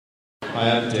Hi,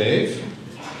 I'm Dave.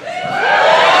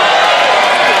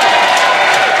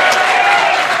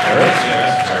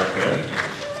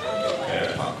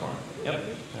 Carrot popcorn. Yep,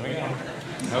 there we go.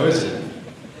 How is it?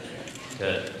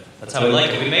 Good. That's how we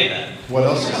like it. We made that. What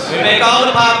else is? We make all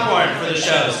the popcorn for the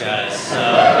shows, guys. So.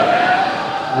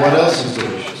 What else is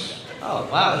delicious? Oh,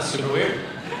 wow, that's super weird.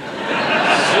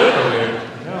 Super weird.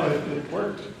 No, it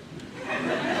worked. I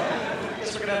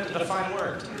guess we're gonna have to define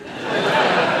worked.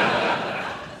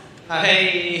 Hi.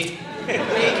 Hey,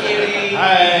 cutie.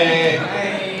 Hi.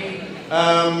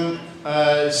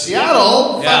 Hi.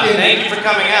 Seattle. Yeah, fucking... thank you for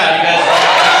coming out. You guys.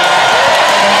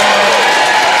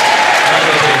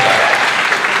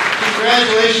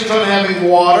 Congratulations on having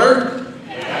water.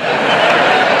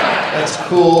 That's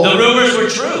cool. The rumors were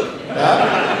true.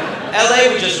 Yeah?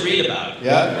 LA we just read about.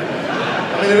 Yeah?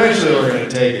 I mean, eventually we're going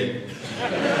to take it.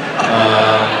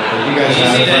 But you guys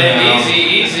have Easy, fun Dave. now.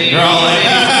 Easy. They're all like,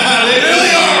 they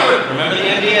really are! Remember the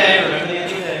NDA.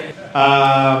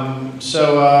 So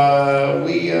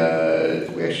we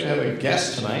actually have a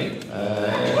guest tonight.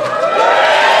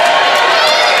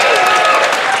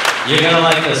 You're gonna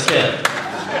like this kid.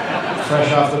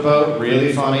 Fresh off the boat,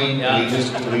 really funny.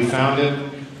 Yeah. We found him.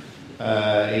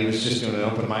 He was just doing an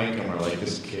open mic, and we're like,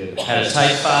 this kid Had a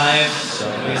tight five, so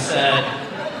we said,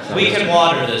 we can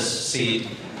water this seed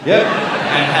Yep.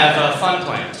 and have a fun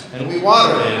plant. And we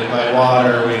watered it, and by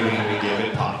water we mean we give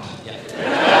it pop. Yeah.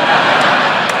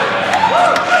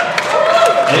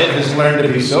 It has learned to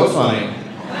be so funny.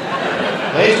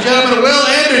 Ladies and gentlemen, Wil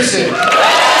Anderson.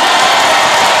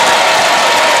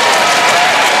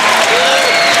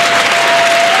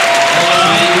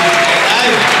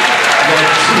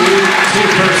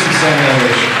 Two-person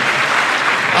simulation.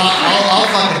 I'll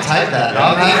fucking take that.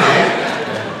 I'm happy.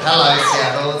 Hello,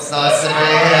 Seattle. It's nice to be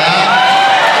here.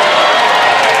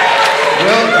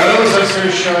 Will was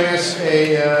upstairs showing us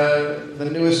the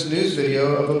newest news video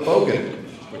of a bogan,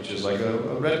 which is like a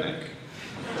redneck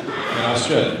in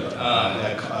Australia.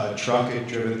 A truck had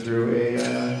driven through a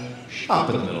shop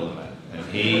in the middle of the night, and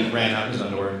he ran out in his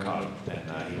underwear and caught him.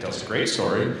 And he tells a great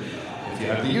story. If you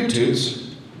have the YouTubes,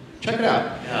 check it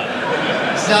out.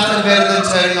 It's nothing better than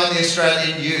turning on the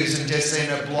Australian news and just seeing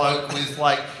a bloke with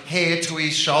like hair to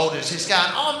his shoulders just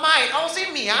going, oh mate, I was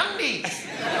in me undies.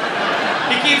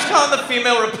 He keeps calling the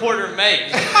female reporter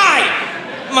mate.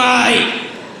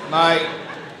 Mate.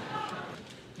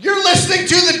 You're listening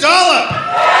to The Dollop!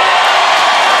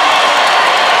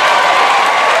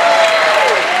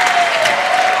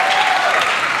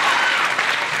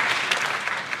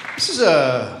 This is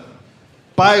a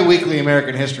bi-weekly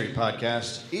American history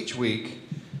podcast. Each week,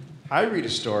 I read a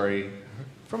story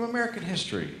from American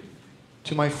history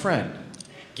to my friend.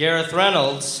 Gareth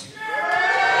Reynolds.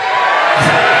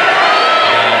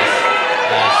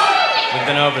 Yes. We've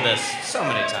been over this so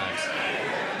many times.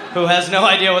 Who has no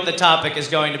idea what the topic is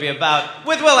going to be about.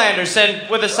 With Wil Anderson,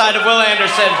 with a side of Wil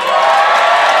Anderson.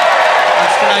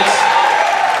 That's tonight's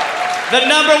the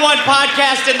 #1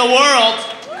 podcast in the world.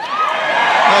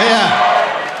 Oh,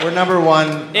 yeah. We're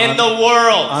 #1 in the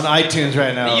world. On iTunes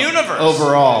right now. The universe.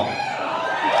 Overall.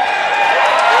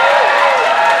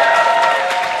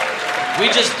 We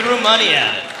just threw money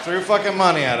at it. Threw fucking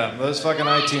money at them. Those fucking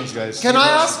iTunes guys. Can I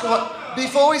ask,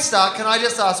 before we start, can I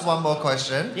just ask one more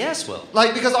question? Yes, Will.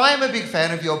 Like, because I am a big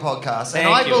fan of your podcast, and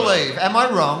I believe, am I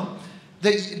wrong,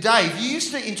 that Dave, you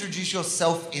used to introduce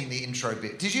yourself in the intro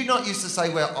bit. Did you not used to say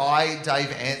where I,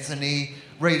 Dave Anthony,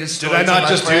 read a story? Did I not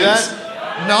just friends? do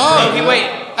that? No. Wait.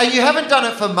 And you haven't done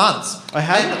it for months. I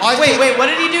haven't. Wait, what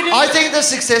did he do? I think the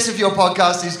success of your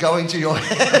podcast is going to your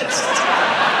head.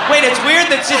 Wait, it's weird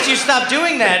that since you stopped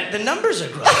doing that, the numbers are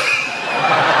growing.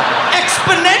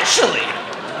 Exponentially.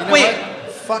 You know Wait.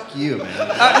 what? Fuck you, man.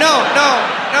 No.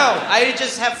 I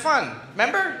just have fun.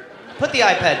 Remember? Put the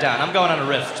iPad down. I'm going on a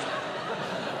rift.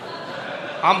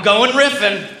 I'm going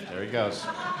riffing. There he goes.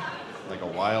 Like a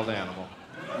wild animal.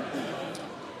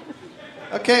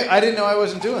 Okay, I didn't know I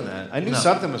wasn't doing that. I knew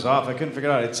something was off. I couldn't figure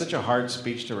it out. It's such a hard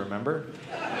speech to remember.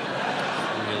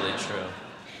 Really true.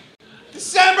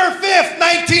 December 5th,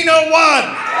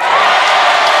 1901!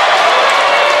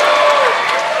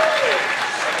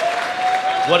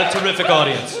 What a terrific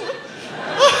audience.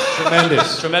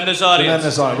 Tremendous. Tremendous audience.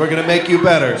 Tremendous audience. We're going to make you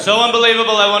better. So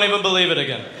unbelievable, I won't even believe it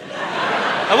again.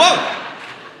 I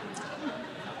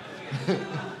won't.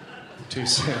 Too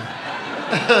soon.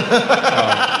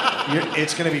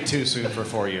 It's going to be too soon for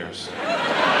 4 years.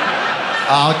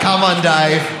 Oh, come on,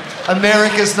 Dave.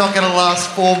 America's not going to last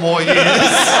 4 more years.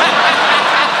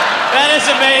 That is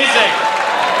amazing.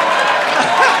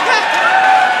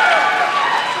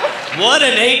 What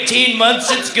an 18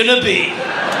 months it's going to be.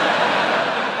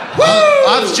 Woo!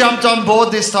 I've jumped on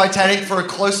board this Titanic for a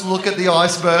close look at the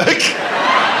iceberg.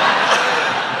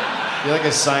 You're like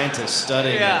a scientist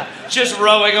studying Yeah, just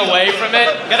rowing away from it.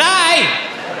 G'day!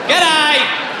 G'day!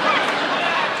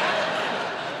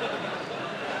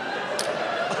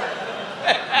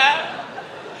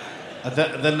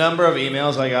 The number of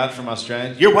emails I got from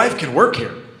Australians. Your wife can work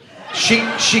here. She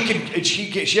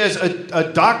has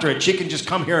a doctorate. She can just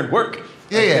come here and work.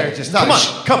 Yeah. Just, come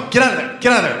on, get out of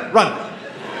there, run.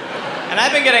 And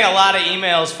I've been getting a lot of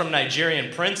emails from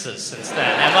Nigerian princes since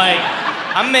then.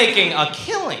 I'm making a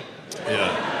killing.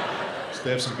 Yeah. They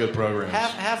have some good programs.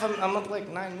 Half I'm up like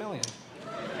 9 million.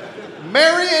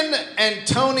 Marion and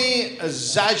Tony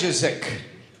Zioncheck.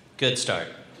 Good start.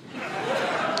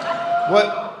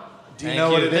 What? Do you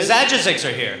know what it is? The Zionchecks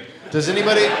are here. Does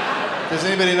anybody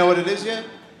know what it is yet?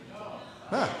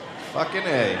 Huh. Fucking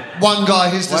A. One guy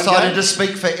who's One decided guy? to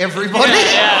speak for everybody.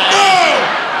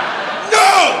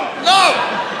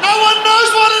 No one knows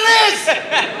what it is!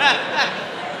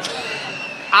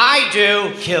 I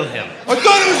do. Kill him. I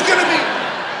thought it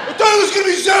was gonna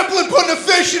be Zeppelin putting a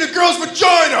fish in a girl's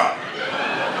vagina!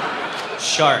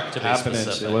 Shark, to be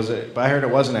Happenance. specific. But I heard it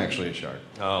wasn't actually a shark.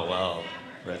 Oh, well.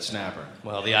 Red snapper.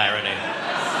 Well, the irony.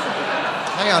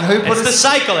 Hang on, who put It's the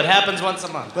cycle. It happens once a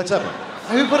month. Led Zeppelin.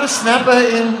 who put a snapper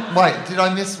in? Wait, did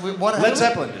I miss what? Led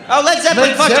Zeppelin did. Oh, Led Zeppelin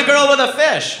Led fucked a Zepp- girl with a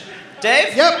fish.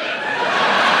 Dave? Yep.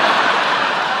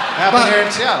 Happened here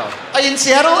in Seattle. Are you in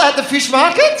Seattle at the fish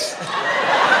markets?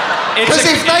 Because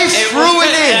if they threw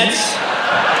it in,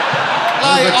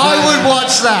 like, I would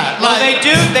watch that. Well, Like,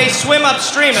 they swim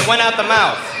upstream. It went out the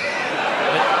mouth.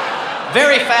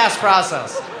 Very fast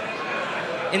process.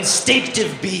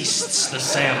 Instinctive beasts, the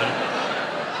salmon.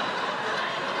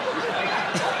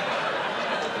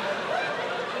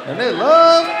 And they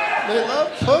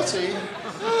love pussy. Is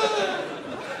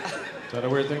that a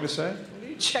weird thing to say? What are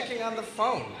you checking on the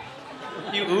phone?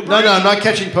 You Uber? No, I'm not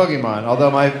catching Pokemon,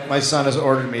 although my son has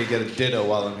ordered me to get a ditto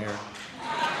while I'm here.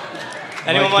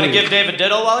 Anyone want to give Dave a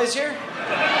diddle while he's here?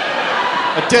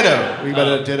 A ditto. We got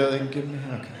a ditto they can give me?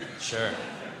 Okay. Sure.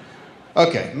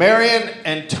 Okay. Marion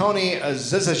and Tony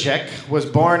Zioncheck was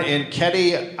born in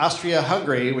Kedi,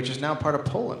 Austria-Hungary, which is now part of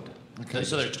Poland. Okay.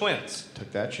 So they're twins.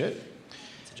 Took that shit.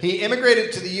 He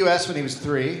immigrated to the U.S. when he was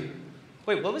 3.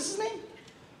 Wait, what was his name?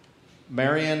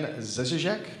 Marion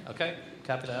Zioncheck. Okay,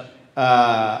 copy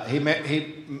that. He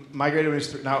migrated when he was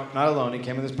 3. No, not alone. He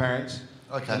came with his parents.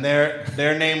 Okay. And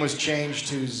their name was changed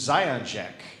to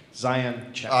Zioncheck.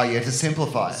 Zioncheck. oh yeah, to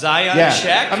simplify. Zion Yeah.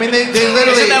 check? I mean, they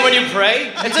literally... Isn't that when you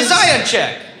pray? It's a Zion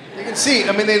check. You can see,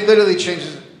 I mean, they literally changed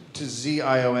it to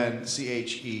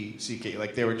Zioncheck.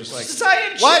 Like, they were just like...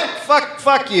 Zion check. What?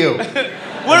 Fuck you. We're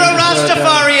a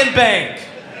Rastafarian bank.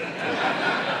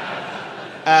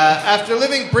 After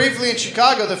living briefly in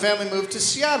Chicago, the family moved to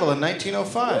Seattle in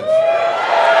 1905.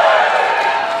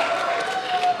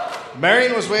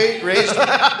 Marion was raised...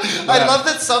 I love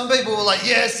that some people were like,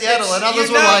 yeah, Seattle, and others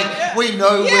you were know, like, yeah. we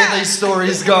know where Yeah. these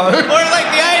stories go. Or like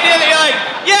the idea that you're like,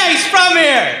 yeah, he's from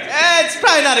here. It's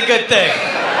probably not a good thing.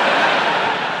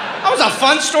 That was a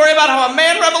fun story about how a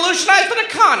man revolutionized an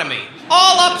economy.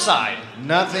 All upside.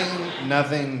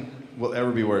 Nothing will ever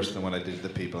be worse than what I did to the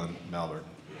people in Melbourne.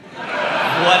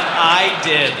 What I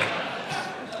did.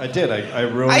 I did. I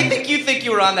ruined... I think you think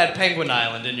you were on that penguin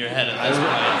island in your head at this point.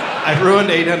 I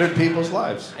ruined 800 people's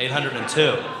lives.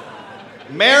 802.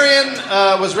 Marion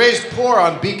was raised poor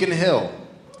on Beacon Hill.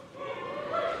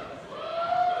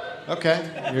 Okay,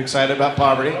 you're excited about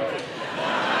poverty.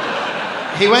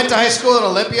 He went to high school in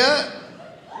Olympia.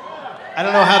 I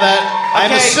don't know how that...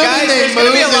 I'm Okay, assuming guys, they there's going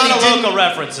to moved be a and lot he of didn't... local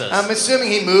references. I'm assuming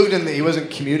he moved and he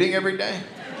wasn't commuting every day.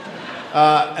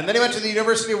 And then he went to the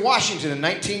University of Washington in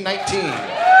 1919.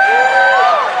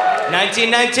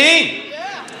 1919.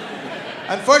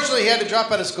 Unfortunately, he had to drop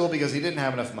out of school because he didn't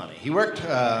have enough money. He worked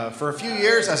for a few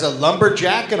years as a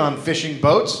lumberjack and on fishing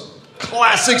boats.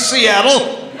 Classic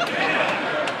Seattle.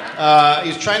 He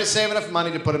was trying to save enough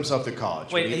money to put himself through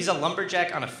college. Wait, he's a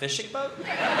lumberjack on a fishing boat?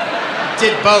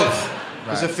 Did both.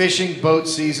 There's a Right. fishing boat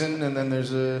season, and then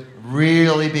there's a...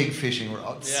 Really big fishing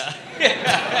rods. Yeah.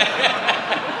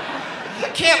 I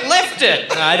can't lift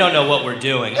it. I don't know what we're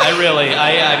doing. I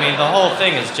mean, the whole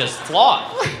thing is just flawed.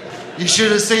 You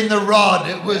should have seen the rod.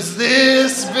 It was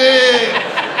this big.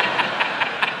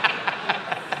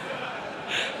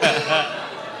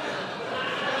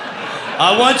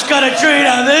 I once got a treat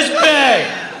on this big.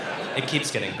 It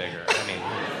keeps getting bigger. I mean,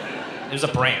 there's a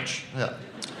branch. Yeah.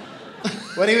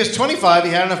 When he was 25, he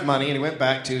had enough money, and he went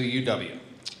back to UW.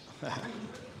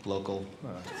 Local.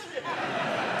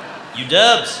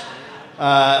 UW.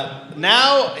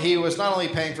 Now he was not only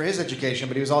paying for his education,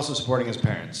 but he was also supporting his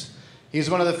parents. He's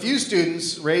one of the few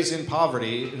students raised in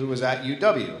poverty who was at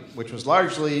UW, which was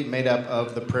largely made up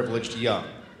of the privileged young.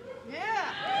 Yeah.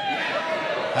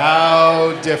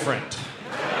 How different.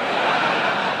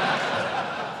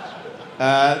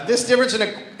 This difference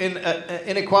in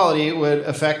inequality would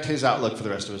affect his outlook for the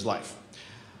rest of his life.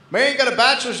 Marion got a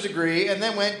bachelor's degree and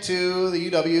then went to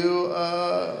the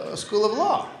UW School of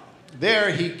Law.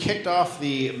 There, he kicked off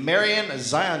the Marion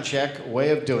Zioncheck way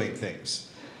of doing things.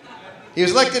 He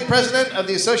was elected president of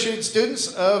the Associated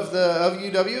Students of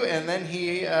UW, and then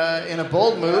he, in a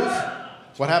bold move,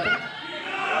 what happened?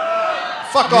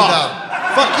 Fuck off.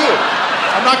 Fuck you.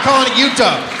 I'm not calling it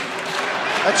UW.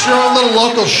 That's your own little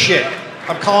local shit.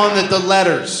 I'm calling it the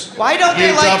letters. Why don't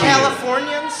they like UW.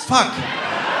 Californians? Fuck.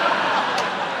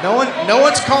 No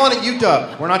one's calling it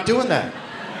UW. We're not doing that.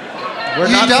 We're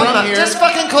not from here. Just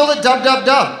fucking call it dub.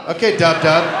 Okay, dub.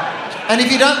 And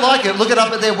if you don't like it, look it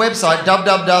up at their website,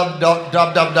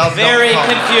 www.dub. Very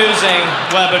confusing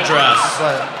web address.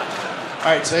 All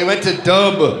right, so he went to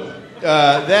dub.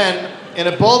 Then, in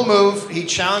a bold move, he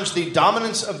challenged the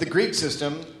dominance of the Greek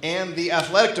system and the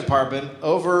athletic department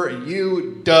over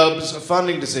UW's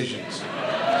funding decisions.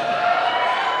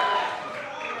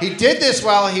 He did this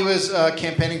while he was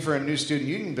campaigning for a new student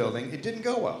union building. It didn't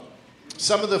go well.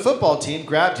 Some of the football team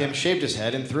grabbed him, shaved his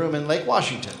head, and threw him in Lake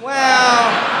Washington. Well,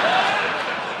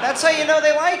 that's how you know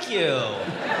they like you.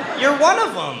 You're one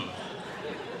of them.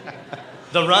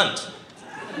 The runt.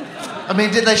 I mean,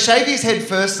 did they shave his head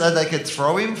first so they could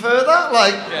throw him further?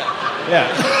 Like,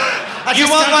 Yeah. You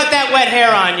won't want that wet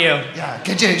hair on you. Yeah,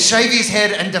 could you shave his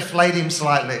head and deflate him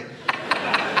slightly?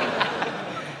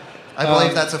 I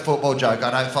believe that's a football joke.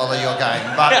 I don't follow your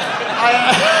game, but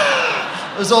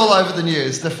it was all over the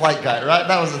news. Deflate gate, right?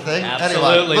 That was the thing.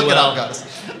 Absolutely. Anyway, look it up, guys.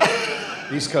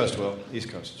 East Coast, Will. East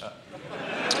Coast.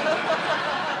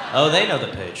 Oh, they know the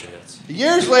Patriots.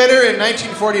 Years later, in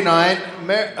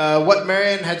 1949, what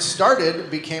Marion had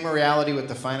started became a reality with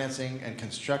the financing and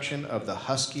construction of the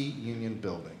Husky Union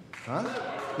Building. Huh?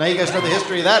 Now you guys know the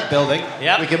history of that building.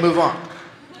 Yep. We can move on.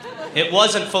 It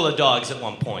wasn't full of dogs at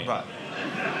one point. Right.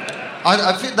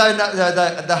 I feel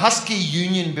the Husky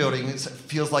Union Building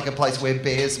feels like a place where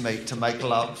bears meet to make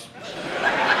love.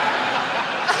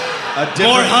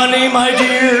 More honey, my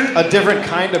dear. A different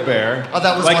kind of bear. Oh,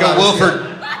 that was like what a I was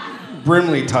Wilford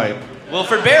Brimley type.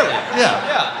 Wilford Barely.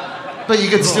 Yeah. But you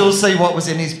could still see what was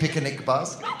in his picnic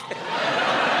basket.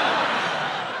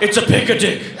 It's a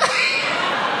pick-a-dick.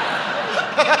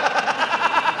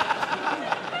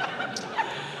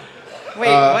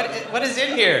 Wait, what is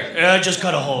in here? I just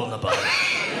cut a hole in the bottom.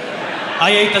 I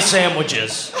ate the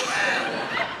sandwiches.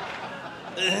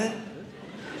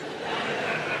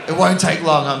 It won't take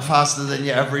long. I'm faster than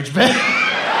your average bear.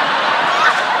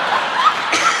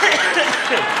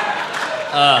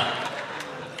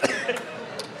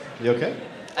 You okay?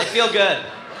 I feel good.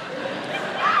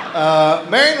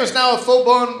 Marion was now a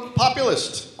full-blown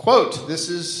populist. Quote, this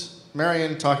is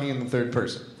Marion talking in the third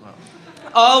person.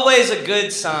 Always a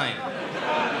good sign.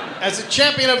 As a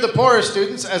champion of the poorer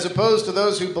students, as opposed to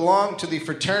those who belonged to the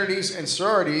fraternities and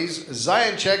sororities,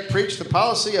 Zioncheck preached the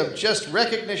policy of just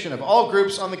recognition of all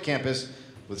groups on the campus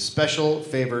with special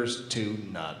favors to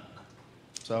none.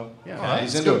 So, yeah,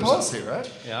 he's into good himself. policy,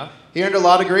 right? Yeah. He earned a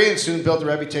law degree and soon built a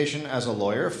reputation as a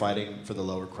lawyer, fighting for the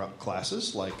lower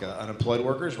classes, like unemployed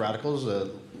workers, radicals,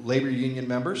 labor union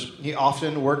members. He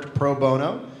often worked pro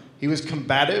bono. He was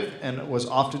combative and was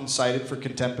often cited for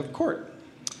contempt of court.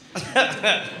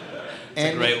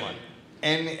 It's a great one.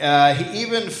 And he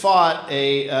even fought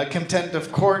a contempt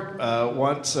of court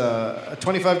once, a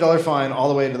 $25 fine all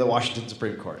the way to the Washington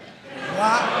Supreme Court.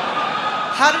 Wow.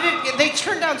 How did it... They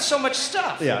turned down so much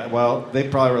stuff. Yeah, well, they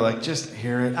probably were like, just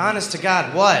hear it. Honest to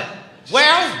God, what?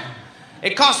 Well,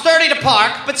 it costs $30 to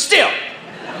park, but still.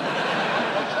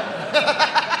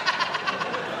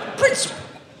 Principle.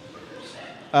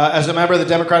 As a member of the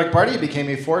Democratic Party, he became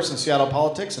a force in Seattle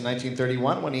politics in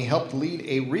 1931 when he helped lead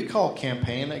a recall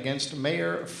campaign against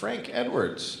Mayor Frank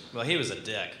Edwards. Well, he was a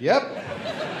dick. Yep.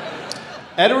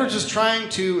 Edwards was trying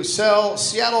to sell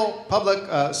Seattle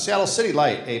City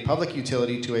Light, a public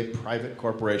utility, to a private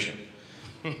corporation.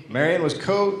 Marion was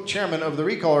co-chairman of the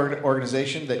recall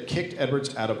organization that kicked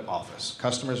Edwards out of office.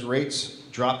 Customers' rates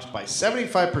dropped by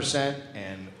 75%,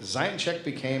 and Zioncheck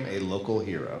became a local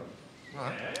hero.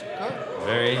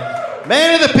 Very...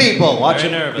 Man of the people, watch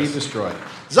him nervous. be destroyed.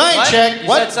 Zioncheck,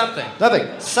 what? You said something.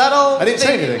 Nothing. Subtle. I didn't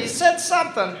say anything. You said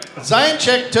something.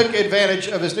 Zioncheck took advantage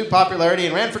of his new popularity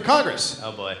and ran for Congress.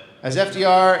 Oh boy. As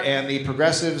FDR and the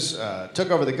progressives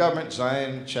took over the government,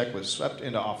 Zioncheck was swept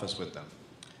into office with them.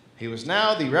 He was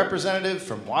now the representative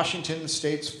from Washington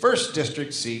State's 1st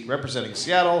District seat representing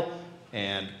Seattle,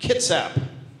 and Kitsap.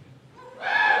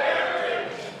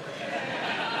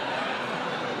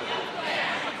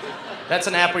 That's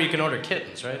an app where you can order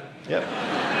kittens, right? Yep.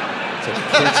 It's a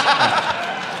kids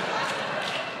app.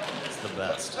 It's the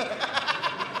best.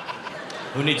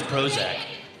 Who needs Prozac?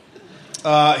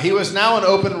 He was now an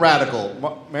open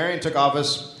radical. Marion took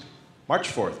office March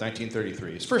 4th,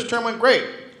 1933. His first term went great.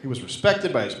 He was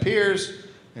respected by his peers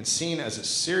and seen as a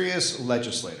serious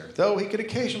legislator, though he could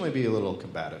occasionally be a little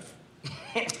combative.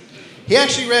 He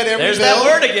actually read every There's bill.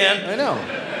 that word again. I know.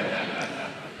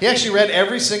 He actually read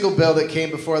every single bill that came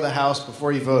before the House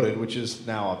before he voted, which is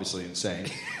now obviously insane.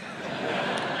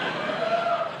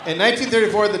 In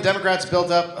 1934, the Democrats built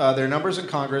up their numbers in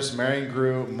Congress. Marion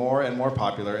grew more and more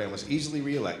popular and was easily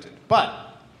reelected. But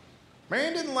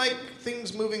Marion didn't like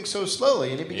things moving so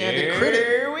slowly, and he began to criticize.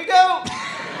 Here we go.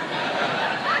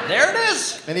 There it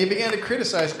is. And he began to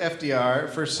criticize FDR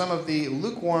for some of the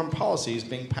lukewarm policies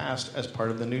being passed as part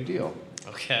of the New Deal.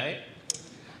 Okay.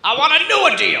 I want a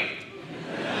New Deal.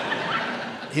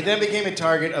 He then became a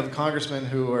target of congressmen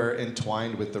who were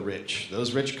entwined with the rich.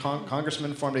 Those rich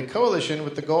congressmen formed a coalition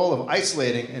with the goal of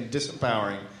isolating and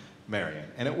disempowering Marion.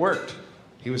 And it worked.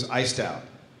 He was iced out.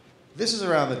 This is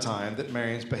around the time that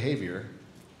Marion's behavior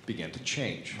began to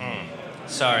change.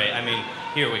 Sorry, I mean,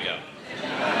 here we go.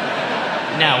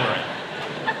 Now we're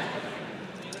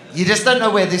in. You just don't know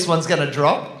where this one's going to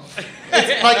drop.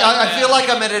 It's like I feel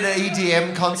like I'm at an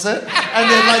EDM concert, and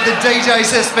then like the DJ's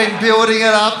just been building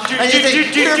it up, and you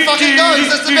think, here it fucking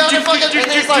goes, it's about to fucking, and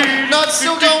then it's like, no, it's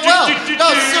still going well, no,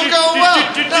 it's still going well,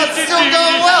 no, it's still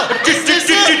going well. Is this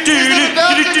it? Is it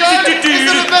about to go? Is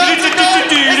it about to go?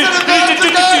 Is it about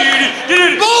to go?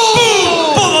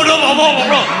 Boom!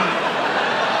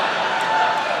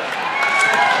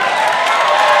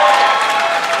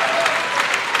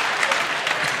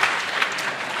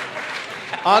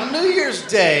 On New Year's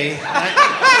Day,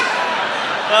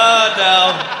 Oh,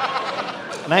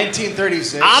 no.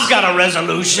 1936. I've got a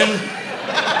resolution.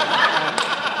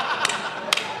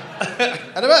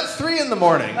 At about 3 in the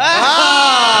morning,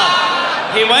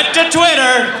 He went to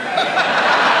Twitter.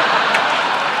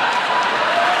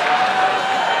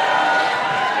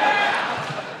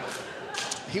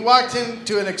 he walked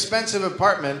into an expensive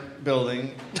apartment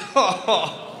building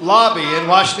lobby in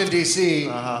Washington, D.C.,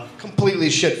 completely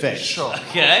shit-faced. Sure.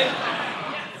 Okay.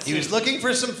 He was looking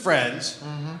for some friends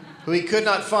who he could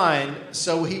not find,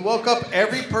 so he woke up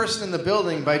every person in the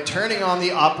building by turning on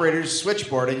the operator's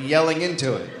switchboard and yelling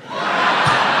into it. Is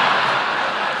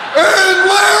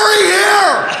Larry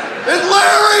here? Is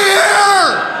Larry here?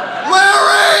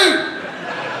 Larry!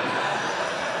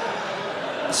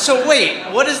 So wait,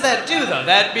 what does that do though?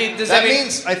 That means,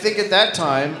 I think at that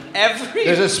time, every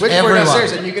there's a switchboard Everyone.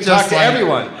 downstairs and you can Just talk to like-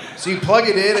 everyone. So you plug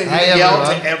it in and Hey, you yell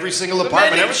everyone. to every single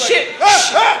apartment. Imagine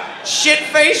Everyone's like, shit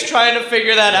face trying to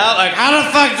figure that out. Like, how the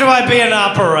fuck do I be an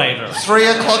operator? 3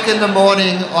 o'clock in the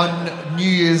morning on New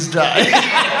Year's Day.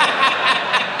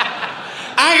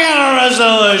 I got a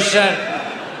resolution.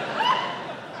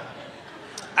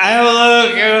 I'm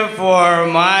looking for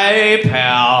my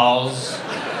pals.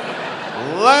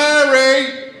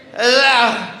 Larry!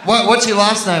 What's your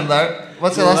last name, though?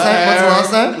 What's your last name? What's your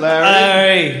last name?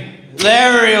 Larry.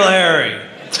 Larry.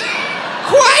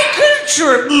 Quite good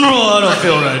trip. No, I don't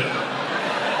feel right.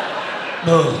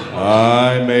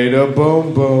 I made a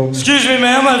boom boom. Excuse me,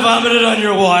 ma'am, I vomited on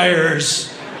your wires.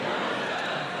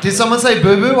 Did someone say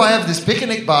boo-boo? I have this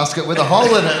picnic basket with a hole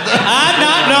in it. I'm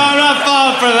not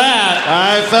falling for that.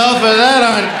 I fell for that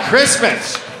on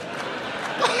Christmas.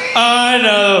 I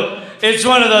know. It's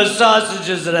one of those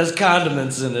sausages that has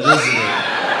condiments in it, isn't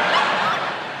it?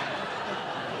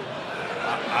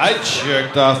 I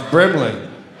jerked off Brimley.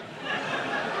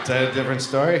 Is that a different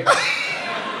story?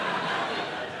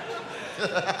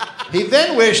 He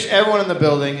then wished everyone in the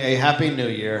building a happy new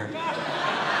year.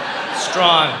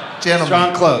 Strong. Gentlemen.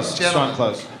 Strong close. Gentlemen.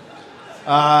 Strong close.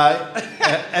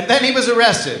 And then he was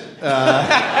arrested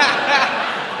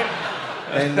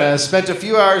and spent a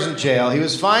few hours in jail. He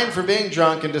was fined for being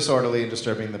drunk and disorderly and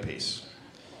disturbing the peace.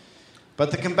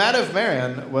 But the combative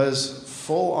Marion was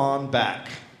full on back.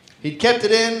 He'd kept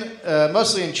it in,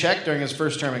 mostly in check during his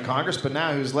first term in Congress, but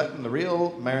now he was letting the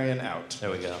real Marion out. There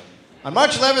we go. On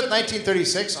March 11th,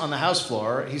 1936, on the House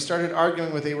floor, he started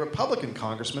arguing with a Republican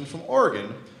congressman from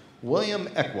Oregon, William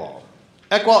Eckwall.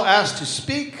 Eckwall asked to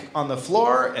speak on the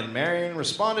floor, and Marion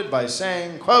responded by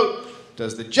saying, quote,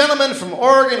 "Does the gentleman from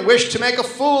Oregon wish to make a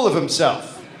fool of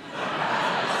himself?"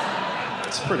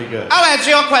 That's pretty good. I'll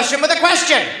answer your question with a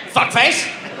question, fuckface.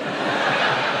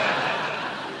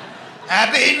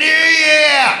 Happy New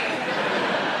Year!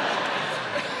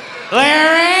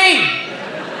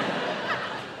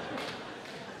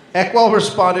 Eckwell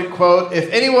responded, quote,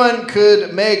 "If anyone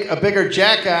could make a bigger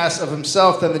jackass of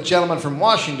himself than the gentleman from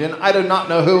Washington, I do not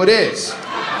know who it is."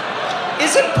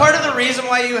 Isn't part of the reason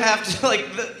why you have to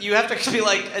you have to be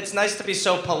like, it's nice to be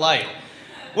so polite?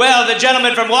 Well, the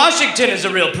gentleman from Washington is a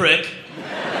real prick.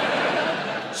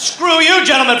 Screw you,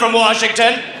 gentleman from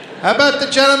Washington. How about the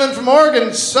gentleman from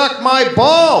Oregon suck my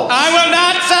balls? I will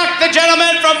not suck the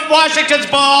gentleman from Washington's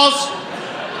balls.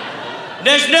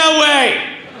 There's no way.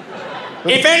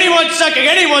 If anyone's sucking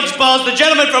anyone's balls, the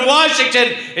gentleman from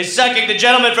Washington is sucking the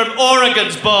gentleman from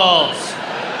Oregon's balls.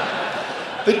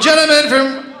 The gentleman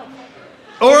from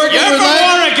Oregon You're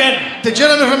from Oregon. The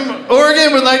gentleman from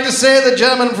Oregon would like to say the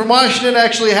gentleman from Washington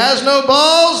actually has no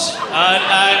balls.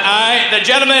 The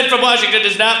gentleman from Washington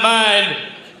does not mind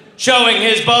showing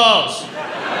his balls.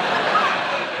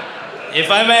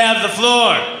 If I may have the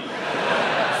floor.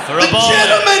 For a ball. The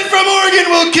gentleman from Oregon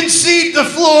will concede the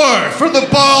floor for the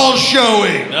ball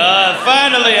showing.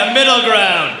 Finally, a middle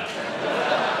ground.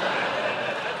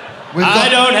 I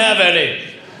don't have any.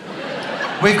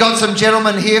 We've got some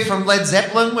gentlemen here from Led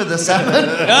Zeppelin with a salmon.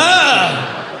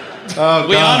 Oh,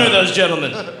 we honor those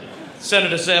gentlemen.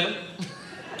 Senator Salmon.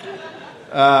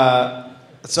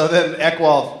 So then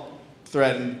Eckwall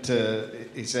threatened to,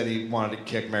 he said he wanted to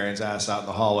kick Marion's ass out in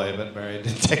the hallway, but Marion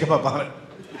didn't take him up on it.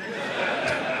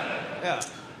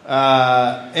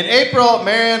 Yeah. In April,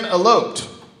 Marion eloped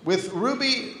with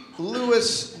Ruby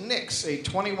Lewis Nix, a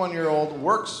 21-year-old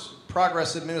Works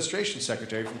Progress Administration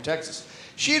secretary from Texas.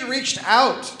 She had reached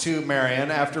out to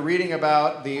Marion after reading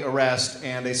about the arrest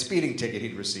and a speeding ticket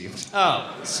he'd received.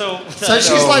 Oh, so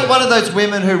she's like one of those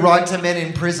women who write to men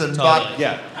in prison, but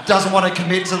doesn't want to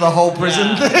commit to the whole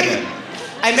prison thing.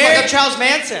 I married Charles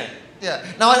Manson. Yeah.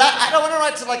 No, I don't want to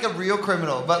write to like a real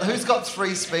criminal, but who's got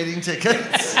 3 speeding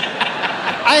tickets?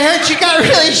 I heard you got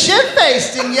really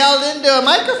shit-faced and yelled into a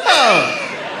microphone.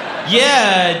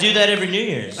 Yeah, I do that every New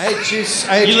Year's.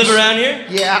 You live around here?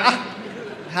 Yeah.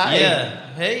 Hi. Yeah.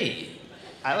 Hey.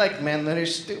 I like men that are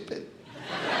stupid.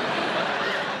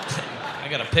 I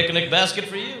got a picnic basket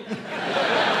for you.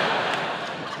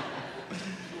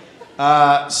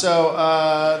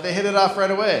 So they hit it off right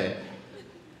away.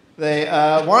 They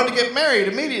wanted to get married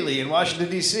immediately in Washington,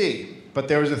 D.C., but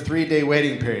there was a 3-day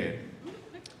waiting period.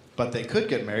 But they could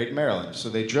get married in Maryland. So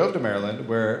they drove to Maryland,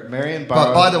 where Marion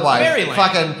borrowed... But by the way,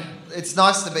 Maryland. it's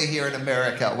nice to be here in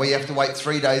America, where you have to wait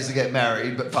 3 days to get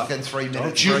married, but fucking 3 minutes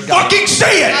Don't you for a gun. fucking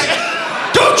say it!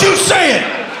 Don't you say it!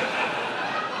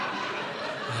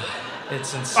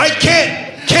 It's insane. I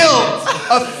can't kill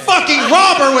a fucking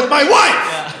robber with my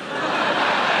wife!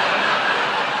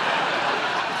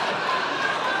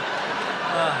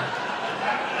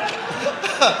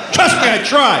 Trust me, I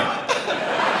tried.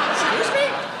 Excuse me?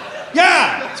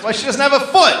 Yeah, that's why she doesn't have a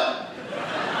foot.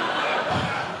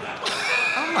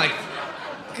 I'm like...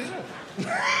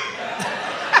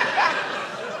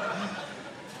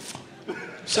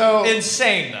 So...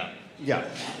 Insane, though. Yeah.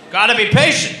 Gotta be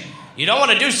patient. You don't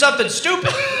want to do something stupid.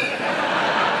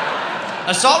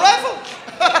 Assault rifle?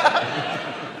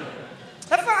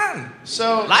 Have fun.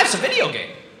 So... Life's a video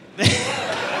game.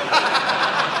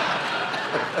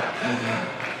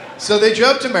 So they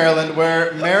drove to Maryland,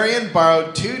 where Marion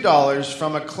borrowed $2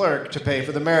 from a clerk to pay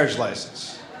for the marriage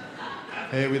license.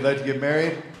 Hey, we'd like to get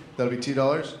married. That'll be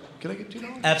 $2. Can I get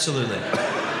 $2? Absolutely.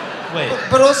 Wait.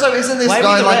 But also, isn't this Why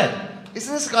guy we the like... red?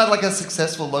 Isn't this guy like a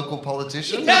successful local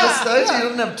politician Yeah, at this stage? yeah. He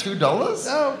doesn't have $2?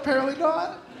 No, apparently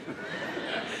not.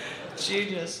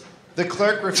 Genius. The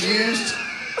clerk refused.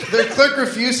 The clerk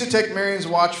refused to take Marion's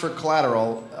watch for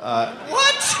collateral.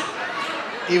 What?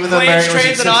 Even though Planes, Marion was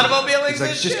trains, and insistent. automobiles He's like,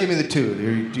 and just shit? give me the 2.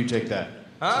 Here, you take that.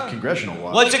 Huh? It's a congressional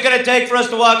watch. What's it gonna take for us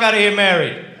to walk out of here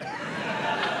married?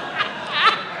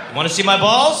 Want to see my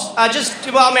balls?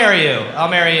 I'll marry you.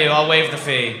 I'll waive the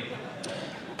fee.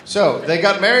 So they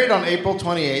got married on April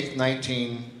 28th,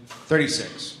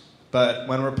 1936. But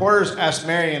when reporters asked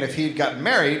Marion if he'd gotten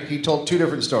married, he told 2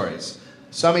 different stories.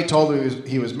 Some he told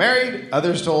he was married,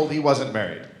 others told he wasn't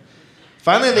married.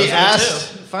 Finally,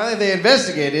 they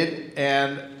investigated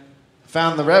and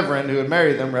found the Reverend who had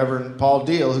married them, Reverend Paul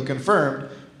Deal, who confirmed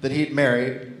that he'd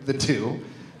married the 2.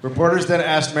 Reporters then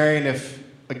asked Marion if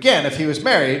he was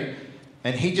married,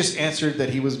 and he just answered that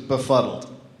he was befuddled.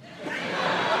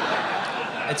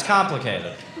 It's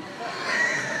complicated.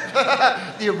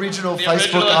 The original The Facebook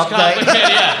original is update. complicated,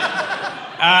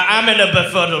 yeah. I'm in a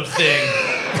befuddled thing.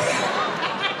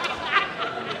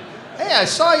 Hey, I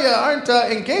saw you aren't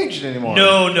engaged anymore.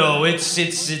 No, it's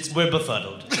we're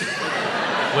befuddled.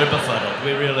 We're befuddled.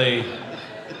 We really...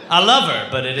 I love her,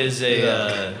 but it is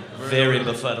a very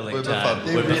befuddling We're time.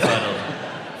 befuddled. We're befuddled.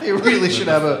 You really should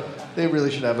have They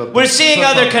really should have a... We're seeing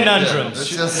other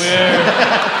conundrums.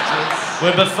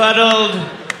 We're befuddled.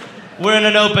 We're in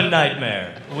an open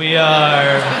nightmare. We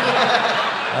are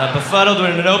befuddled.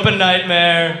 We're in an open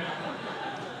nightmare.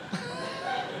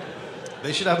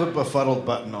 They should have a befuddled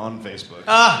button on Facebook.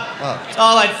 It's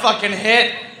all I'd fucking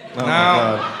hit. Oh my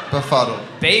God. Befuddled.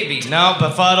 Baby, no,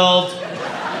 befuddled.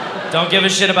 Don't give a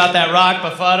shit about that rock,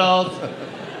 befuddled.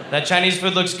 That Chinese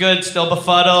food looks good, still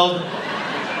befuddled.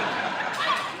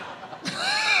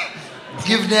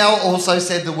 You've now also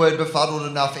said the word befuddled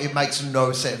enough, it makes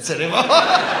no sense anymore.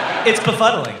 It's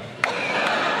befuddling.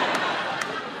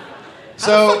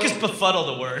 So, How the fuck is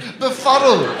befuddled a word?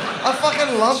 Befuddled. I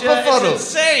fucking love befuddled.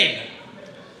 It's insane.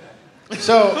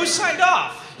 So, Who signed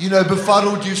off? You know,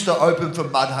 befuddled used to open for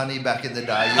Mudhoney back in the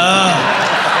day.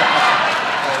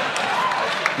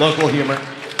 local humor.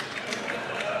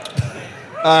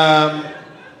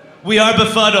 We are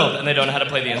befuddled, and they don't know how to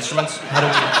play the instruments. How do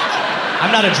we?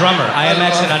 I'm not a drummer. I am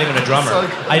actually not even a drummer.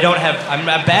 I don't have. I'm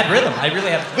a bad rhythm. I really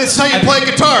have. This is how you play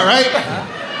guitar, right?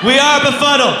 We are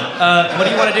befuddled. What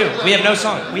do you want to do? We have no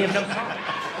song. We have no.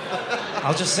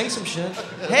 I'll just sing some shit.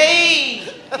 Hey.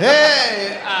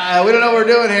 Hey, we don't know what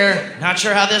we're doing here. Not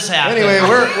sure how this happened. Anyway,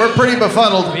 we're pretty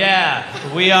befuddled. Yeah,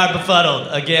 we are befuddled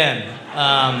again.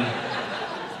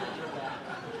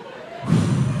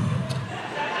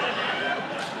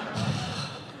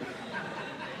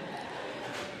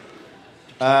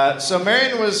 So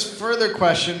Marion was further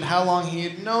questioned how long he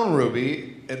had known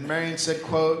Ruby, and Marion said,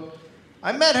 quote,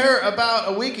 I met her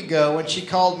about a week ago when she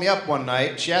called me up one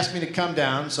night. She asked me to come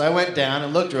down, so I went down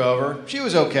and looked her over. She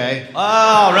was okay.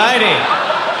 All righty.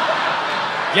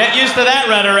 Get used to that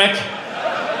rhetoric.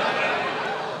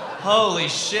 Holy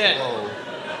shit.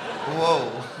 Whoa.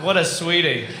 What a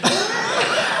sweetie.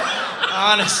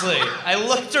 Honestly, I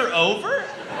looked her over?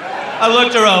 I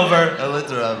looked her over.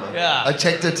 Yeah. I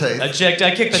checked her teeth. I kicked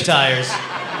the tires.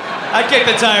 I kicked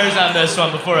the tires on this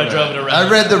one before I drove it around. I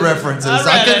read the references. I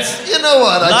read it. You know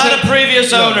what? A lot of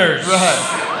previous owners. Right.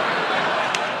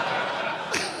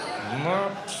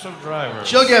 Lots of drivers.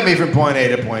 She'll get me from point A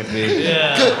to point B.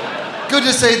 Yeah. Good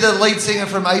to see the lead singer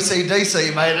from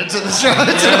AC/DC made it to the show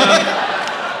tonight.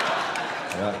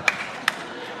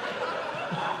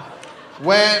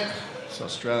 When... It's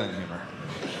Australian humor.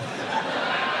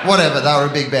 Whatever, they were a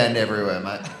big band everywhere,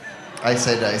 mate.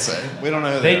 AC/DC. We don't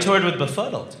know who They are. toured with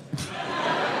Befuddled.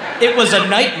 It was a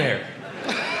nightmare.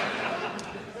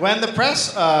 When the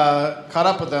press caught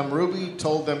up with them, Ruby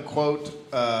told them, quote,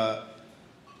 that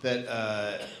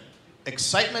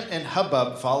excitement and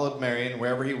hubbub followed Marion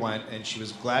wherever he went, and she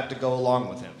was glad to go along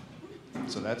with him.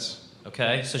 So that's...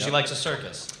 Okay, so she likes a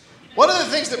circus. One of the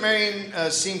things that Marion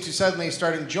seemed to suddenly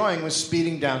start enjoying was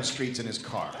speeding down streets in his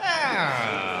car.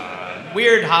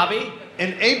 Weird hobby.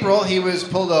 In April, he was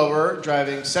pulled over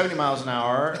driving 70 miles an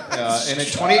hour in a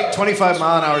 25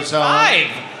 mile an hour zone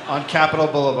on Capitol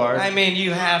Boulevard. I mean,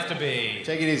 you have to be.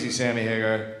 Take it easy, Sammy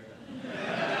Hagar.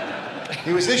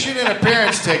 He was issued an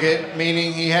appearance ticket,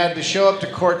 meaning he had to show up to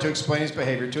court to explain his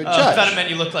behavior to a I judge. thought it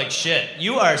meant you looked like shit.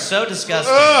 You are so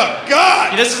disgusting. Oh,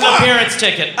 God! This is an appearance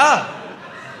ticket.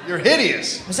 You're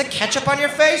hideous. Was that ketchup on your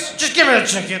face? Just give me the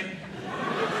ticket.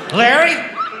 Larry?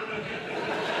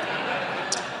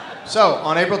 So,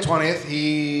 on April 20th,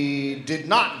 he did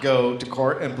not go to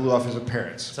court and blew off his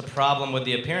appearance. It's a problem with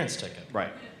the appearance ticket.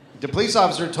 Right. The police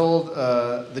officer told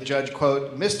the judge,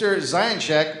 quote, Mr.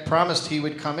 Zioncheck promised he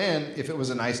would come in if it was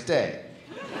a nice day.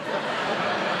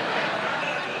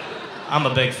 I'm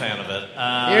a big fan of it.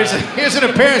 Here's an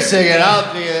appearance ticket.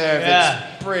 I'll be there if it's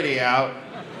pretty out.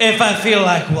 If I feel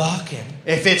like walking.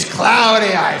 If it's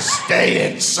cloudy, I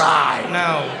stay inside.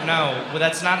 No, well,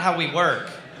 that's not how we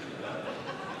work.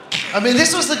 I mean,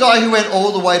 this was the guy who went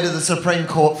all the way to the Supreme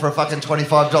Court for a fucking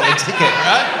 $25 ticket.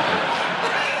 Right?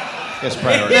 Yes,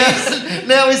 priority.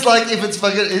 Now he's like, if it's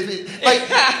fucking...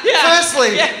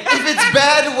 Firstly, if it's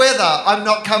bad weather, I'm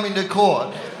not coming to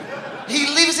court. He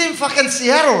lives in fucking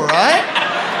Seattle, right?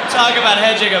 Talk about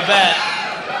hedging a bet.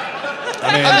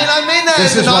 I mean that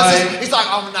this as the is nicest. why- He's like,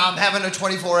 oh no, I'm having a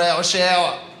 24-hour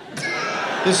shower.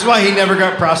 This is why he never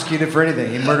got prosecuted for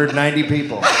anything. He murdered 90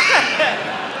 people.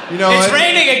 You know It's what?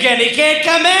 raining again. He can't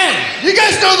come in. You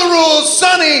guys know the rules.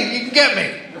 Sonny, you can get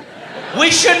me.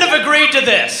 We shouldn't have agreed to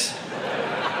this.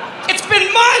 It's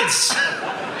been months.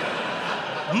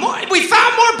 We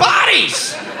found more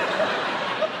bodies.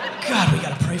 God, we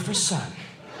gotta pray for sun.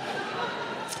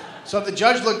 So the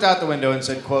judge looked out the window and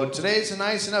said, quote, today's a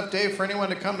nice enough day for anyone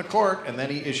to come to court. And then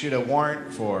he issued a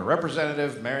warrant for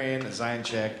Representative Marion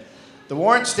Zioncheck. The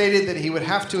warrant stated that he would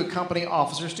have to accompany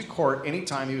officers to court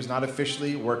anytime he was not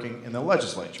officially working in the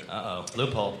legislature. Uh-oh.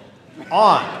 Loophole.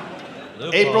 On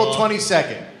April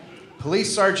 22nd.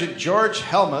 Police Sergeant George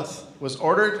Helmuth was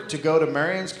ordered to go to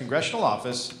Marion's congressional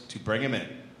office to bring him in.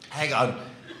 Hang on.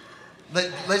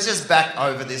 Let's just back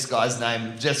over this guy's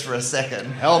name just for a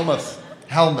second. Helmuth.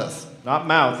 Helmuth. Not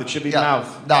mouth. It should be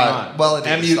mouth. No. Well, it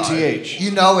is. M-U-T-H. Though.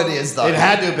 You know it is, though. It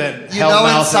had to have been. You know,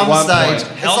 at some one stage.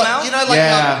 point. It's like, you know how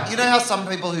Yeah. some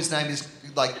people whose name is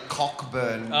like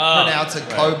Cockburn pronounce it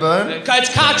Coburn?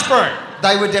 It's Cochburn.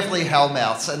 They were definitely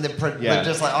Hellmouths, and they're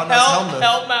just like, oh no, it's Helmuth.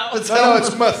 Hellmouth. It's No, Helmuth.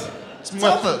 it's muth. It's It's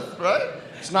muth. Helmuth, right?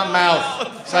 It's not mouth.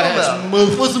 It's Helmuth.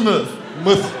 muth. What's a muth?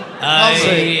 Muth. I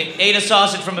ate a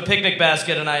sausage from a picnic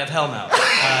basket and I have hellmouth.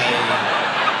 I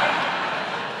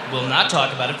will not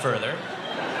talk about it further.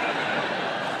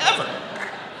 Ever.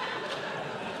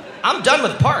 I'm done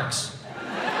with parks.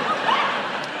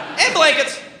 And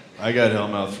blankets. I got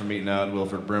hellmouth from eating out at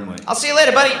Wilford Brimley. I'll see you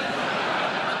later, buddy.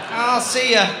 I'll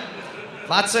see ya.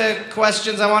 Lots of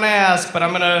questions I want to ask, but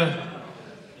I'm gonna...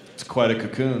 It's quite a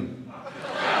cocoon.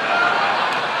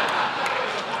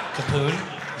 Cocoon?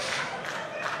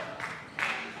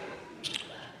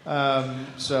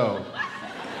 So,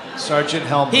 Sergeant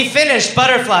Helmuth. He finished.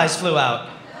 Butterflies flew out.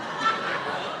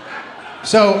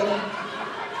 So,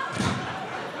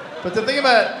 but the thing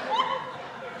about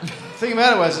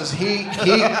it was he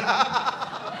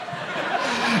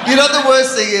You know what the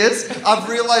worst thing is? I've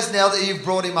realised now that you've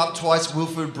brought him up twice,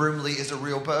 Wilford Brimley is a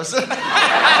real person. You not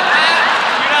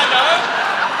know?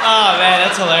 Oh man,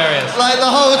 that's hilarious. Like the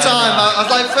whole time, I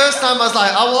was like, first time I was like,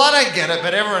 oh well, I don't get it,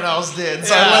 but everyone else did,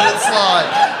 so I let it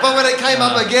slide. But when it came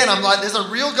up again, I'm like, there's a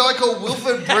real guy called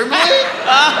Wilford Brimley?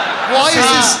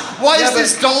 Why is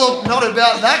this dollar not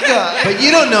about that guy? But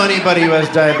you don't know anybody who has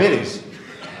diabetes.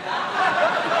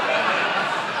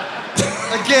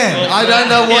 Again, I don't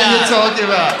know what you're talking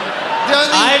about.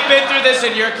 I've been through this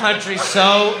in your country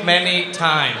so many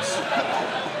times.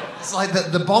 It's like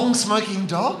the bong smoking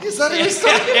dog? Is that who he's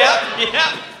talking about?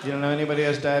 Yeah. You don't know anybody who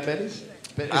has diabetes? Is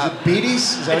it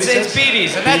beaties? Is that what he It's says?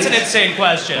 beaties, and that's an insane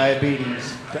question.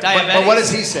 Diabetes. Diabetes? But what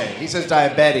does he say? He says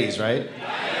diabetes, right?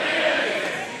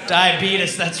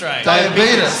 Diabetes, that's right.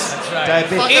 Diabetes. That's right.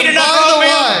 Diabetes. Eat enough By the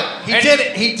oatmeal.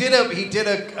 way, He did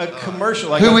a commercial,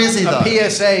 like Who is he, a though?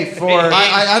 PSA for.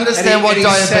 I understand what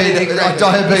diabetes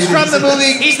He's from the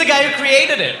movie. He's the guy who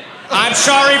created it. I'm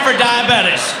sorry for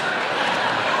diabetes.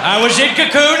 I was in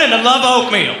cocoon and I love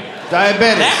oatmeal.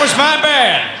 Diabetes. That was my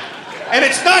bad. And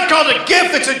it's not called a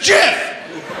GIF, it's a GIF.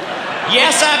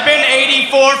 Yes, I've been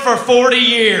 84 for 40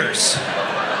 years.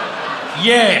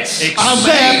 Yes.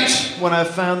 Except when I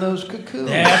found those cocoons.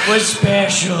 That was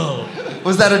special.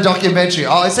 Was that a documentary?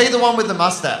 Oh, is he the one with the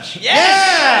mustache? Yes.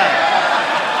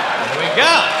 Yeah! There we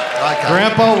go. Okay.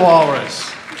 Grandpa Walrus.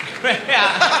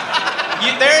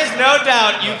 There is no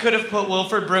doubt you could have put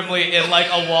Wilford Brimley in like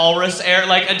a walrus air,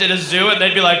 like did a zoo, and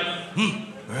they'd be like,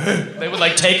 they would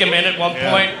like take him in at one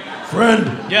point.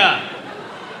 Friend. Yeah.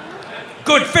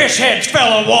 Good fish heads,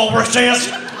 fellow walruses.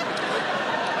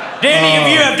 Do any of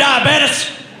you have diabetes?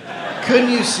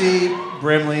 Couldn't you see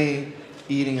Brimley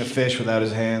eating a fish without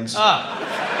his hands?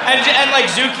 And like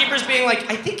zookeepers being like,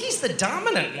 I think he's the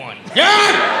dominant one.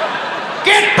 Yeah!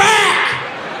 Get back!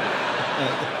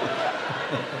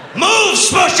 Move,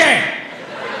 Smushy!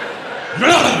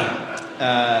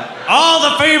 All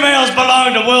the females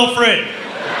belong to Wilfred.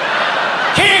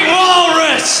 King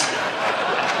Walrus!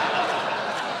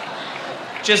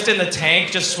 Just in the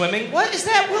tank, just swimming. What is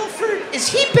that, Wilfred? Is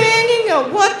he banging a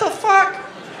what the fuck?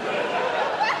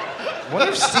 What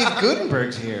if Steve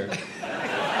Gutenberg's here?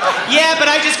 Yeah, but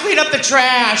I just clean up the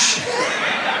trash.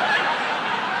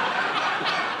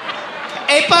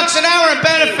 $8 an hour in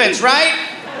benefits, right?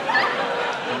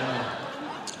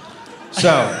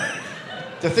 So,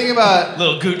 the thing about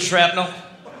Little goot shrapnel.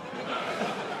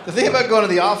 going to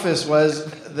the office was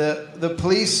the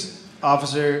police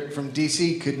officer from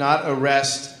D.C. could not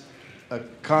arrest a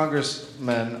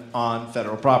congressman on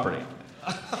federal property.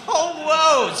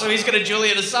 Oh, whoa! So he's gonna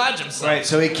Julian Assange himself. Right,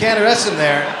 so he can't arrest him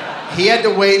there. He had to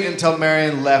wait until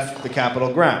Marion left the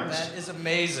Capitol grounds. That is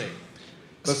amazing.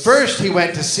 But first, he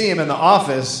went to see him in the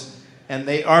office, and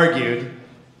they argued,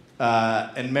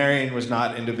 and Marion was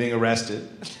not into being arrested.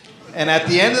 And at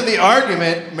the end of the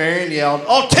argument, Marion yelled,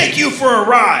 "I'll take you for a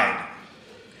ride!"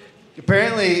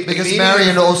 Apparently, Because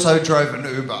Marion also drove an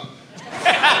Uber.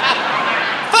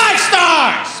 5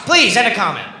 stars! Please, and a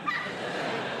comment.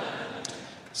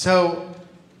 So,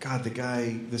 God, the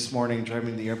guy this morning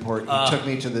driving to the airport, he took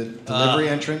me to the delivery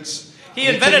entrance. He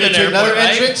invented took me an to another airport,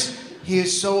 right? entrance. He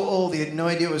is so old, he had no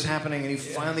idea what was happening, and he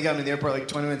finally got me to the airport like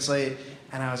 20 minutes late.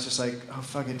 And I was just like, oh,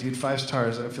 fuck it, dude, 5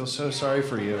 stars. I feel so sorry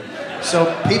for you. So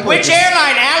people. Which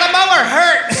airline, Alamo or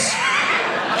Hertz?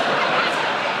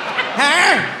 Huh?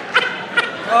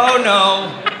 Oh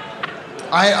no.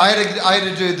 I had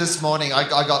to do this morning.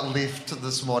 I got lift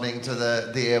this morning to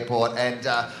the airport, and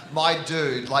my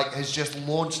dude has just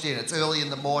launched in. It's early in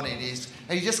the morning.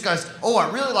 And he just goes, "Oh, I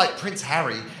really like Prince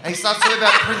Harry," and he starts talking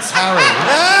about Prince Harry.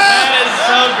 That is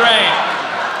so great.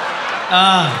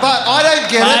 But I don't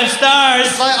get it. 5 stars.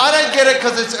 I don't get it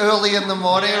because it's early in the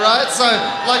morning, right? So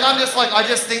I'm just I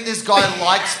just think this guy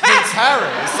likes Prince Harry.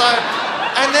 So,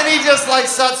 and then he just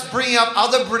starts bringing up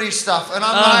other British stuff, and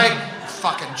I'm like,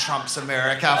 fucking Trump's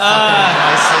America, fucking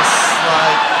racist.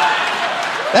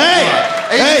 Hey,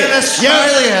 he's an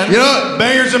Australian. You know,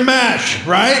 bangers and mash,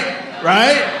 right?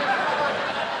 Right?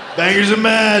 Bangers and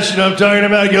mash. You know what I'm talking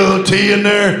about? Get a little tea in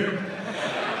there.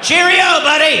 Cheerio,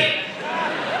 buddy.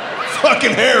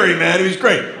 Fucking Harry, man. He was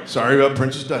great. Sorry about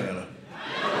Princess Diana.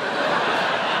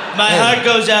 My heart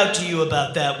goes out to you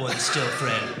about that one still,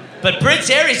 friend. But Prince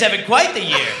Harry's having quite the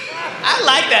year. I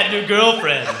like that new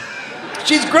girlfriend.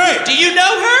 She's great. Do you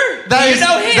know her? Do you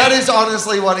know him? That is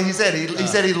honestly what he said. He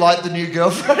said he liked the new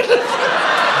girlfriend.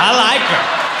 I like her.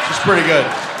 She's pretty good.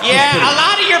 Yeah, a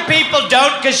lot of your people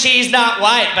don't because she's not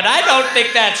white, but I don't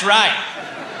think that's right.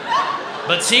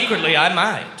 But secretly, I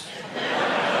might.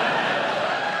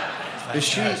 Is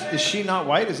she not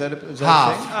white? Is that a thing?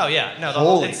 Oh yeah, no.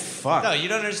 Holy fuck! No, you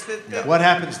don't understand. What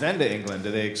happens then to England?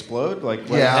 Do they explode? What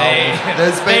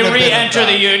They re-enter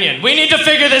the Union. We need to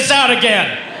figure this out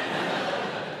again.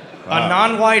 A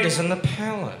non-white is in the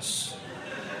palace.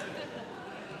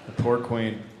 The poor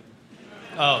queen.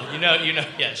 Oh, you know.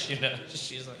 Yes, you know.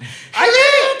 She's like, I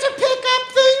need to pick up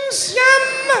things.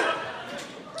 Yum.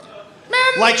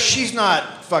 Like she's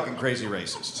not fucking crazy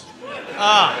racist.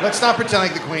 Let's not pretend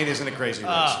like the queen isn't a crazy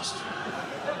racist.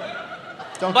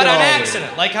 Don't but get an all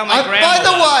accident, like how my grandma. By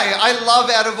the was. way, I love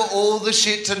out of all the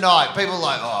shit tonight, people are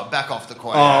like, "Oh, back off the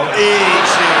queen." Oh,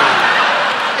 easy.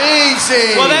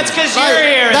 Well, that's because you're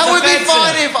here. That It's would be offensive.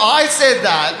 fine if I said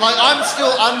that. I'm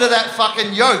still under that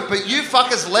fucking yoke, but you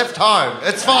fuckers left home.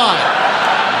 It's fine.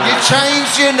 You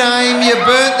changed your name, you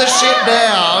burnt the shit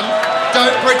down.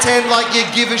 Don't pretend like you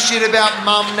give a shit about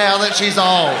mum now that she's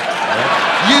old.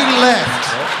 You left.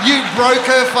 You broke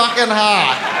her fucking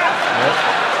heart.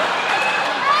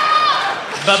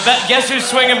 But guess who's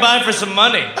swinging by for some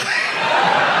money?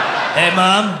 Hey,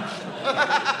 Mom.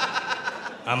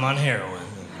 I'm on heroin.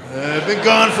 I've been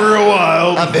gone for a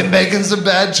while. I've been making some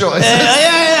bad choices.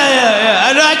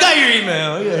 Yeah. I got your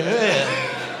email. Yeah.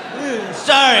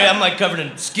 Sorry, I'm covered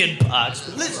in skin pox.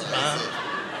 But listen, Mom.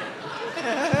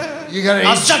 You gotta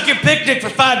I'll eat. suck your picnic for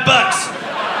 $5.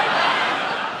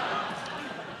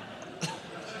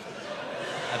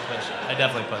 I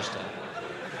definitely pushed it.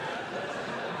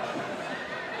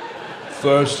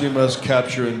 First, you must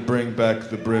capture and bring back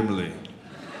the Brimley.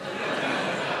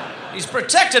 He's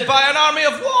protected by an army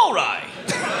of walrus.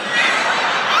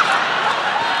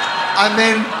 I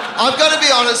mean, I've got to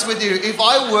be honest with you. If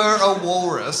I were a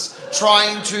walrus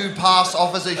trying to pass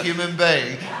off as a human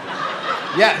being,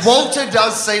 Yes. Walter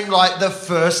does seem like the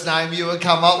first name you would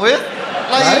come up with.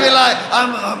 You'd be like,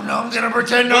 I'm going to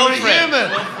pretend I'm a Wilfred. human.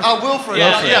 Wilfred. Wilfred.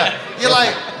 Yeah. You're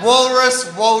like,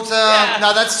 Walrus, Walter. Yeah.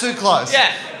 No, that's too close.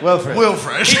 Yeah. Wilfred.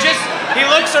 He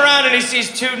looks around and he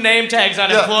sees 2 name tags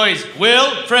on employees.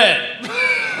 Wilfred.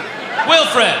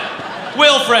 Wilfred.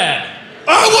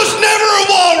 I was never a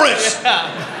walrus!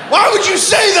 Yeah. Why would you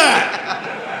say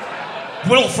that?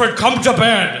 Wilfred, come to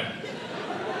bed.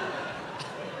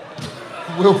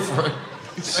 Wilfred.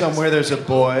 Somewhere there's a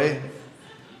boy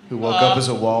who woke up as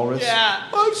a walrus. Yeah.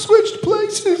 I've switched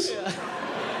places.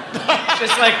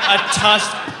 Just like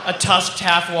a tusked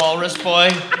half walrus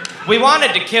boy. We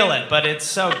wanted to kill it, but it's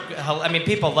so... I mean,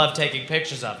 people love taking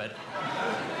pictures of it.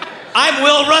 I'm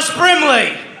Will Russ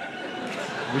Brimley.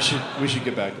 We should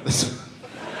get back to this.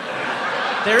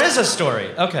 There is a story.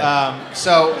 Okay.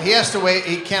 So he has to wait.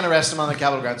 He can't arrest him on the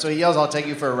Capitol grounds. So he yells, "I'll take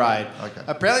you for a ride." Okay.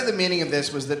 Apparently, the meaning of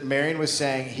this was that Marion was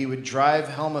saying he would drive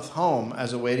Helmuth home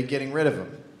as a way to getting rid of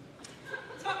him.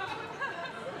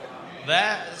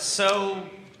 That's how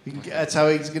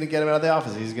he's going to get him out of the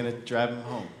office. He's going to drive him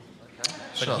home.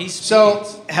 But he speeds. So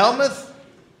Helmuth,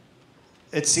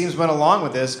 it seems, went along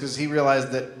with this because he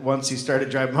realized that once he started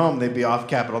driving home, they'd be off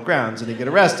Capitol grounds and he could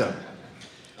arrest him.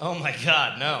 Oh my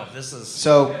God, no! This is...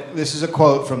 So this is a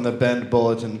quote from the Bend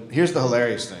Bulletin. Here's the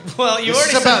hilarious thing. Well, you this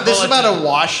already is about said this is about bulletin. a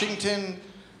Washington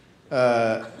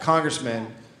congressman.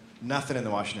 Nothing in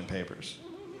the Washington papers.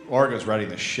 Oregon's writing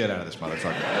the shit out of this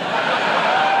motherfucker.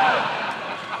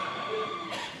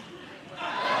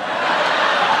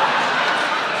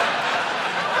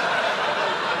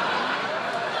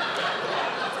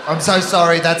 I'm so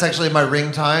sorry. That's actually my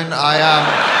ringtone. I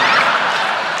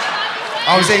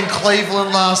I was in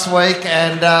Cleveland last week,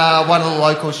 and one of the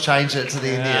locals changed it to the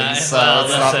Indians, so well,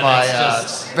 it's listen, not my it's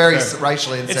just- very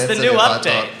racially It's insensitive. the new I update.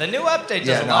 thought. The new update does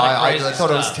Yeah, a no, lot of I crazy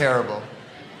thought it was stuff. terrible.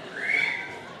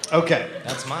 Okay.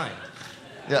 That's mine.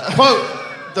 Yeah. Quote,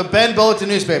 the Bend Bulletin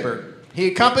newspaper. He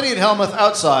accompanied Helmuth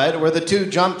outside, where the two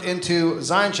jumped into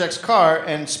Zioncheck's car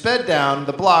and sped down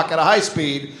the block at a high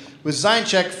speed, with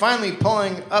Zioncheck finally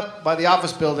pulling up by the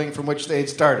office building from which they had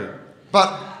started.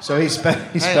 But So he sped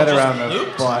just around the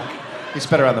looped? block. He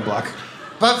sped around the block.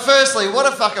 firstly, what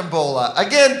a fucking baller.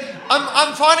 Again,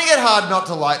 I'm finding it hard not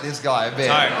to like this guy a bit.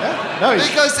 Sorry. No, he's,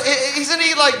 Because isn't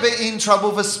he like in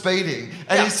trouble for speeding?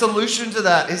 And Yeah. his solution to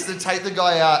that is to take the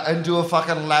guy out and do a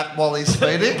fucking lap while he's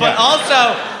speeding. But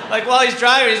also, like while he's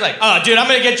driving, he's like, "Oh, dude, I'm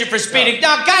gonna get you for speeding."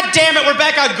 No, god damn it, we're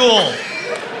back on Ghoul.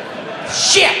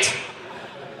 Shit.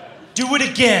 Do it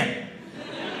again.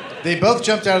 they both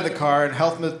jumped out of the car, and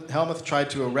Helmuth tried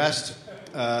to arrest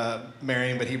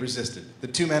Marion, but he resisted. The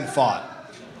two men fought.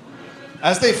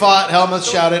 As they fought, Helmuth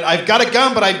shouted, "I've got a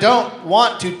gun, but I don't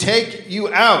want to take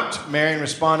you out." Marion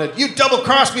responded, "You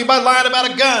double-crossed me by lying about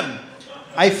a gun."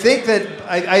 I think that,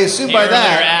 I assume He by earlier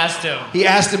that, asked him. he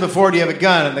asked him before, "Do you have a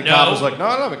gun?" And the cop No. was like, "No,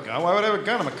 I don't have a gun. Why would I have a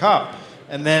gun? I'm a cop."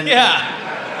 And then, Yeah.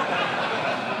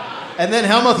 and then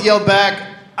Helmuth yelled back,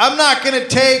 "I'm not going to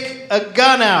take a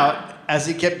gun out," as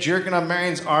he kept jerking on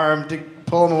Marion's arm to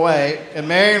pull him away. And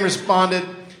Marion responded,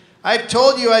 "I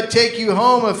told you I'd take you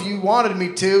home if you wanted me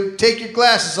to. Take your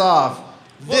glasses off.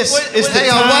 This is the hang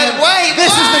on, time. wait,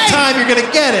 this is the wait. time you're going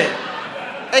to get it."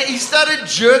 He started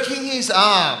jerking his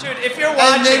arm. Dude, if you're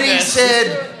watching And then he this,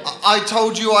 said, I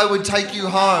told you I would take you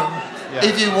home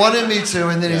if you wanted me to.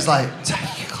 And then he's like, take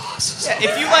your glasses off.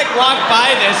 if you like walk by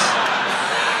this,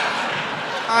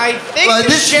 I think Like, the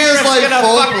this feels sheriff's like gonna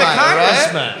fuck the foreplay,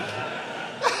 congressman.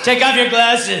 Take off your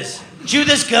glasses. Chew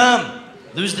this gum.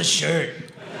 Lose the shirt.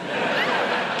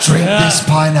 Drink this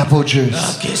pineapple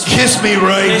juice. Kiss me. Kiss me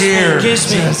right here. Kiss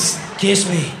me. Yes. Kiss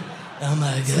me. Oh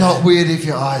my god. It's not weird if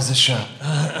your eyes are shut.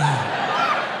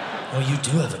 Oh, you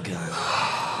do have a gun.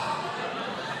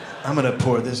 I'm going to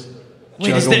pour this Wait,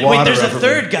 jug is of there, water wait, there's a over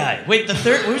third me. guy. Wait, the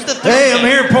third. Who's the third? Hey, guy? I'm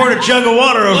here pouring a jug of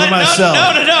water over What? myself.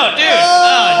 No, dude.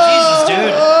 Oh, Jesus,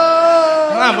 dude.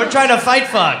 Come on, we're trying to fight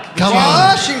fuck. Come on.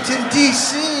 Washington,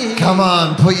 D.C. Come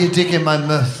on, put your dick in my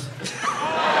mouth.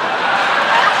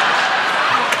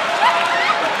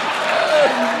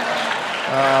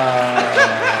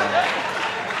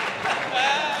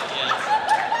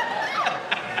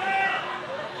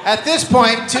 At this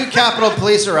point, two Capitol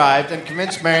Police arrived and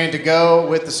convinced Marion to go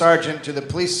with the sergeant to the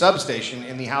police substation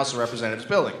in the House of Representatives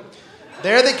building.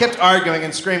 There they kept arguing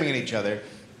and screaming at each other.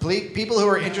 People who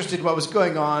were interested in what was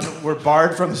going on were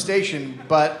barred from the station,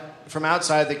 but from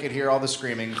outside they could hear all the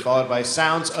screaming, followed by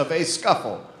sounds of a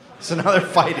scuffle. So now they're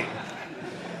fighting.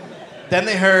 Then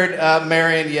they heard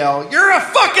Marion yell, "You're a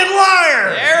fucking liar!"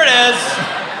 There it is.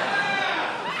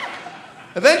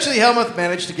 Eventually, Helmuth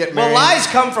managed to get Well, Marion... lies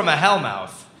come from a hellmouth.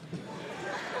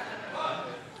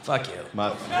 Fuck you.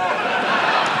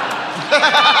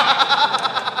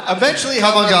 Eventually,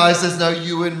 Come on, Helmuth... guys, there's no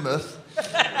you in myth.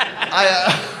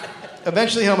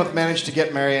 Eventually, Helmuth managed to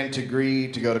get Marion to agree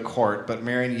to go to court, but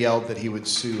Marion yelled that he would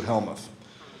sue Helmuth.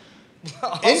 In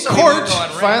Also, he court, moved on,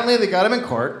 right? finally they got him in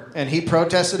court, and he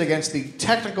protested against the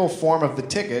technical form of the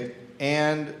ticket,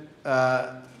 and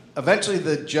eventually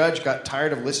the judge got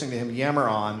tired of listening to him yammer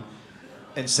on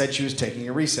and said she was taking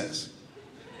a recess.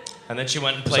 And then she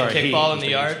went and played Sorry, he kickball in was the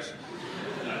taking yard.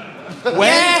 When,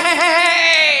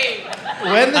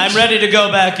 when, the, I'm ready to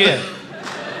go back in.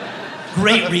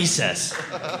 Great recess.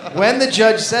 when the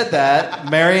judge said that,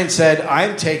 Marion said,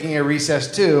 "I'm taking a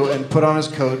recess too," and put on his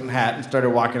coat and hat and started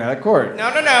walking out of court. No,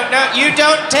 you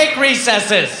don't take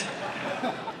recesses.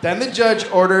 Then the judge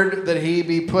ordered that he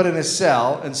be put in a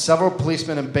cell, and several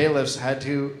policemen and bailiffs had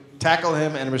to tackle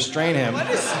him and restrain him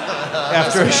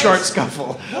after a short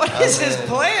scuffle. What is his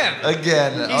plan?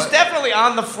 Again. He's definitely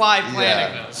on the fly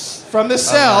planning this. From the I like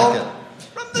cell, it.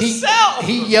 From the cell.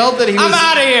 he yelled that he I'm was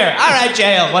out of here. All right,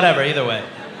 jail. Whatever. Either way.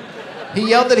 he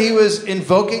yelled that he was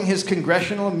invoking his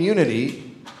congressional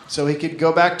immunity so he could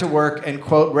go back to work and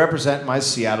quote represent my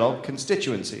Seattle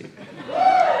constituency.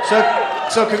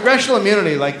 So congressional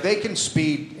immunity, like they can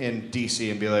speed in D.C.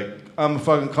 and be like, "I'm a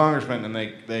fucking congressman," and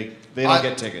they don't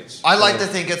get tickets. I like to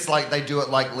think it's like they do it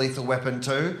like Lethal Weapon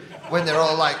 2, when they're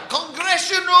all like,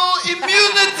 congressional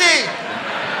immunity!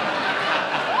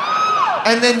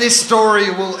 And then this story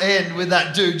will end with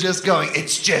that dude just going,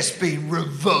 "It's just been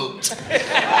revoked."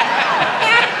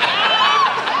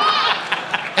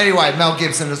 Anyway, Mel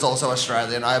Gibson is also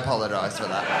Australian. I apologise for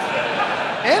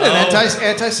that. And an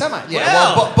anti-Semite.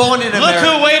 Yeah, Well, born in Look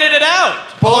America. who waited it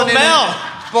out. Born Old in Mel.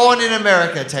 Born in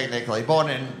America, technically. Born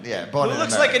in Who America.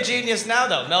 looks like a genius now,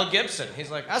 though? Mel Gibson.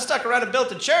 He's like, I stuck around and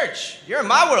built a church. You're in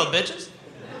my world, bitches.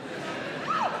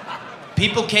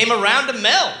 People came around to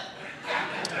Mel.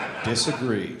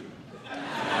 Disagree.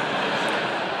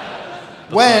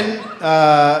 When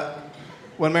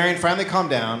Marion finally calmed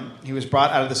down, he was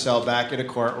brought out of the cell back into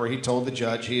court where he told the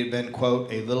judge he had been,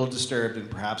 quote, a little disturbed and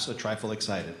perhaps a trifle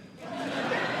excited.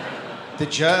 The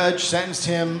judge sentenced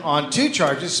him on 2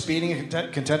 charges, speeding and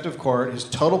contempt of court. His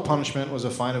total punishment was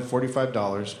a fine of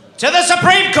 $45, To the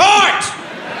Supreme Court!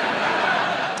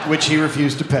 which he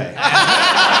refused to pay.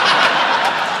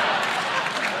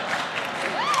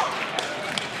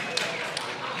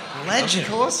 Legend.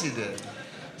 Of course he did.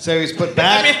 So he was put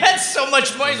back. I mean, that's so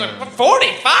much money. He's like,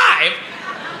 45?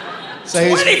 So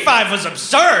he was, 25 was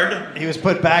absurd. he was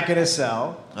put back in his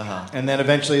cell, Uh-huh. and then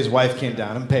eventually his wife came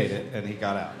down and paid it, and he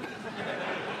got out.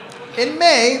 In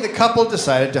May, the couple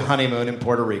decided to honeymoon in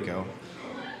Puerto Rico.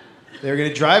 They were going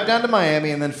to drive down to Miami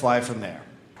and then fly from there.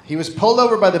 He was pulled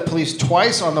over by the police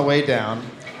twice on the way down.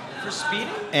 For speeding?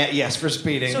 Yes, for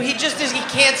speeding. So he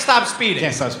can't stop speeding.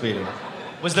 Can't stop speeding.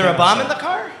 Was there a bomb in the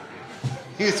car?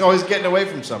 He was always getting away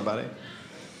from somebody.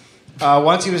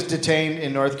 Once he was detained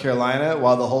in North Carolina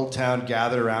while the whole town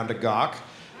gathered around to gawk.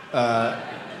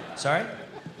 Sorry?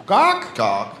 Gawk?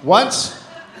 Gawk. Once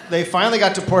they finally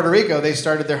got to Puerto Rico, they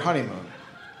started their honeymoon.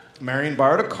 Marion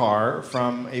borrowed a car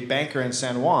from a banker in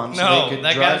San Juan so No, they could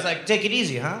that drive. guy was like, take it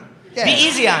easy, huh? Yeah. Be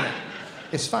easy on it.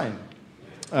 It's fine.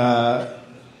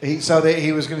 He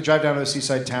was going to drive down to a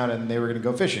seaside town and they were going to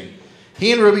go fishing.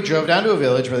 He and Ruby drove down to a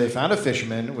village where they found a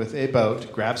fisherman with a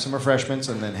boat, grabbed some refreshments,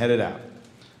 and then headed out.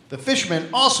 The fisherman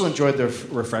also enjoyed their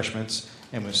refreshments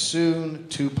and was soon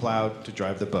too plowed to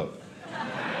drive the boat.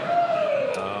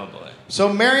 Oh, boy.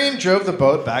 So Marion drove the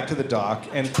boat back to the dock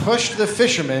and pushed the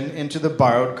fisherman into the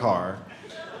borrowed car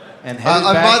and headed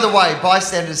back. By the way,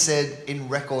 bystanders said in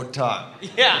record time.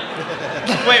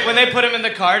 Yeah. Wait, when they put him in the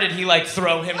car, did he, like,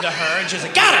 throw him to her? And she's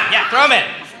like, got him! Yeah, throw him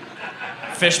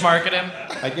in. Fish market him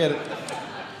I get it.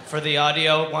 for the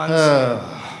audio ones.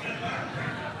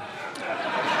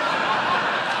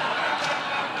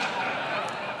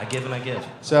 I give and I give.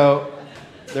 So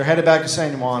they're headed back to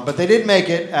San Juan, but they did make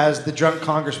it as the drunk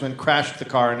congressman crashed the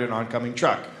car into an oncoming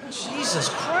truck. Jesus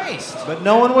Christ. But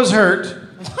no one was hurt.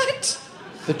 What?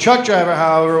 The truck driver,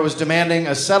 however, was demanding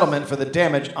a settlement for the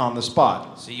damage on the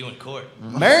spot. See you in court.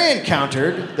 Marion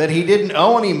countered that he didn't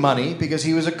owe any money because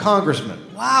he was a congressman.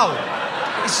 Wow.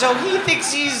 So he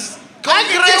thinks he's... I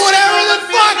can do whatever the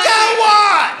fuck I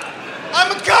want! I'm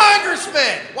a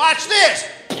congressman! Watch this!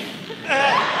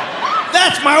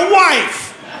 That's my wife!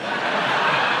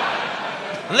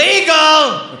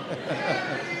 Legal!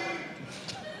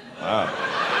 Wow.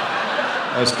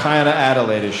 That was kind of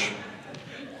Adelaide-ish.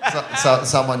 So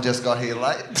someone just got here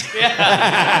late.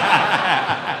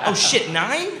 Yeah. Oh, shit,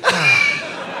 9?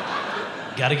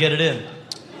 Gotta get it in.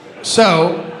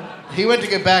 So, he went to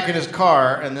get back in his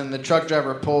car, and then the truck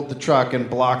driver pulled the truck and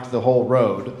blocked the whole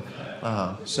road.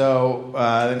 Uh-huh. So,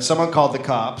 then someone called the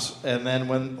cops, and then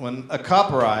when a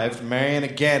cop arrived, Marion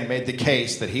again made the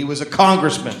case that he was a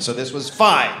congressman, so this was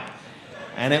fine.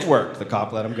 And it worked. The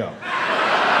cop let him go.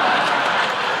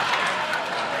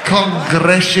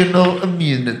 Congressional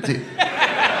immunity.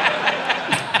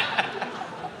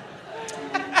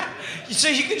 So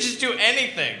you can just do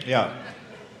anything. Yeah.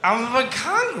 I'm in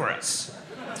Congress.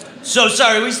 So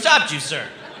sorry we stopped you, sir.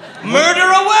 Murder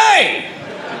away!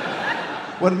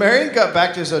 When Marion got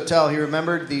back to his hotel, he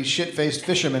remembered the shit-faced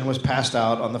fisherman was passed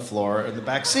out on the floor in the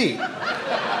back seat.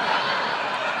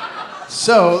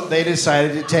 So they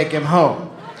decided to take him home.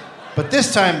 But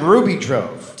this time, Ruby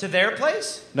drove. To their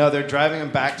place? No, they're driving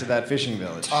him back to that fishing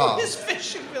village. Oh. This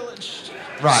fishing village.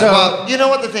 Right. So- well, you know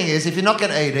what the thing is? If you're not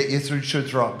going to eat it, you should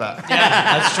throw it back.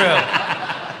 Yeah, that's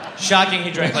true. Shocking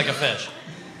he drank like a fish.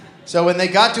 So when they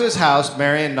got to his house,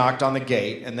 Marion knocked on the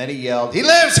gate, and then he yelled, "He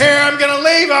lives here, I'm gonna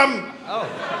leave him!" Oh,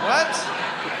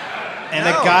 what? And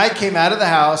No. a guy came out of the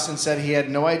house and said he had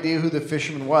no idea who the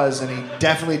fisherman was, and he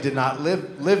definitely did not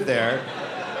live there.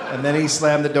 And then he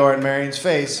slammed the door in Marion's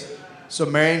face. So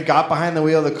Marion got behind the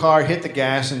wheel of the car, hit the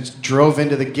gas, and drove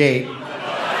into the gate,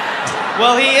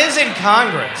 Well, he is in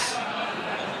Congress.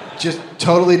 just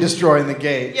totally destroying the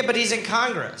gate. Yeah, but he's in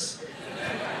Congress.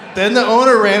 Then the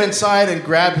owner ran inside and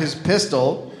grabbed his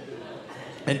pistol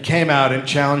and came out and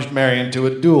challenged Marion to a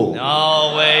duel.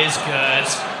 Always good.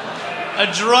 A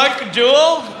drunk duel?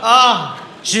 Ah,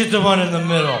 she's the one in the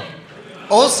middle.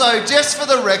 Also, just for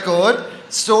the record,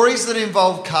 stories that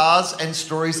involve cars and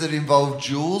stories that involve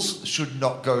jewels should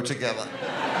not go together.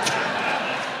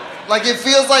 Like, it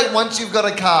feels like once you've got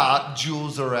a car,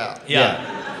 jewels are out.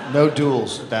 Yeah. No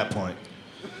duels at that point.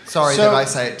 Sorry So- that I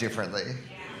say it differently.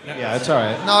 Yeah, it's all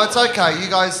right. No, it's okay. You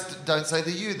guys don't say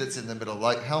the U that's in the middle,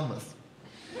 like Helmuth.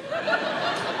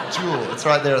 Jewel. It's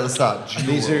right there at the start. Jewel.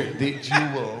 These are the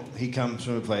Jewel. He comes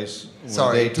from a place where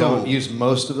Sorry, they don't duel. use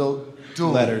most of the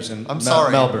Duel. letters in I'm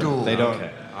sorry, Melbourne. duel. They don't.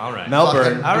 Okay. All right. Melbourne.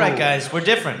 Fucking- All right, Duel. guys. We're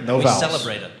different. No we vowels.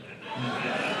 celebrate it.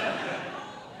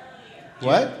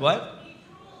 What? What?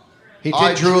 He I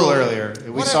did drool drool. earlier. We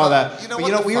Whatever. saw that. You know But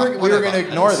what the we fuck? were going to Whatever.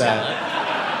 ignore that.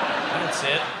 I didn't see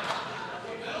it.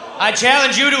 I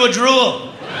challenge you to a drool.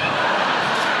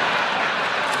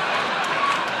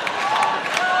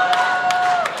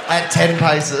 At 10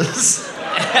 paces.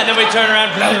 And then we turn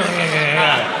around.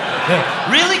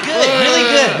 Really good, really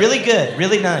good, really good,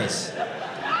 really nice.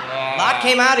 A lot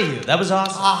came out of you. That was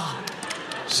awesome.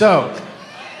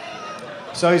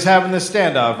 So he's having this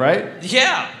standoff, right?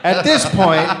 Yeah. At this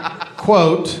point,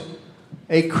 quote,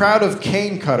 a crowd of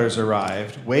cane cutters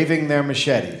arrived, waving their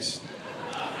machetes,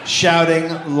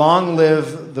 shouting, "Long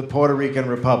live the Puerto Rican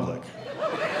Republic."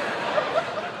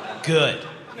 Good.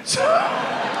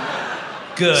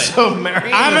 Good. So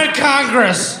Marion... I'm in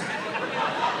Congress.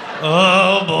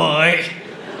 Oh boy.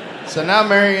 So now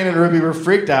Marion and Ruby were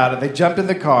freaked out, and they jumped in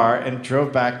the car and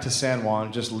drove back to San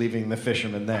Juan, just leaving the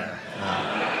fishermen there.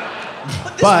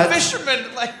 But- fisherman,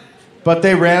 like, But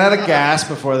they ran out of gas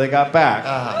before they got back.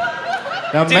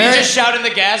 Now did he just shout in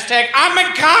the gas tank, "I'm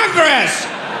in Congress!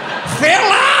 Fill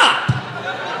up!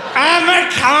 I'm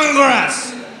in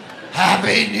Congress!"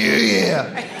 Happy New Year.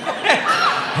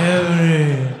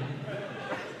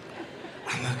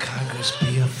 I'm a Congress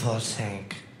beautiful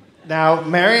tank. Now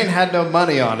Marion had no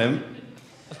money on him,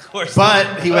 Of course.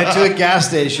 but he went to a gas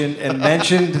station and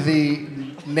mentioned the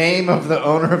name of the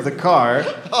owner of the car,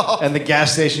 and the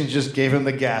gas station just gave him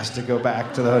the gas to go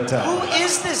back to the hotel. Who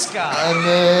is this guy? And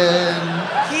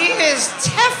then... He is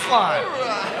Teflon.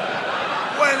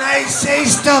 When I say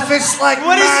stuff, it's like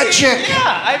What is magic. he?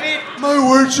 Yeah, I mean, My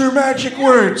words are magic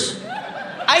words.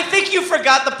 I think you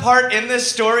forgot the part in this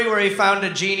story where he found a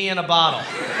genie in a bottle.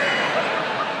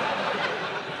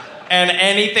 And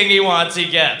anything he wants, he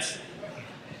gets.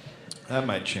 That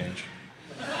might change.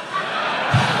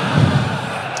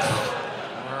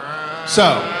 So,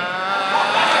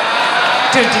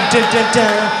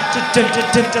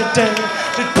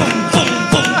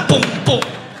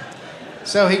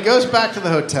 so he goes back to the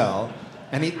hotel,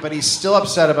 but he's still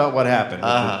upset about what happened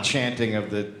with the chanting of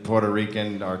the Puerto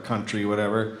Rican, our country,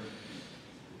 whatever.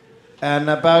 And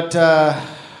about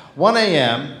 1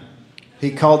 a.m.,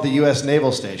 he called the U.S.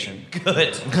 Naval Station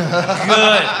Good.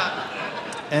 Good.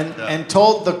 and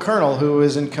told the colonel, who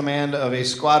was in command of a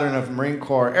squadron of Marine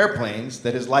Corps airplanes,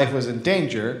 that his life was in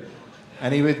danger,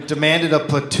 and he demanded a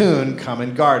platoon come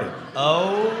and guard him.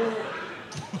 Oh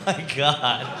my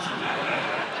God.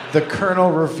 The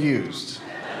colonel refused.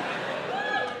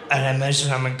 And I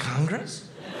mentioned I'm in Congress?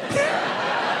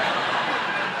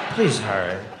 Please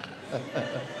hurry.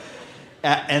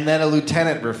 And then a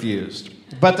lieutenant refused.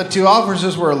 But the two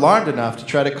officers were alarmed enough to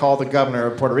try to call the governor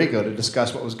of Puerto Rico to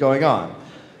discuss what was going on.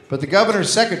 But the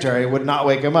governor's secretary would not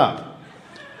wake him up.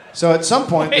 So at some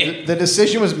point, the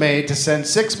decision was made to send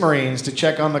 6 Marines to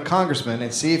check on the congressman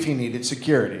and see if he needed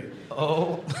security.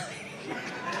 Oh.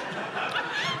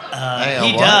 Hang on,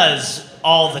 He what? does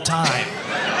all the time.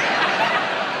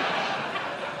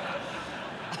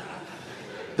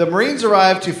 The Marines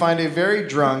arrived to find a very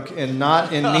drunk and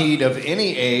not in need of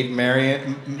any aid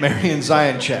Marion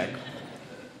Zioncheck.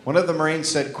 One of the Marines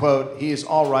said, quote, "He is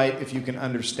all right if you can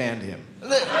understand him."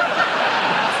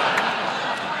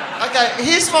 Okay,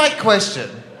 here's my question.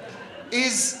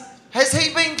 Has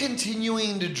he been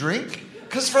continuing to drink?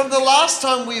 Because from the last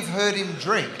time we've heard him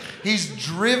drink, he's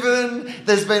driven,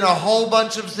 there's been a whole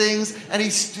bunch of things, and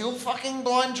he's still fucking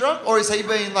blind drunk? Or has he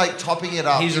been, like, topping it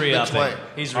up He's in re-upping. between?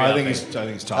 He's I re-upping.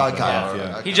 think he's topping Okay, it off, all right,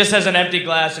 yeah. okay. He just has an empty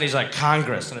glass and he's like,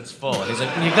 Congress, and it's full. And he's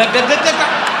like,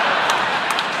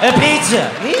 a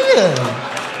pizza. Yeah.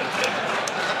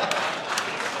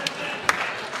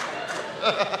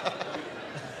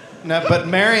 Now, but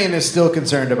Marion is still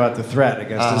concerned about the threat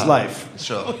against his life.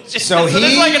 Sure. So this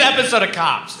he- is like an episode of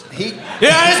Cops. He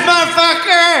Yeah, this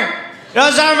motherfucker!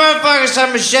 Those are motherfuckers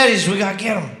have machetes. We gotta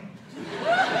get them.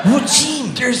 What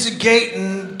team? there's a gate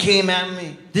and came at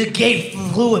me. The gate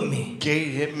flew at me. Gate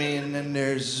hit me, and then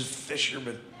there's a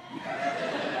fisherman.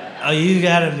 Oh, you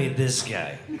gotta meet this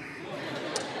guy.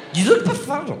 You look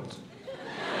befuddled.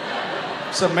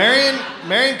 So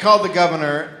Marion called the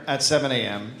governor at 7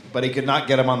 a.m., but he could not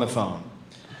get him on the phone.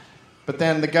 But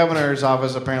then the governor's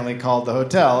office apparently called the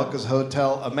hotel because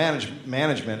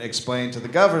management explained to the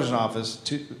governor's office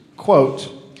to,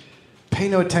 quote, pay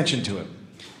no attention to him.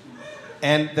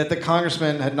 And that the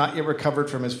congressman had not yet recovered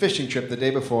from his fishing trip the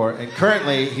day before, and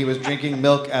currently he was drinking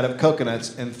milk out of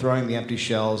coconuts and throwing the empty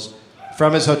shells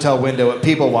from his hotel window at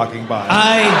people walking by.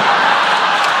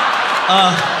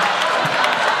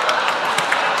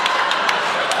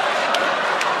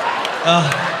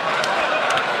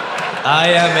 I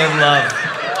am in love.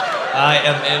 I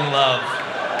am in love.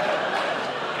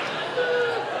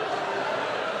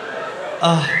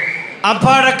 I'm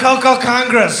part of Coco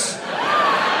Congress.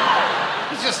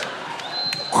 He's just,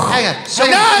 Hang on.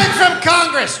 I'm from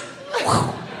Congress.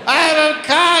 I'm from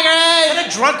Congress. Is that a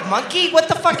drunk monkey? What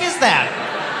the fuck is that?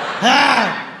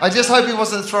 I just hope he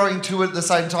wasn't throwing two at the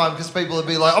same time because people would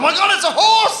be like, oh my God, it's a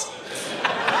horse!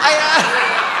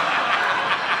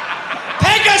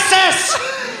 Pegasus!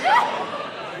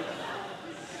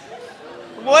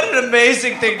 What an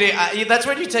amazing thing to... that's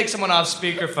when you take someone off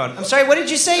speakerphone. I'm sorry, what did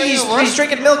you say? He's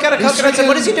drinking milk out of coconuts, and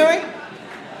what is he doing?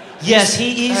 Yes,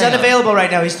 he's unavailable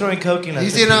right now. He's throwing coconuts.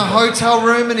 He's in a hotel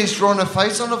room and he's drawn a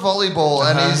face on a volleyball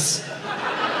and he's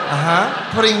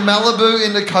putting Malibu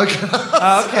into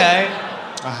coconut. Okay.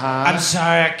 I'm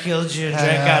sorry I killed you and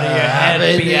drank out of your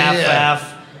head, BFF.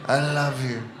 I love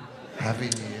you. Happy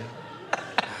New Year.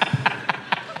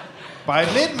 By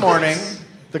mid-morning,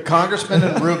 the congressman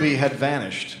and Ruby had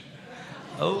vanished.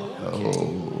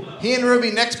 Oh. He and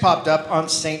Ruby next popped up on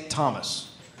St. Thomas.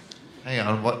 Hang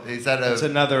on, what is that? It's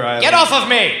another island. Get off of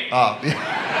me! Oh, yeah.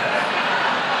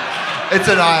 It's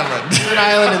an island. It's an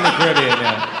island in the Caribbean,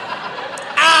 yeah.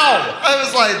 Ow! I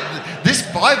was like, this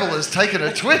Bible has taken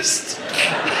a twist.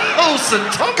 Oh,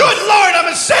 St. Thomas. Good Lord, I'm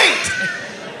a saint!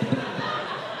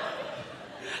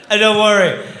 Don't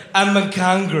worry, I'm in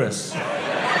Congress.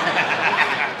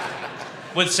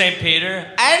 With St.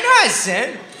 Peter? I know I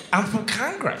said, I'm from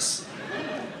Congress.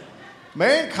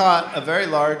 Marion caught a very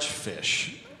large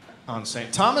fish on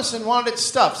St. Thomas and wanted it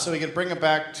stuffed so he could bring it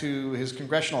back to his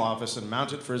congressional office and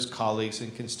mount it for his colleagues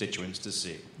and constituents to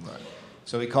see. Right.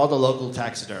 So he called a local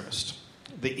taxidermist.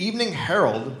 The Evening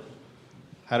Herald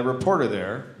had a reporter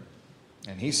there,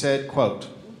 and he said, quote,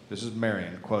 this is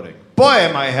Marion quoting, boy,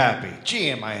 am I happy. Gee,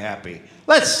 am I happy.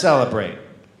 Let's celebrate.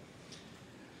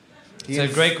 It's a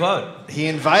great quote. He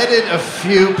invited a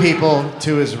few people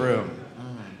to his room.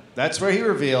 That's where he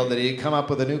revealed that he had come up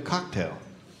with a new cocktail.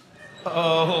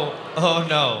 Oh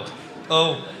no.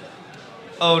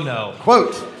 Oh no.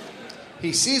 Quote,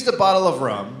 he seized a bottle of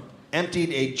rum, emptied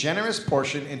a generous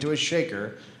portion into a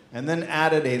shaker, and then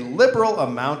added a liberal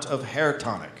amount of hair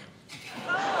tonic.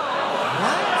 What?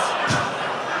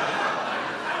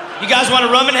 You guys want a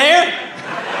rum and hair?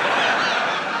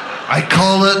 I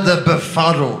call it the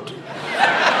befuddled.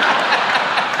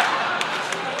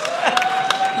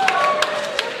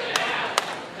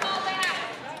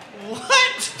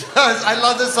 I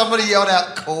love that somebody yelled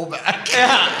out callback.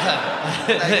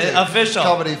 Yeah. Official.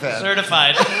 Comedy fan.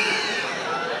 Certified.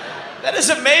 That is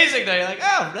amazing, though. You're like,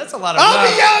 oh, that's a lot of I'll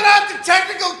be yelling out the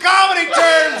technical comedy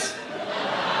terms.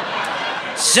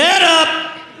 Set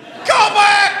up.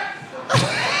 Callback.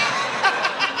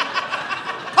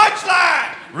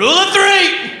 Punchline. Rule of 3.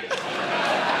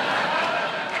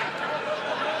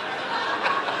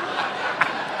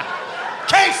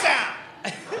 K-sound.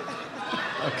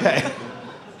 Okay.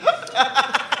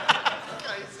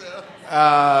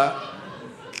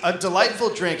 A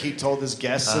delightful drink, he told his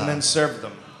guests, and then served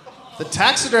them. The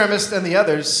taxidermist and the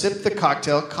others sipped the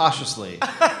cocktail cautiously.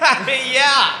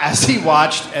 Yeah. As he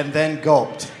watched and then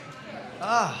gulped.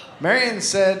 Marion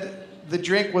said the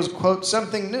drink was, quote,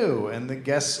 something new, and the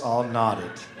guests all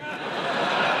nodded.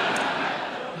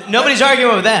 Nobody's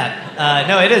arguing with that.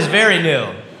 No, it is very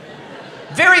new.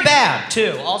 Very bad,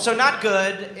 too. Also not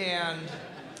good, and...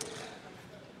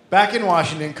 Back in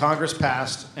Washington, Congress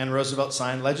passed and Roosevelt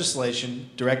signed legislation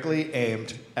directly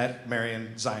aimed at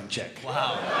Marion Zioncheck.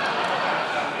 Wow.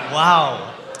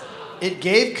 Wow. It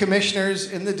gave commissioners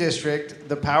in the district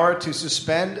the power to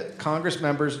suspend Congress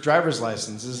members' driver's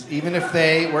licenses, even if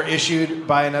they were issued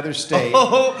by another state.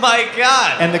 Oh, my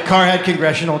God. And the car had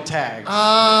congressional tags.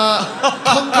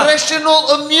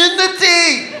 Congressional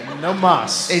immunity! No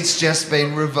mas. It's just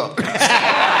been revoked.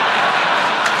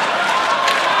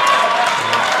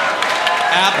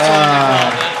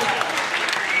 Absolutely.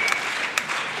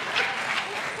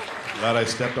 Glad I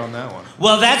stepped on that one.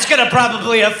 Well, that's going to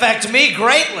probably affect me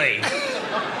greatly.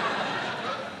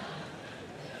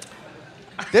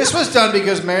 This was done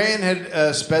because Marion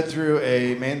had sped through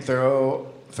a main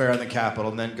thoroughfare in the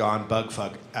Capitol and then gone bug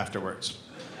fuck afterwards.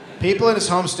 People in his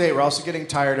home state were also getting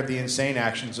tired of the insane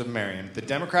actions of Marion. The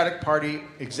Democratic Party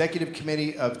Executive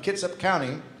Committee of Kitsap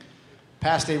County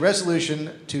passed a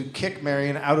resolution to kick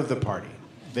Marion out of the party.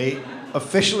 They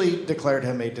officially declared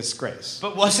him a disgrace.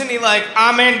 But wasn't he like,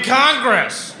 I'm in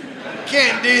Congress?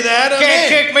 Can't do that. Can't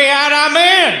kick me out, I'm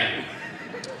in.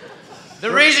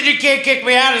 The reason you can't kick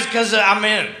me out is because I'm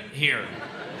in here.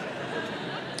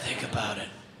 Think about it.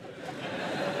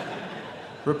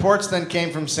 Reports then came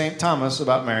from St. Thomas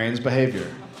about Marion's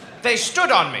behavior. They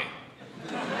stood on me.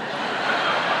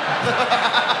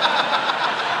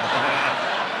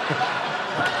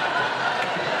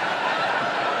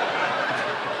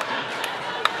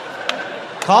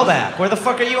 Callback. Where the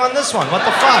fuck are you on this one? What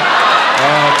the fuck?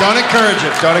 Don't encourage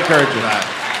it. Don't encourage it.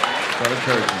 Don't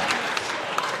encourage it.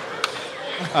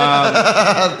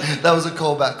 That was a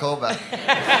callback.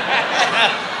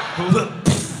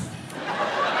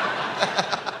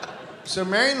 So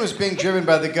Marion was being driven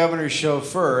by the governor's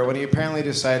chauffeur when he apparently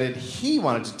decided he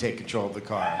wanted to take control of the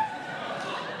car.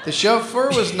 The chauffeur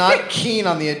was not keen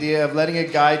on the idea of letting a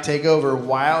guy take over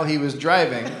while he was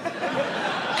driving.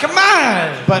 Come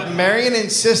on! But Marion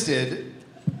insisted,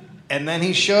 and then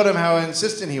he showed him how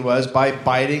insistent he was by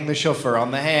biting the chauffeur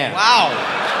on the hand. Wow.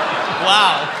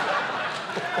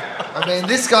 I mean,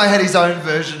 this guy had his own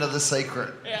version of The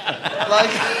Secret. Yeah. Like,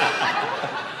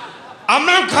 I'm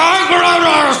in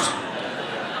Congress!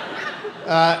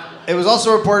 It was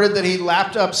also reported that he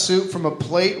lapped up soup from a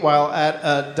plate while at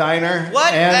a diner.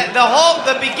 What? And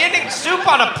The beginning soup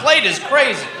on a plate is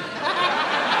crazy.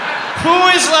 Who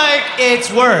is like, it's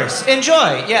worse.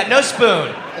 Enjoy. Yeah, no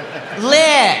spoon.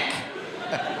 Lick.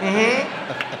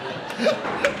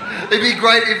 it'd be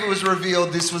great if it was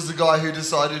revealed this was the guy who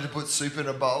decided to put soup in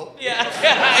a bowl. Yeah.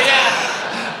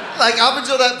 Like, up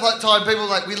until that time, people were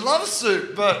like, we love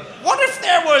soup, but... What if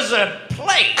there was a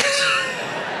plate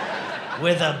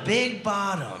with a big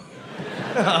bottom?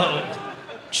 Oh,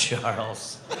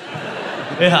 Charles.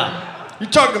 Yeah. you're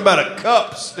talking about a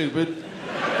cup, stupid.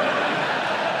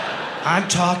 I'm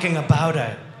talking about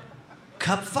a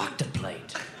cup-fucked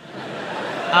plate.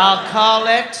 I'll call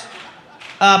it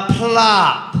a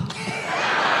plop.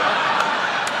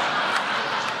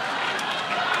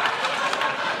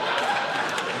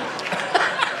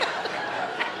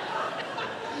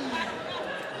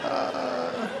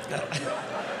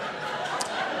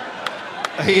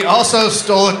 He also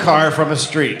stole a car from a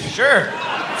street. Sure.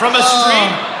 From a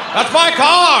street. That's my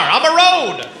car. I'm a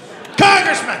road.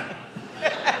 Congressman!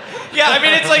 Yeah, I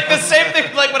mean, it's like the same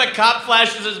thing like when a cop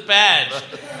flashes his badge.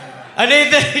 I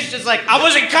need that. He's just like, I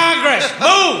was in Congress.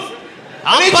 Move.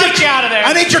 I'll punch you out of there.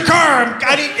 I need your car.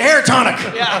 I need hair tonic.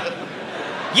 Yeah.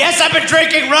 Yes, I've been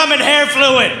drinking rum and hair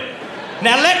fluid.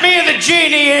 Now let me and the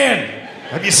genie in.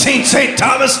 Have you seen St.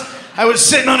 Thomas? I was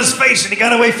sitting on his face and he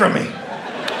got away from me.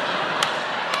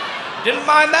 Didn't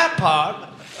mind that part.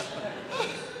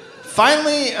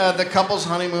 Finally, the couple's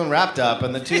honeymoon wrapped up,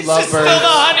 and the two This is lovebirds. still the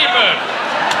honeymoon.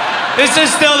 This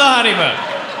is still the honeymoon.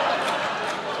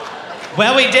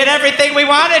 Well, we did everything we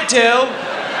wanted to.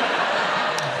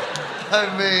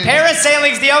 I mean...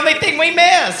 Parasailing's the only thing we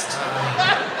missed.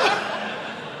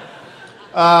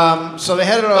 So they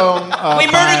headed home. We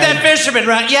murdered that fisherman,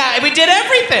 right? Yeah, we did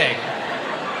everything.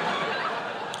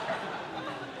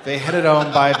 They headed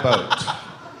home by boat.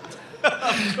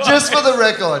 Just for the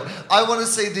record, I want to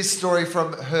see this story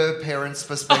from her parents'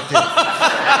 perspective.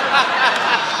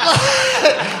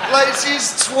 Like,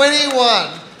 she's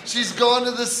 21. She's gone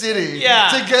to the city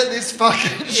to get this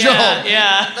fucking job.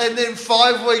 Yeah. And then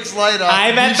 5 weeks later...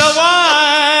 I met the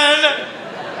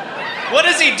one! What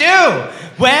does he do?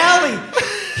 Well,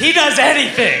 he does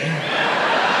anything.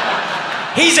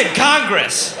 He's in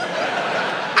Congress.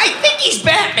 I think he's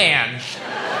Batman.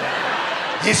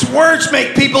 His words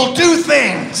make people do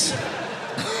things.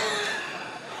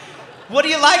 What do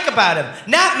you like about him?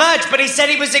 Not much, but he said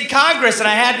he was in Congress and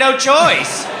I had no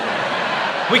choice.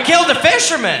 We killed a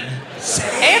fisherman.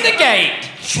 And a gate.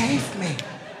 Save me.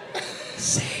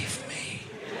 Save me.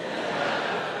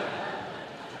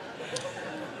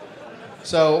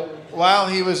 So while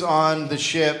he was on the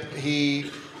ship, he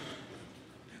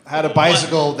had a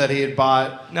bicycle that he had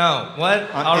bought No, what?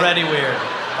 Already weird.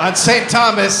 on St.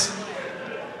 Thomas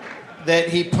that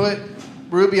he put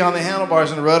Ruby on the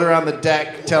handlebars and rode around the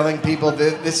deck telling people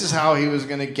that this is how he was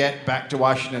going to get back to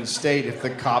Washington State if the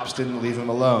cops didn't leave him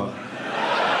alone.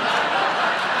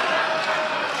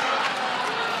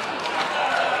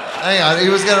 Hang on, he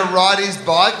was going to ride his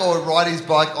bike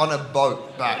on a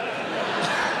boat back?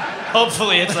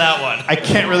 Hopefully it's that one. I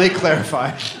can't really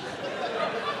clarify.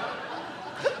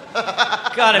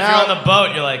 God, if you're on the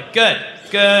boat, you're like, good.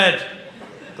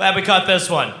 Glad we caught this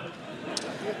one.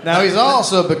 Now he's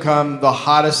also become the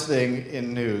hottest thing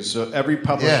in news. So every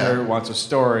publisher wants a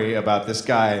story about this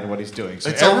guy and what he's doing.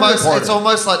 So It's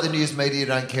almost like the news media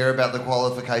don't care about the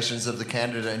qualifications of the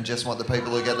candidate and just want the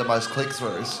people who get the most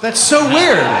click-throughs. That's so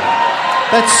weird.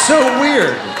 That's so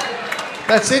weird.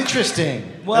 That's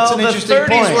interesting. Well, That's an interesting the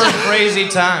 30s point. were a crazy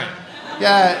time.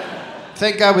 Yeah,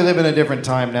 thank God we live in a different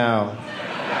time now.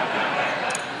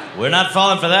 We're not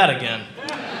falling for that again.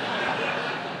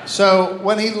 So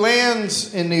when he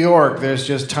lands in New York, there's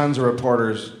just tons of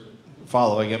reporters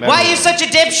following him. Why are you such a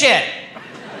dipshit?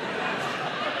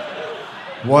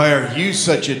 Why are you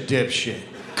such a dipshit?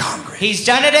 Congress. He's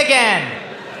done it again.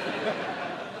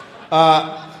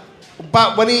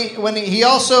 But when he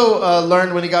also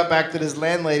learned when he got back that his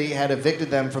landlady had evicted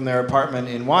them from their apartment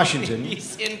in Washington,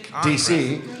 He's in Congress.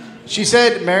 D.C. She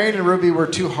said Marion and Ruby were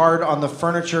too hard on the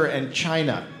furniture and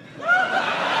china.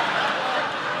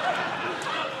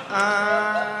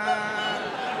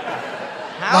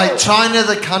 How? Like China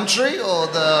the country or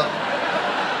the...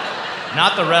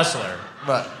 Not the wrestler.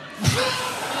 Right.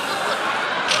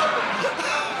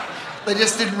 They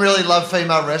just didn't really love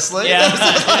female wrestling. Yeah.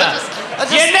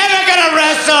 You're never gonna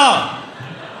wrestle!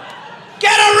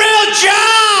 Get a real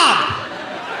job!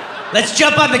 Let's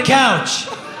jump on the couch.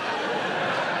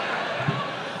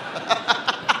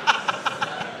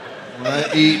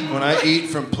 When I eat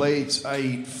from plates, I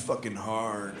eat fucking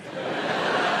hard.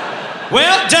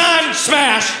 Well done,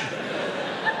 smash.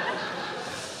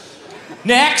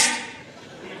 Next.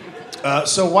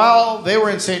 So while they were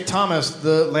in St. Thomas,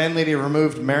 the landlady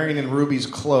removed Marion and Ruby's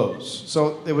clothes.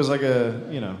 So it was like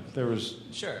there was...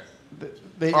 Sure.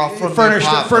 They From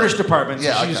furnished apartments.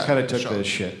 Yeah, so she just kind of took sure. this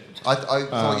shit. I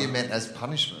thought you meant as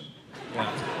punishment.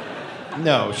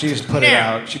 No, she just put it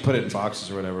out. She put it in boxes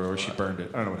or whatever, or she burned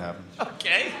it. I don't know what happened.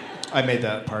 Okay. I made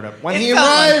that part up. When It he felt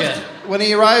like arrived, it. when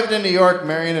he arrived in New York,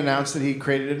 Marion announced that he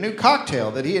created a new cocktail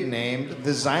that he had named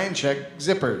the Zioncheck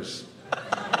Zippers.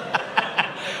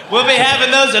 We'll be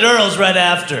having those at Earl's right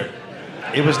after.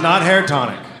 It was not hair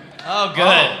tonic. Oh,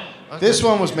 good. This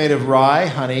one was made of rye,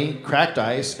 honey, cracked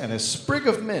ice, and a sprig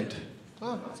of mint.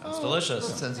 Sounds delicious.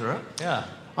 That sounds all right. Yeah.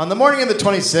 On the morning of the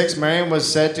 26th, Marion was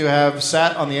said to have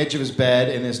sat on the edge of his bed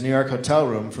in his New York hotel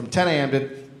room from 10 a.m. to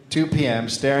 2 p.m.,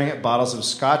 staring at bottles of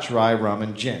Scotch, rye, rum,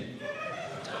 and gin.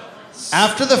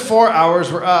 After the 4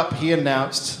 hours were up, he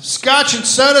announced, "Scotch and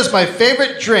soda's my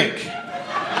favorite drink."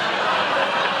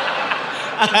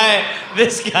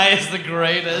 This guy is the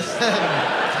greatest.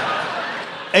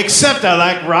 Except I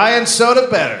like rye and soda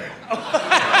better.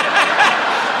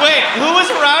 Wait, who was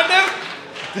around him?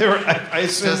 They were, I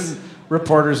assume,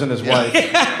 reporters and his wife.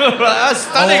 A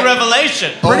stunning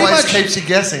revelation. Pretty Always much- keeps you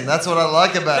guessing. That's what I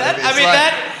like about That- it. I It's mean, like,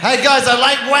 that- hey guys, I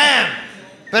like Wham!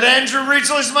 But Andrew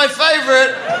Ridgeley's my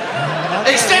favorite.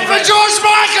 Except for George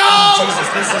Michael! Jesus,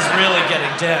 this is really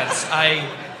getting dense.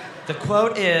 The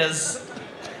quote is,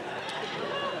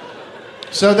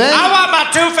 So then, I want my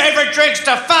two favorite drinks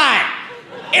to fight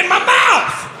in my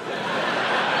mouth.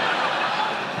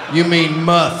 you mean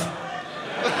muff.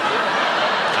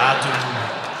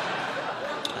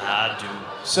 I do.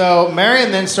 So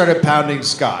Marion then started pounding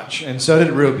scotch, and so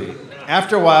did Ruby.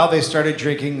 After a while, they started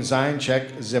drinking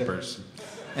Zioncheck zippers.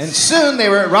 And soon they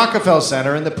were at Rockefeller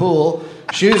Center in the pool,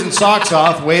 shoes and socks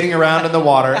off, waiting around in the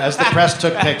water as the press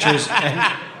took pictures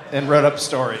and wrote up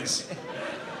stories.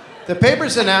 The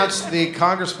papers announced the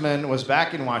congressman was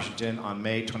back in Washington on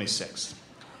May 26th.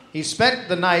 He spent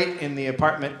the night in the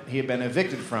apartment he had been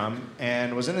evicted from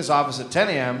and was in his office at 10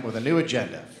 a.m. with a new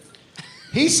agenda.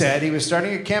 He said he was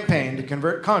starting a campaign to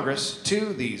convert Congress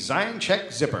to the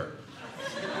Zioncheck Zipper.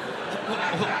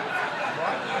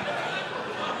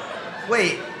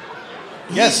 Wait.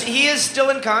 Yes. He is still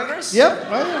in Congress? Yep.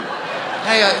 Oh, yeah.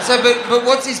 Hang on. So, but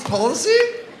what's his policy?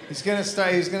 He's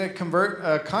gonna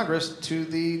convert Congress to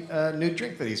the new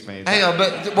drink that he's made. Hang on,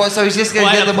 but what, so he's just going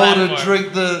to Quite get a them all to platform.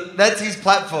 drink the... That's his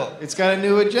platform. It's got a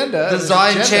new agenda. The His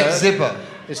Zioncheck agenda Zipper.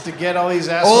 is to get all these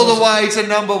assholes. All the way to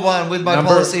number one with my Number-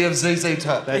 policy of ZZ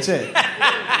Top. That's it.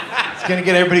 It's gonna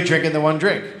get everybody drinking the one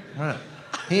drink. Right.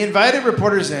 He invited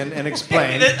reporters in and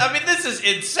explained I mean, this is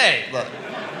insane. Look,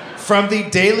 from the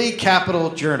Daily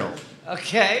Capital Journal.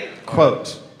 Okay.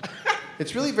 Quote,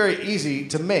 "It's really very easy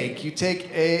to make. You take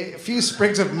a few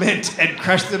sprigs of mint and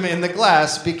crush them in the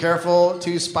glass. Be careful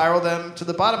to spiral them to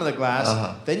the bottom of the glass.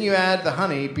 Then you add the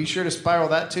honey. Be sure to spiral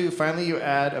that too. Finally, you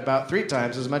add about 3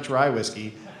 times as much rye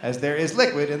whiskey as there is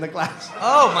liquid in the glass."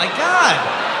 Oh my God.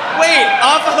 Wait,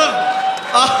 off of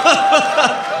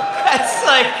that's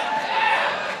like,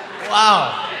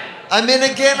 wow. I mean,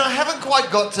 again, I haven't quite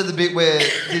got to the bit where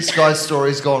this guy's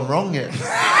story's gone wrong yet.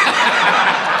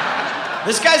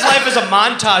 This guy's life is a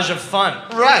montage of fun.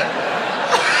 Right.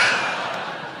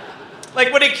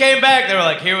 Like when he came back, they were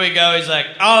like, here we go. He's like,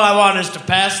 all I want is to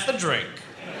pass the drink.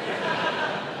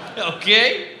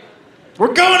 Okay.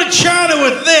 We're going to China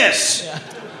with this. Yeah.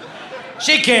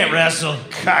 She can't wrestle.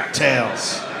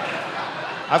 Cocktails.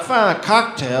 I found a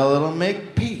cocktail that'll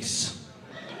make peace.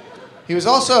 He was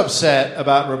also upset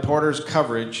about reporters'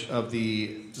 coverage of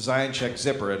the Zioncheck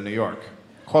zipper in New York.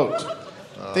 Quote,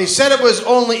 they said it was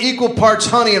only equal parts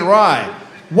honey and rye.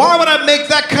 Why would I make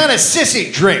that kind of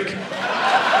sissy drink?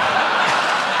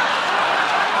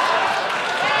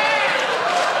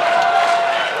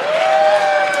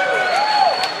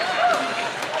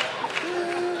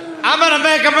 I'm gonna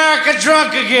make America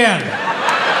drunk again.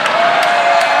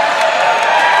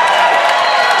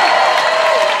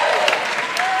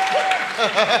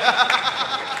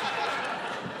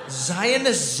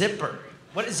 Zionist zipper.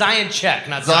 What is Zioncheck?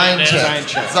 Not Zionist.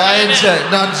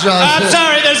 Zioncheck, not John. I'm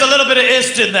sorry, there's a little bit of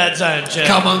ist in that Zioncheck.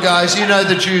 Come on, guys. You know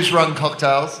the Jews run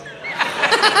cocktails.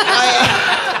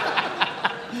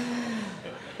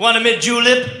 Want a mid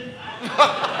julep?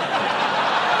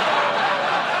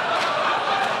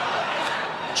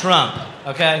 Trump,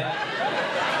 okay?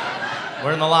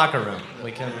 We're in the locker room.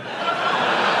 We can.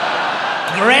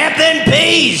 Grab them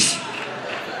peas!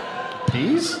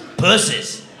 Peas?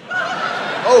 Pussies.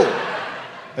 Oh,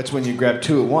 that's when you grab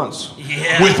two at once.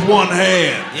 Yeah. With one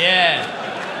hand. Yeah.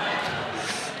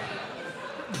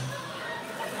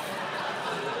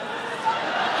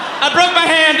 I broke my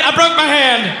hand.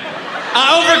 I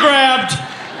overgrabbed.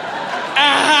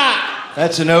 Aha.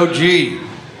 That's an OG.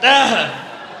 Ah.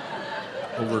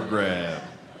 Overgrab.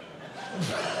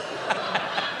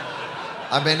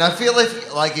 I mean, I feel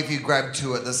if you grab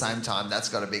two at the same time, that's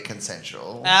got to be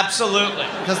consensual. Absolutely.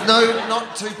 Because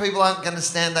not two people aren't going to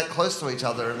stand that close to each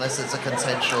other unless it's a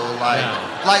consensual,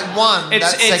 like one,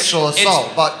 that's sexual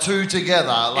assault, but two together,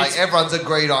 like everyone's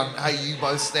agreed on, hey, you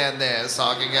both stand there so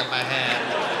I can get my hand.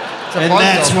 And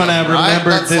that's when I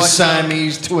remembered right? the like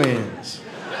Siamese twins.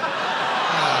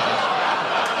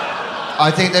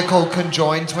 I think they're called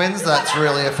conjoined twins. That's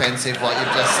really offensive what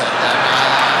you've just said there.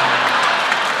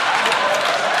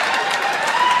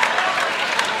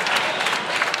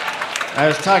 I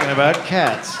was talking about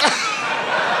cats.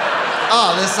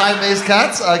 Oh, they're Siamese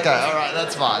cats? Okay, all right,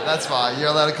 that's fine. You're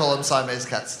allowed to call them Siamese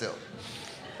cats still.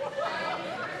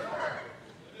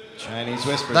 Chinese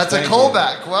whispers. That's a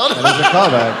callback. Well done. That is a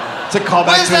callback. It's a callback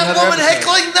Where's to that another woman episode.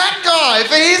 heckling that guy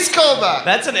for his callback?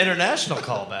 That's an international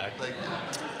callback.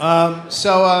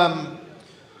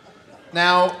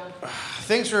 Now,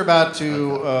 things are about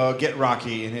to get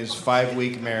rocky in his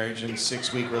 5-week marriage and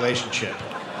 6-week relationship.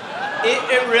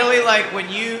 It really, like, when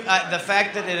you... the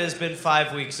fact that it has been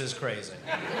 5 weeks is crazy.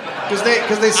 Because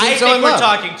they seem I so think in we're love.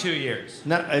 talking 2 years.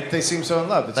 No, they seem so in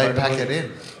love. It's They hard to pack believe. it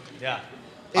in. Yeah.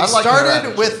 It I like her started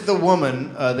attitude. with the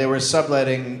woman they were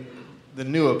subletting the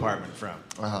new apartment from.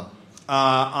 Uh-huh.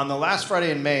 On the last Friday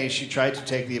in May, she tried to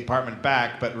take the apartment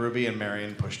back, but Ruby and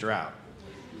Marion pushed her out.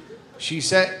 She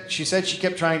said she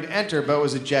kept trying to enter, but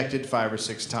was ejected 5 or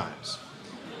 6 times.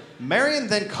 Marion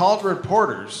then called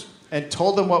reporters and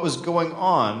told them what was going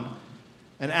on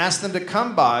and asked them to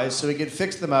come by so he could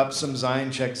fix them up some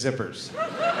Zioncheck zippers.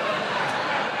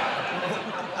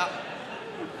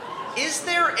 Is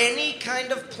there any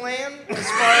kind of plan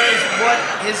as far as what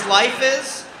his life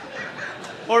is?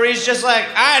 Or he's just like,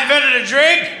 I invented a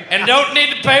drink and don't need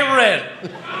to pay rent.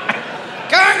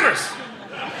 Congress!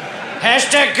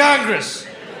 Hashtag Congress.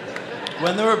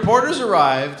 When the reporters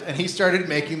arrived and he started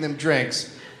making them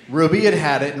drinks, Ruby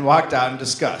had it and walked out in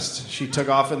disgust. She took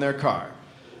off in their car.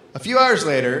 A few hours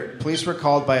later, police were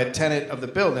called by a tenant of the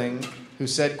building who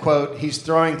said, quote, he's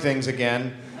throwing things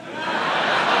again.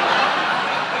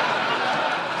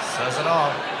 Says it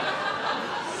all.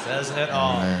 Says it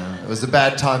all. Yeah. It was a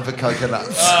bad time for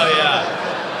coconuts. Oh,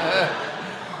 yeah.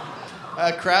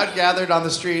 A crowd gathered on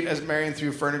the street as Marion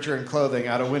threw furniture and clothing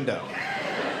out a window.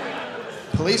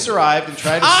 Police arrived and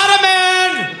tried to...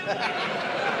 Ottoman!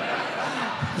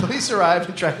 Police arrived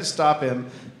and tried to stop him,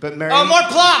 but Oh, more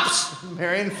plops!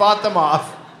 Marion fought them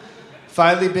off,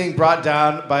 finally being brought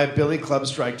down by a billy club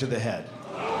strike to the head.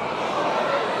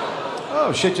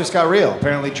 Oh, shit just got real.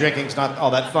 Apparently drinking's not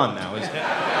all that fun now, is it?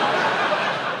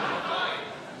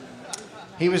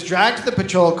 He was dragged to the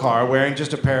patrol car wearing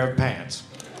just a pair of pants.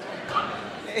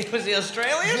 Was he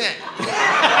Australian?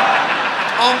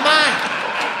 Oh,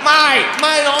 mate,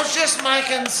 I was just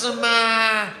making some,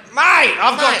 Mate,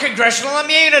 I've got congressional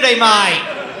immunity, mate.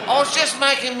 I was just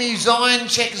making me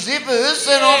Zioncheck zippers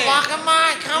and I fucking,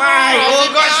 mate, come on. Mate, all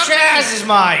I've got is trousers,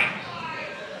 mate.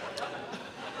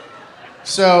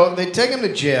 So they take him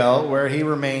to jail, where he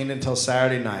remained until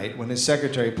Saturday night, when his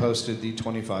secretary posted the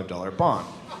 $25 bond.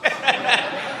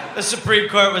 The Supreme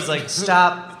Court was like,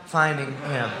 stop finding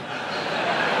him.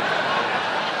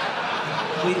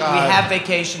 We have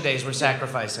vacation days we're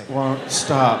sacrificing. Won't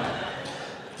stop.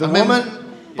 The woman...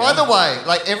 By the way,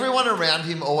 like everyone around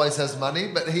him always has money,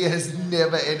 but he has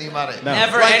never any money. No.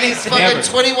 Never like anything. his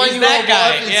fucking 21-year-old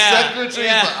wife, his secretary,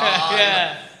 Yeah. like, oh,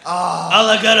 Yeah. All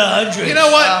I got 100. You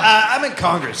know what? I'm in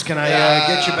Congress. Can I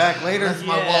get you back later? That's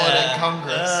my wallet in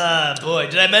Congress. Boy,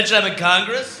 did I mention I'm in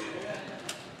Congress?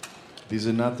 These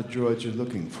are not the droids you're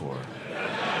looking for.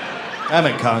 I'm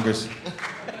in Congress.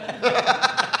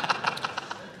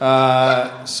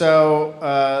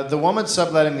 So the woman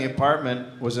subletting the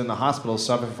apartment was in the hospital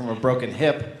suffering from a broken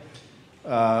hip.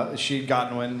 She'd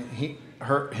gotten when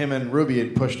him and Ruby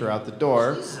had pushed her out the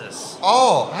door. Jesus.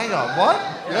 Oh, hang on, what?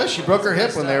 Yeah, she broke her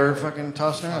hip when they were fucking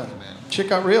tossing her out. Shit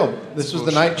got real. This was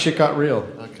the night shit got real.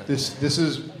 Okay. This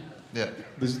is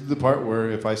the part where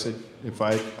if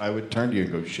I would turn to you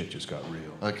and go, shit just got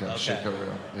real. Okay. Shit got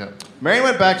real. Yeah. Marion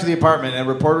went back to the apartment, and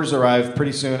reporters arrived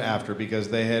pretty soon after because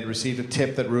they had received a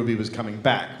tip that Ruby was coming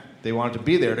back. They wanted to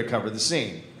be there to cover the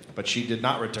scene, but she did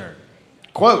not return.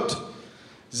 Quote,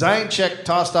 Zioncheck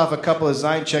tossed off a couple of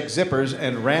Zioncheck zippers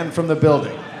and ran from the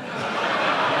building.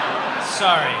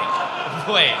 Sorry.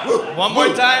 Wait, one more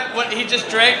time? What, he just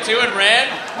drank too and ran?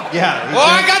 Yeah. Oh,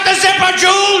 I got the zipper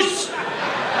juice!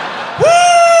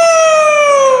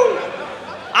 Woo!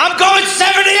 I'm going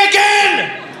 70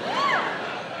 again!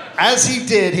 As he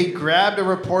did, he grabbed a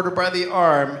reporter by the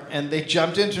arm, and they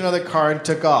jumped into another car and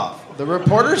took off. The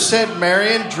reporter said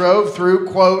Marion drove through,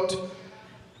 quote,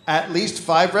 at least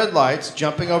 5 red lights,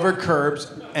 jumping over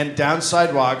curbs and down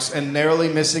sidewalks, and narrowly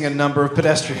missing a number of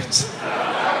pedestrians.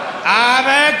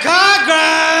 I'm in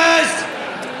Congress!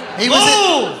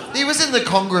 He was in the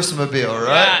Congressmobile,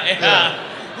 right? Yeah.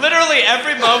 Literally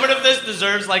every moment of this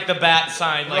deserves like the bat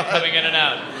sign, like coming in and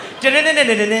out.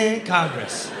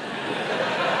 Congress.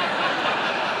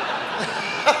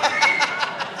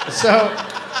 So,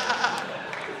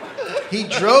 he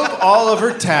drove all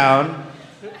over town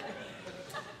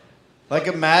like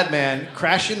a madman,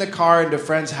 crashing the car into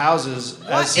friends' houses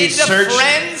as he searched.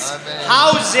 Friends'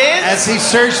 houses? As he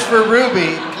searched for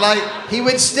Ruby, Like, he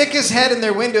would stick his head in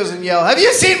their windows and yell, "Have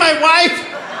you seen my wife?"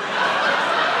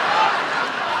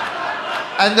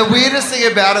 and the weirdest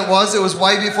thing about it was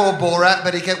way before Borat,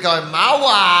 but he kept going, my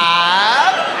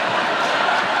wife.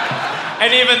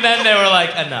 And even then they were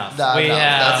like, enough. No,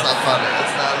 that's not funny.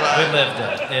 It's not right. We lived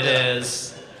it. It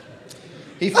is.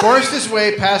 He forced his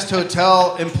way past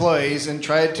hotel employees and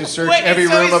tried to search Wait, every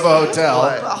so room he's- of a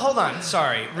hotel. Hold on,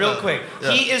 sorry, real quick.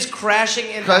 Yeah. He is crashing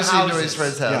into Crashing houses. into his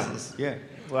friends' houses. Yeah.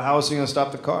 Well, how was he going to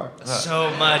stop the car? So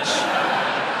much.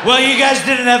 Well, you guys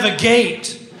didn't have a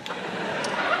gate.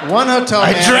 One hotel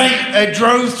man... I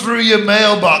drove through your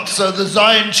mailbox, so the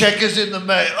Zioncheck is in the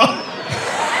mail.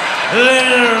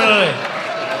 Literally.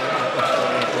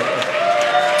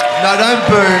 No, don't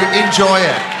boo. Enjoy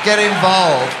it. Get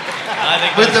involved. I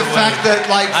think With those the are fact woos. that,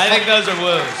 like, I think those are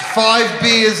woos. 5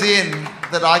 beers in,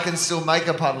 that I can still make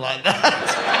a pun like that.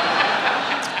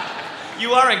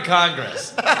 You are in Congress.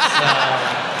 So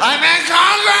I'm in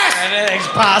Congress! anything's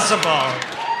possible.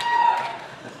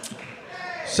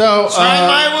 So, Try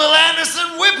my Wil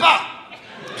Anderson whipper.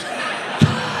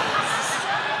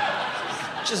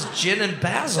 Just gin and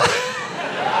basil.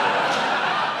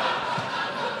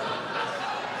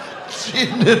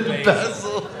 Gin and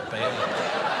basil.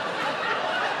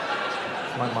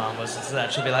 My mom listens to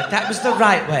that. She'll be like, that was the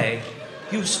right way.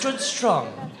 You stood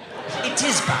strong. It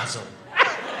is basil.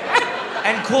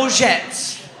 And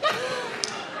courgettes.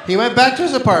 he went back to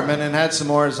his apartment and had some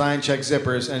more Zioncheck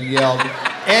zippers and yelled,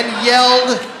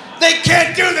 They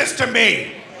can't do this to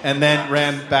me! and then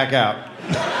ran back out.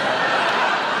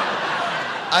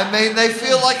 I mean, they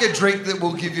feel like a drink that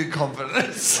will give you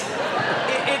confidence.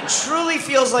 It truly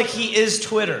feels like he is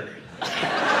Twitter.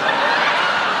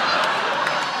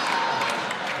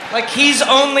 Like he's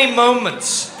only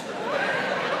moments.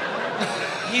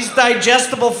 He's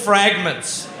digestible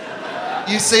fragments.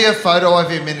 You see a photo of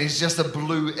him and he's just a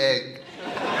blue egg.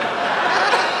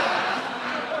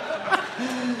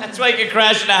 That's why he can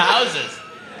crash into houses.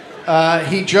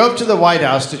 He drove to the White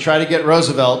House to try to get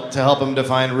Roosevelt to help him to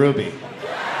find Ruby.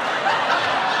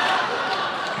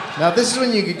 Now, this is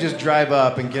when you could just drive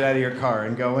up and get out of your car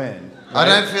and go in. I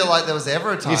right? don't feel like there was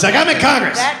ever a time. He's like, I'm in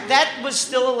Congress. That was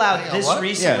still allowed Hang on, this what?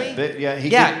 recently.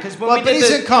 Yeah, because when well, we but did he's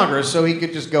the, in Congress, so he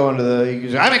could just go into the. He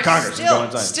could just, I'm in Congress. and go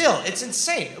inside. Still, it's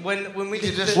insane. When we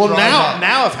did just the, Well, drive up.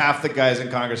 now if half the guys in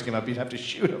Congress came up, you'd have to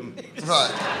shoot them.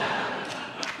 Right.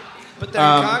 but they're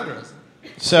in Congress.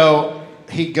 So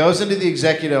he goes into the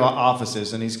executive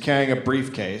offices and he's carrying a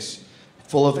briefcase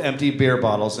full of empty beer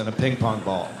bottles and a ping pong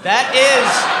ball. That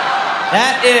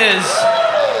is,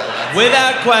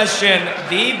 without question,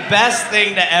 the best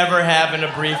thing to ever have in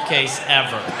a briefcase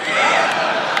ever.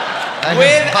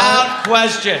 Without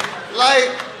question. Like,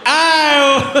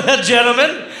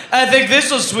 gentlemen, I think this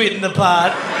will sweeten the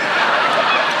pot.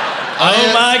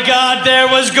 Oh my God, there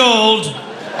was gold.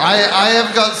 I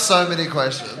have got so many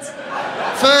questions.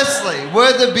 Firstly,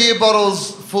 were the beer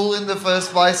bottles full in the first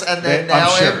place and they're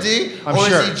now empty? Or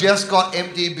has he just got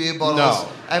empty beer bottles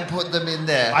and put them in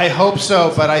there? I hope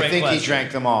so, but I Great think question. he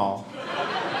drank them all.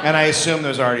 And I assume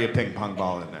there's already a ping pong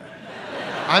ball in there.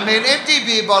 I mean, empty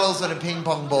beer bottles and a ping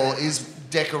pong ball is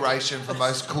decoration for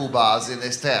most cool bars in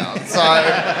this town. So,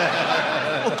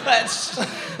 That's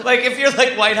like if you're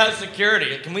like White House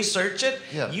security, can we search it?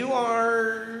 Yeah. You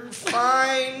are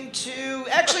fine to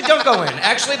actually don't go in.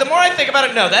 Actually, the more I think about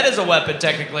it, no, that is a weapon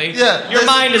technically. Yeah, Your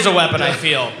mind is a weapon, I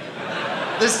feel.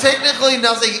 there's technically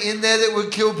nothing in there that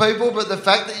would kill people, but the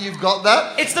fact that you've got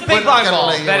that, It's the we're ping not pong gonna ball.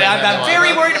 let you That in I'm anyway.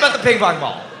 very worried about the ping pong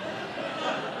ball.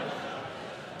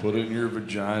 Put it in your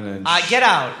vagina and Get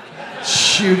out.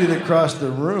 shoot it across the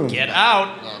room. Get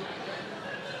out.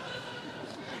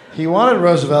 He wanted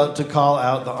Roosevelt to call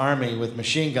out the army with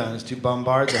machine guns to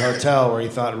bombard the hotel where he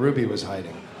thought Ruby was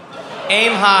hiding.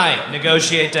 Aim high,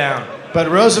 negotiate down. But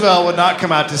Roosevelt would not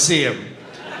come out to see him.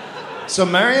 So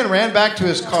Marion ran back to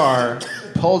his car,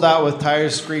 pulled out with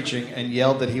tires screeching, and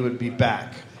yelled that he would be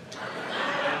back.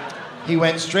 He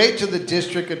went straight to the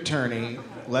district attorney,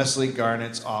 Leslie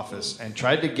Garnett's office, and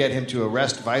tried to get him to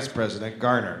arrest Vice President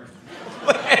Garner.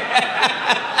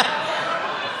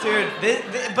 Dude,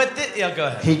 go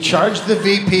ahead. He charged the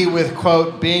VP with,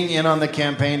 quote, being in on the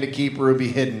campaign to keep Ruby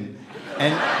hidden.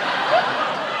 And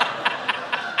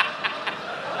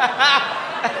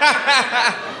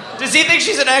Does he think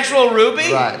she's an actual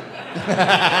Ruby? Right.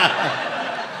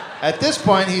 at this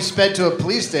point, he sped to a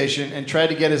police station and tried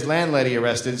to get his landlady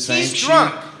arrested, saying He's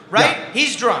drunk, right? Yeah.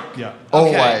 He's drunk. Yeah.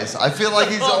 Okay. Always. I feel like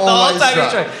he's The whole always time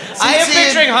drunk. he's drunk. I am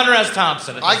picturing Hunter S.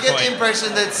 Thompson at this I get point. the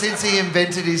impression that since he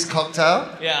invented his cocktail,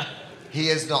 Yeah. he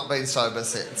has not been sober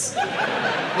since.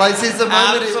 Like since the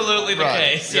moment. Absolutely the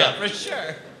Right. case. Yeah, for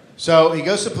sure. So he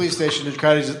goes to the police station to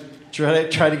try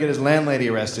to get his landlady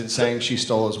arrested, saying she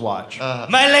stole his watch.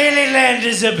 My lady land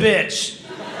is a bitch.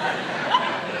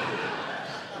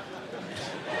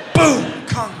 Boom,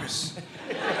 Congress.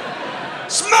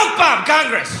 Smoke bomb,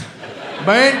 Congress.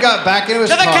 Marion got back into his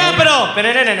To the car. Capitol.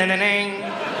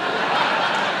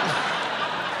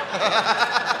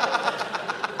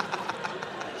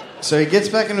 So he gets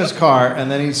back into his car, and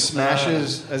then he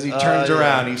smashes, as he turns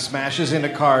around, he smashes into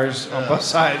cars on both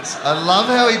sides. I love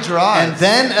how he drives. And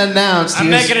then announced I'm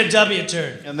making a W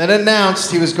turn. and then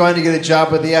announced he was going to get a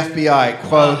job with the FBI.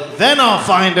 Quote, then I'll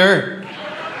find her.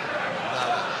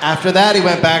 After that, he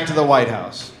went back to the White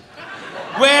House.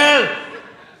 Well,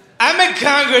 I'm in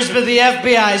Congress, but the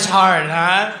FBI's hard,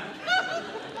 huh?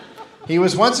 He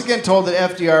was once again told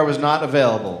that FDR was not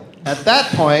available. At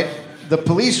that point, the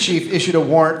police chief issued a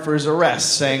warrant for his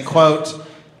arrest, saying, quote,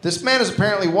 this man is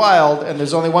apparently wild, and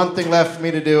there's only one thing left for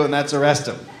me to do, and that's arrest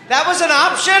him. That was an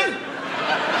option?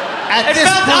 It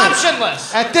felt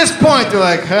optionless. At this point, they're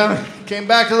like, huh? Came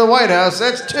back to the White House.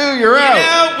 That's two. You're out. You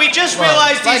know, we just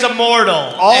realized he's immortal.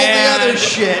 All the other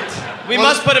shit. We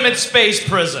must put him in space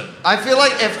prison. I feel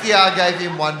like FDR gave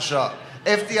him one shot.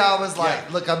 FDR was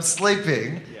like, look, I'm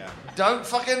sleeping. Yeah. Don't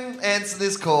fucking answer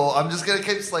this call. I'm just going to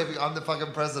keep sleeping. I'm the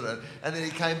fucking president. And then he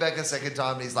came back a second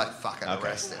time and he's like, fucking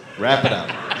arrest him. Wrap it up.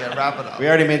 Yeah, wrap it up. We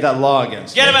already made that law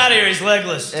against Get him. him out of here. He's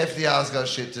legless. FDR's got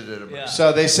shit to do to me. Yeah.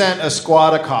 So they sent a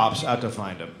squad of cops out to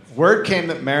find him. Word came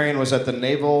that Marion was at the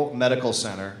Naval Medical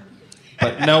Center,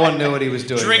 but no one knew what he was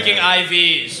doing Drinking there.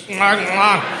 IVs.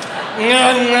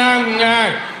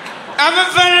 I'm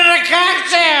invented a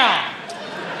cocktail.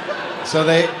 So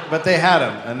they had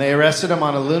him, and they arrested him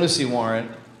on a lunacy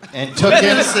warrant and took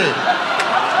him.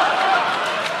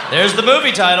 There's the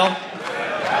movie title.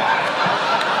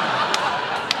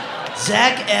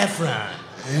 Zac Efron.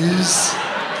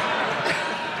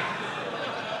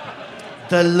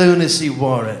 The lunacy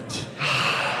warrant.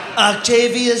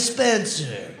 Octavia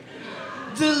Spencer.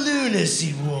 The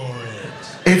lunacy warrant.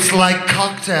 It's like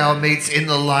cocktail meets In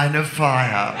the Line of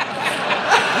Fire.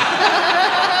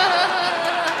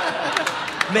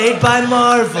 Made by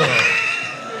Marvel.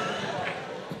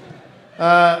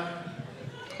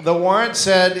 The warrant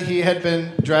said he had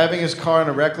been driving his car in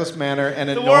a reckless manner and,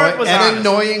 warrant was honest.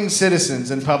 annoying citizens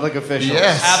and public officials.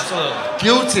 Yes.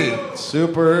 Absolutely. Guilty.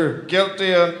 Super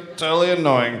guilty and totally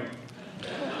annoying.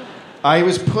 I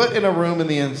was put in a room in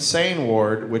the insane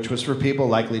ward, which was for people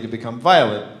likely to become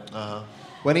violent.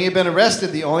 When he had been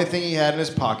arrested, the only thing he had in his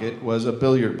pocket was a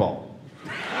billiard ball.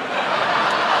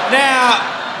 Now,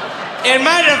 in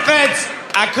my defense,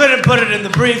 I couldn't put it in the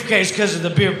briefcase because of the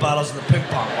beer bottles and the ping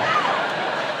pong ball.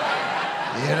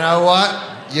 You know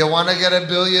what? You want to get a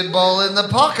billiard ball in the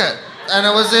pocket. And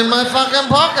it was in my fucking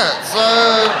pocket, so...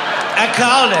 I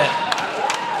called it.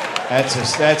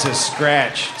 That's a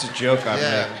scratch. It's a joke I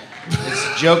make. It's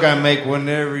a joke I make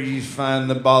whenever you find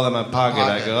the ball in my pocket.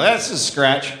 I go, that's a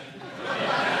scratch.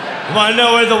 You want to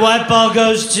know where the white ball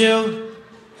goes to?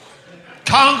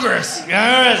 Congress!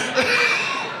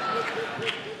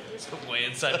 It's a way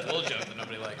inside pool joke that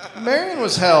nobody likes. Marion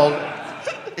was held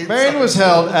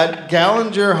at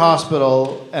Gallinger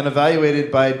Hospital and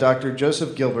evaluated by Dr.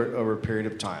 Joseph Gilbert over a period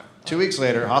of time. 2 weeks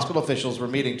later, hospital officials were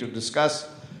meeting to discuss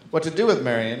what to do with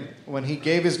Marion when he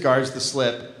gave his guards the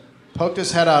slip, poked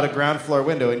his head out a ground floor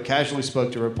window, and casually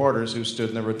spoke to reporters who stood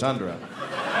in the rotunda.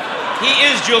 He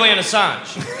is Julian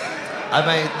Assange. I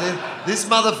mean, this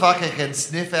motherfucker can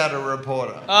sniff out a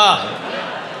reporter.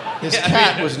 His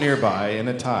cat was nearby in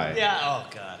a tie. Yeah, oh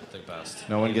God, the best.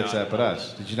 No one gets that but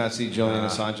us. Did you not see Julian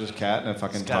Assange's cat in a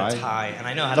fucking tie? Got a tie, and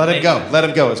I know how to Let him make go. it. Let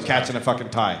him go. His cat's in a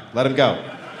fucking tie. Let him go.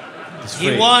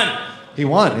 He won. He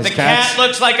won. His The cat cat's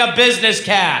looks like a business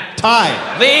cat.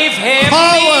 tie. Leave him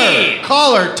be.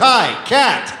 Collar, tie,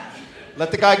 cat.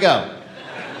 Let the guy go.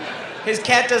 His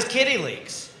cat does kitty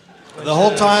leaks. The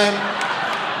whole time.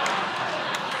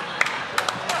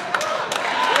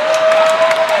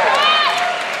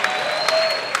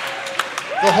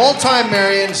 The whole time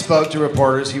Marion spoke to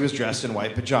reporters, he was dressed in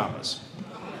white pajamas.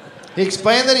 He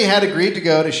explained that he had agreed to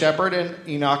go to Shepherd and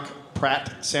Enoch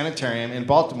Pratt Sanitarium in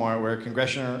Baltimore, where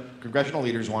congressional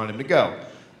leaders wanted him to go.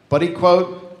 But he,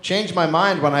 quote, changed my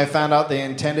mind when I found out they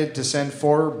intended to send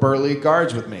 4 burly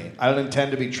guards with me. I don't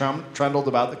intend to be trundled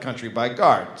about the country by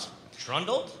guards.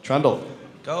 Trundled? Trundled.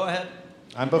 Go ahead.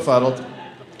 I'm befuddled.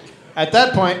 At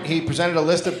that point, he presented a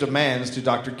list of demands to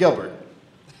Dr. Gilbert.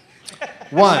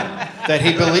 1, that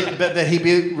he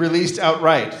be released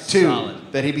outright. 2,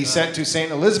 Solid. that he be sent to St.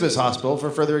 Elizabeth's Hospital for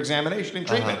further examination and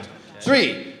treatment.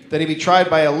 3, that he be tried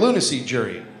by a lunacy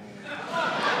jury.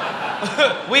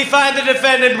 We find the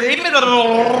defendant. Woo!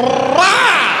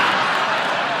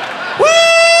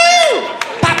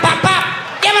 Pop, pop, pop!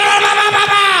 Give it up, pop, pop, pop,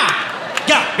 pop!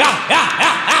 Yeah, yeah, yeah,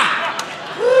 yeah,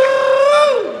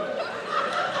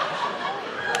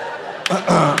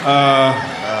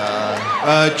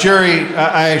 yeah! Jury,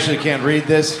 I actually can't read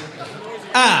this.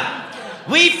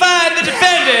 We find the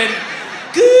defendant.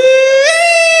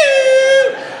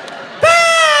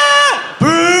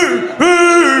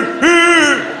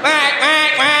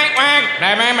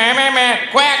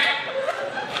 Quack.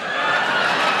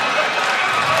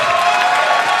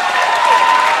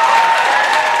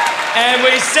 And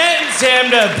we sentence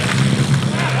him to.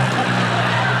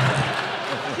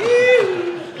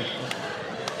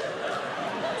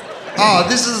 Oh,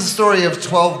 this is a story of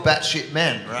 12 batshit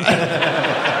men, right?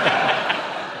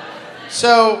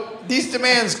 So, these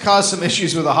demands caused some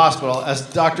issues with the hospital, as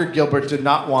Dr. Gilbert did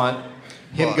not want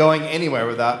him going anywhere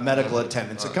without medical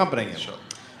attendants accompanying him. Sure.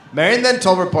 Marion then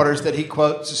told reporters that he,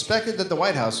 quote, suspected that the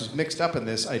White House was mixed up in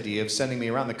this idea of sending me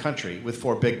around the country with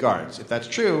 4 big guards. If that's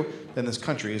true, then this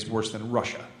country is worse than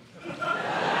Russia.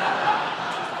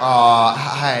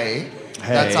 Hey,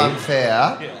 that's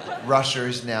unfair. Yeah. Russia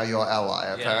is now your ally,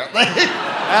 apparently.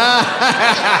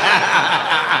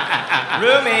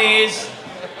 Roomies.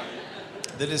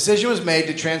 The decision was made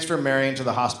to transfer Marion to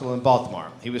the hospital in Baltimore.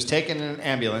 He was taken in an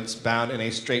ambulance bound in a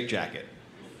straitjacket.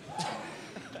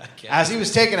 As he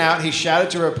was taken out, he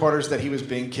shouted to reporters that he was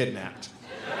being kidnapped.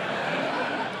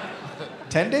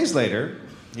 10 days later,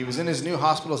 he was in his new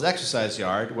hospital's exercise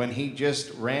yard when he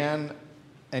just ran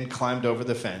and climbed over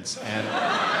the fence and...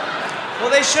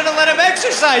 Well, they shouldn't let him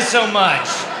exercise so much.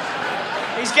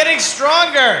 He's getting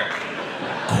stronger.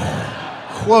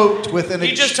 Quote with an...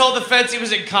 He just told the fence he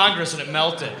was in Congress and it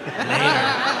melted later.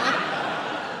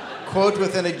 Quote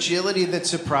with an agility that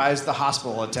surprised the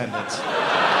hospital attendants.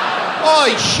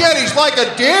 Holy shit, he's like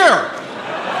a deer!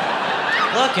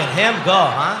 Look at him go,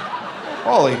 huh?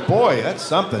 Holy boy, that's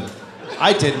something.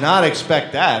 I did not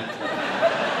expect that.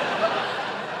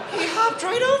 He hopped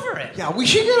right over it. Yeah, we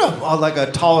should get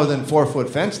a taller than 4-foot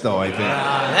fence, though, I think.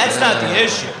 That's not the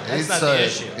issue. That's not the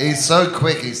issue. He's so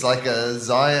quick, he's like a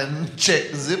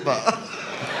Zioncheck zipper.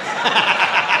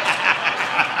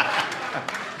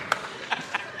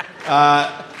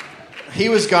 He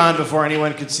was gone before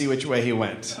anyone could see which way he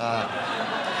went.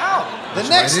 How? The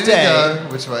next day,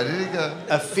 Which way did he go?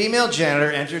 a female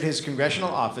janitor entered his congressional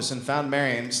office and found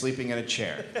Marion sleeping in a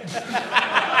chair.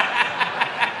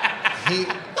 He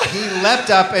leapt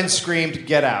up and screamed,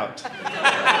 "Get out."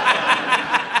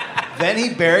 Then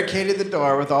he barricaded the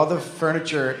door with all the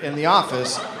furniture in the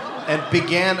office and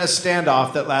began a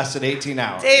standoff that lasted 18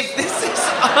 hours. Dave, this is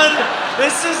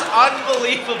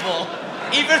unbelievable.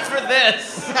 Even for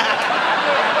this.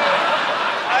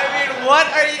 I mean, what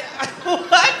are you...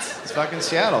 What? It's fucking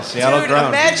Seattle. Seattle Dude, grown.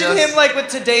 imagine him like with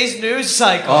today's news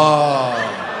cycle.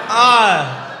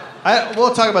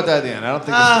 We'll talk about that at the end. I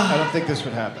don't think this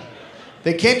would happen.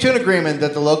 They came to an agreement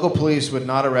that the local police would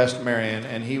not arrest Marion,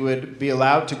 and he would be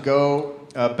allowed to go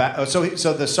back. So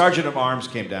the sergeant of arms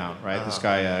came down, right? This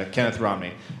guy, Kenneth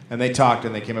Romney, and they talked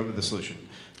and they came up with a solution.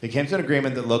 They came to an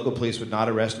agreement that local police would not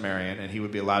arrest Marion, and he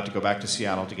would be allowed to go back to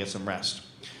Seattle to get some rest.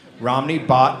 Romney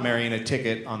bought Marion a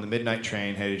ticket on the midnight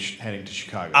train heading to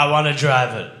Chicago. I want to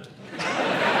drive it.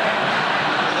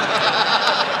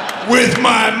 With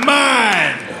my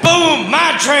mind. Boom,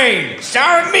 my train.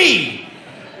 Starring me.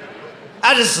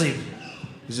 I just sleep.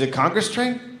 Is it a Congress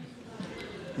train?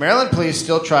 Maryland police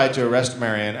still tried to arrest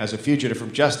Marion as a fugitive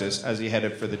from justice as he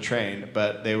headed for the train,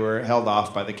 but they were held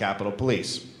off by the Capitol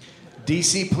Police.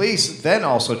 D.C. police then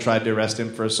also tried to arrest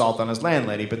him for assault on his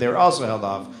landlady, but they were also held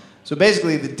off. So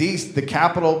basically, the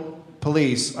Capitol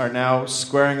Police are now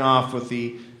squaring off with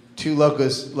the two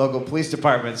local police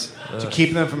departments to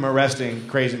keep them from arresting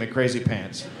Crazy McCrazy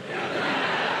Pants.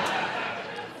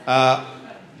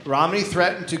 Romney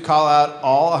threatened to call out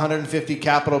all 150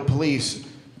 Capitol Police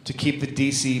to keep the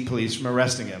D.C. police from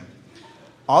arresting him.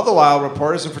 All the while,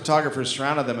 reporters and photographers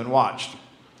surrounded them and watched.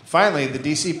 Finally, the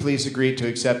D.C. police agreed to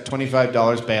accept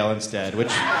 $25 bail instead,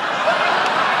 which...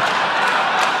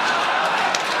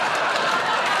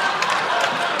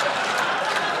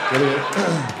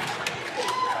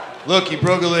 Look, he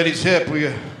broke a lady's hip. What do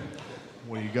you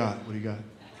got? What do you got?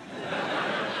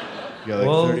 You got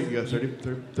like 30, you got 30,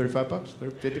 35 bucks?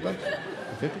 30, 50 bucks?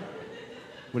 50?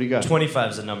 What do you got?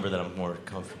 25 is a number that I'm more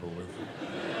comfortable with.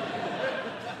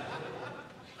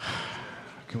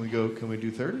 Can we do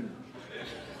 30?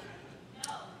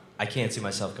 I can't see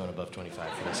myself going above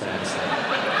 25 for this, honestly.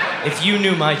 If you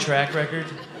knew my track record,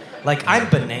 like, I'm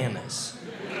bananas.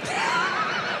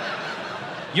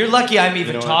 You're lucky I'm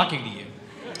even talking to you.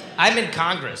 I'm in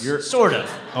Congress, sort of.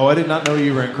 Oh, I did not know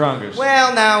you were in Congress.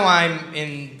 Well, now I'm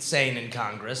insane in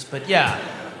Congress, but yeah.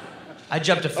 I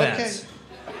jumped a fence.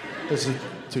 Okay. It's a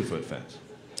 2-foot fence.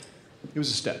 It was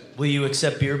a step. Will you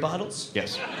accept beer bottles?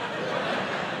 Yes.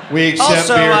 We accept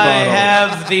also, beer bottles. I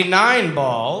have the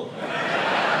 9-ball.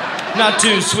 Not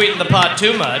to sweeten the pot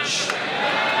too much.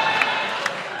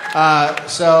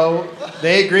 So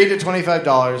they agreed to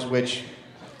 $25, which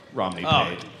Romney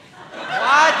paid.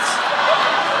 What?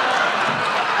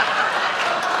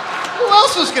 Who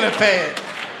else was going to pay it?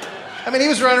 I mean, he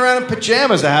was running around in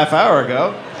pajamas a half hour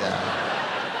ago.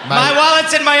 Yeah. My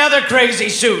wallet's in my other crazy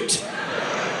suit.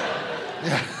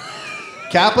 Yeah.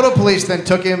 Capitol Police then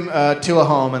took him to a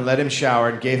home and let him shower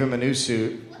and gave him a new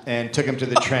suit and took him to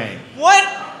the train. What?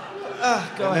 Go And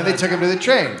ahead. then they took him to the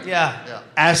train. Yeah.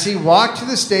 As he walked to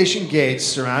the station gates,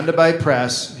 surrounded by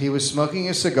press, he was smoking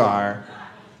a cigar,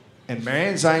 and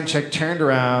Marion Zioncheck turned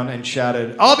around and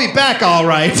shouted, "I'll be back, all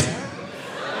right."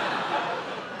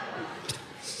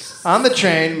 On the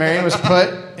train, Marion was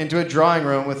put into a drawing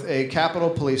room with a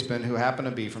Capitol policeman who happened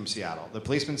to be from Seattle. The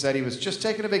policeman said he was just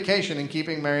taking a vacation and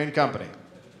keeping Marion company.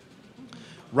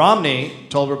 Romney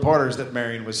told reporters that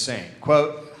Marion was sane.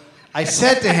 Quote, I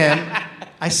said to him,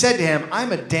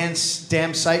 I'm a damn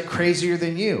sight crazier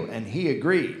than you, and he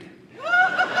agreed.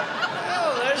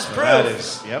 Oh, there's proof. That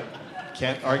is, yep.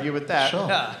 Can't argue with that. Sure.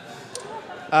 Yeah.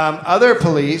 Other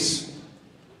police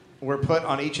were put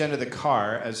on each end of the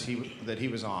car that he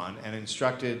was on and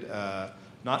instructed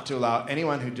not to allow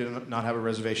anyone who did not have a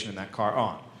reservation in that car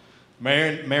on.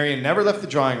 Marion never left the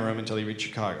drawing room until he reached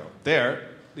Chicago. There,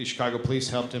 the Chicago police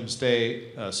helped him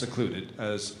stay secluded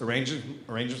as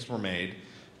arrangements were made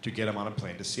to get him on a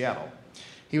plane to Seattle.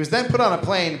 He was then put on a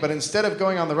plane, but instead of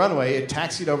going on the runway, it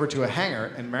taxied over to a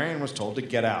hangar, and Marion was told to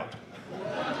get out.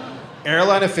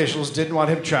 Airline officials didn't want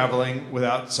him traveling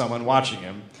without someone watching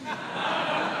him.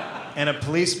 And the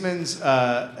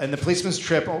policeman's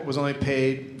trip was only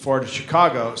paid for to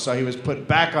Chicago, so he was put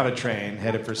back on a train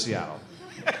headed for Seattle.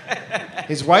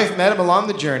 His wife met him along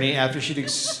the journey after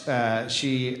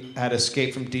she had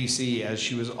escaped from D.C. as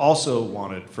she was also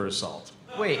wanted for assault.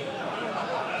 Wait.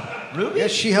 Ruby?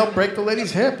 Yes, she helped break the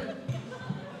lady's hip.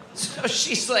 So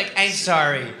she's like, I'm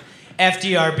sorry.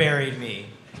 FDR buried me.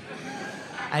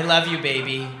 I love you,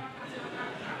 baby.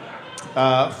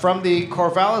 From the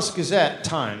Corvallis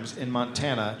Gazette-Times in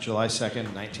Montana, July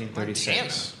 2nd,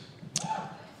 1936.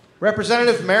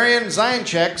 Representative Marion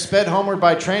Zioncheck sped homeward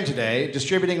by train today,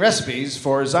 distributing recipes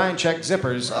for Zioncheck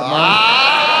zippers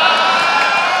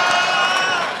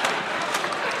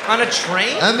On a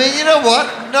train? I mean, you know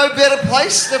what? No better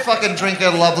place to fucking drink a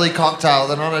lovely cocktail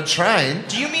than on a train.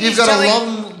 Do you mean You've he's got telling... a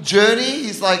long journey?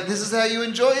 He's like, this is how you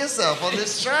enjoy yourself on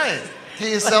this train. Get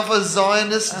yourself a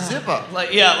Zionist zipper. Like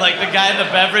the guy in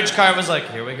the beverage cart was like,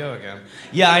 here we go again.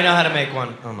 Yeah, I know how to make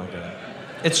one. Oh my God.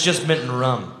 It's just mint and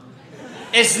rum.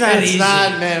 It's not easy. It's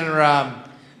not mint and rum.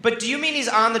 But do you mean he's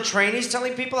on the train, he's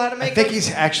telling people how to make I think them? he's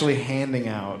actually handing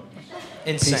out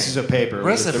Insane. pieces of paper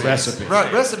with the recipe.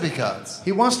 Right, recipe cards.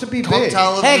 He wants to be big.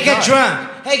 Cocktail of Hey, the get night.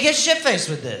 drunk. Hey, get shit-faced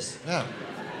with this. Yeah.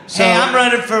 So- Hey, I'm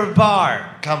running for a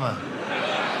bar. Come on.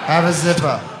 Have a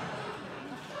zipper.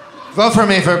 Vote for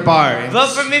me for bar.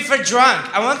 Vote for me for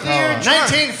drunk. I want to hear Oh. drunk.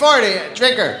 1940,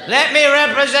 drinker. Let me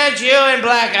represent you in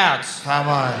blackouts. Come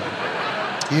on.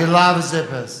 You love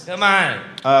zippers. Come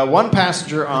on. One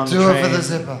passenger on the Do train. it for the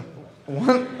zipper.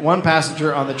 One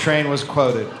passenger on the train was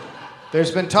quoted.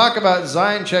 There's been talk about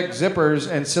Zioncheck zippers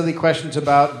and silly questions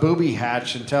about booby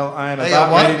hatch until I am Hey,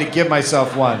 about what? ready to give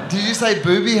myself one. Did you say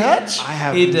booby hatch? I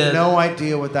have He did. no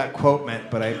idea what that quote meant,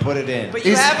 but I put it in. But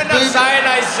you Is have enough booby-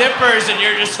 cyanide zippers and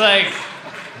you're just like,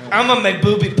 I'm gonna make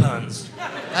booby puns.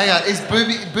 Hang on, is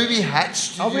booby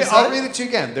hatch? Did I'll you say? read it to you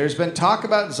again. There's been talk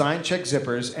about Zioncheck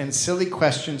zippers and silly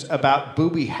questions about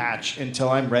booby hatch until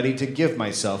I'm ready to give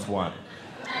myself one.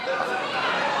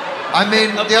 I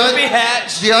mean, A booby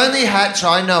hatch. the only hatch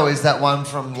I know is that one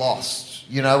from Lost.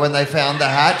 You know, when they found the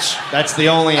hatch, That's the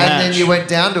only and hatch. then you went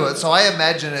down to it. So I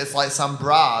imagine it's like some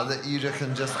bra that you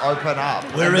can just open up.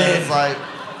 We're and then in. It's like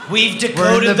We've we're in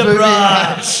decoded the booby bra.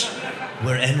 hatch.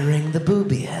 We're entering the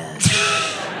booby hatch.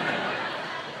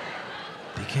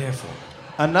 Be careful.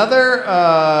 Another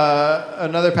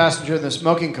passenger in the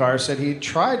smoking car said he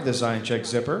tried the Zioncheck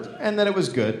zipper and that it was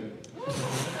good.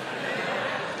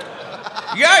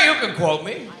 Yeah, you can quote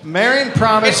me. Marion It's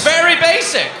promised very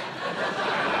basic.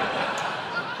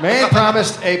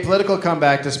 a political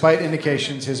comeback despite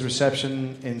indications his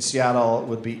reception in Seattle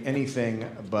would be anything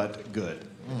but good.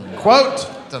 Quote,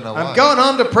 Don't know I'm why. going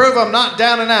home to prove I'm not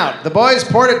down and out. The boys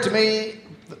poured it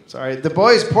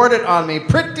on me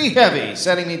pretty heavy,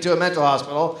 sending me to a mental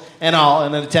hospital and all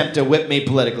in an attempt to whip me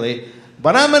politically.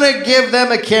 But I'm going to give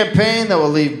them a campaign that will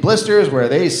leave blisters where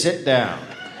they sit down.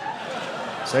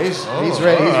 So he's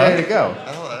ready to go.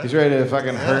 He's ready to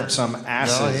fucking hurt some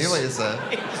asses. No, I hear what you're saying.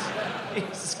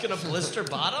 He's gonna blister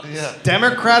bottoms? Yeah.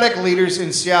 Democratic leaders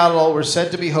in Seattle were said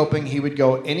to be hoping he would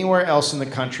go anywhere else in the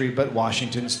country but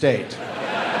Washington State.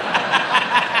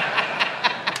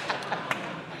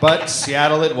 But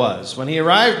Seattle it was. When he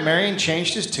arrived, Marion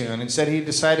changed his tune and said he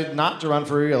decided not to run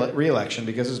for re-election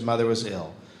because his mother was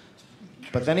ill.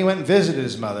 But then he went and visited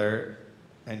his mother,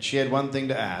 and she had one thing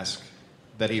to ask,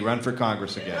 that he run for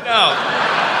Congress again. No.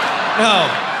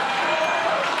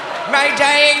 My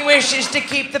dying wish is to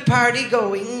keep the party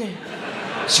going.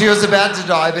 She was about to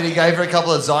die, but he gave her a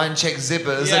couple of Zioncheck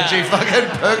zippers, Yeah. and she fucking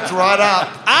perked right up.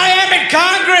 I am in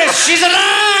Congress! She's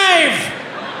alive!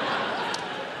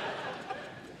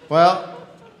 Well,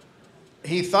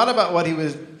 he thought about what he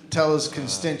would tell his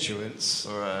constituents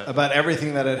about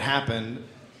everything that had happened,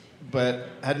 but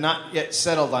had not yet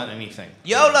settled on anything.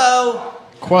 YOLO!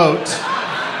 Quote,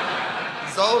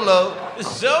 Solo.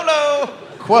 Solo!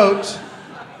 quote,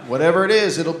 whatever it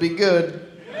is, it'll be good.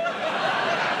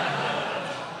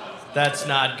 That's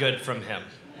not good from him.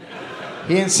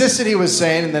 He insisted he was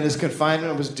sane and that his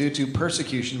confinement was due to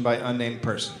persecution by unnamed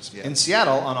persons. Yeah. In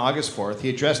Seattle, on August 4th, he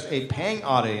addressed a paying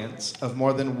audience of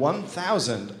more than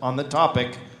 1,000 on the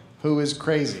topic, Who is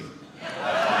Crazy?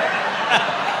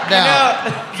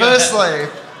 Now, firstly,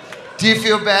 do you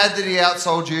feel bad that he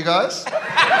outsold you guys?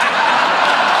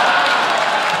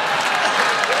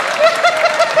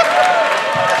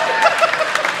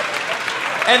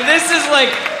 And this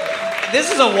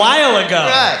is a while ago.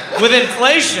 Right. With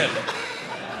inflation.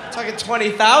 Talking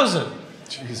 20,000.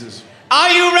 Jesus. Are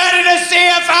you ready to see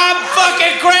if I'm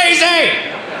fucking crazy?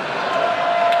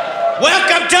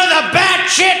 Welcome to the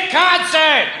batshit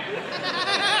concert!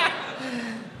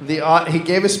 He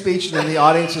gave a speech and then the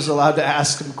audience was allowed to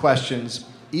ask him questions.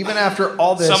 Even after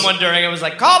all this... Someone during it was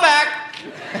like, call back!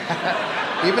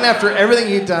 Even after everything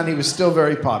he'd done, he was still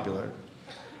very popular.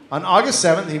 On August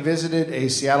 7th, he visited a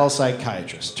Seattle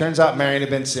psychiatrist. Turns out Marion had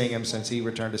been seeing him since he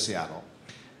returned to Seattle.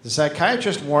 The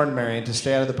psychiatrist warned Marion to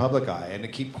stay out of the public eye and to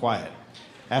keep quiet.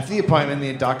 After the appointment,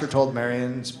 the doctor told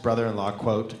Marion's brother-in-law,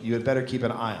 quote, you had better keep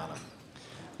an eye on him.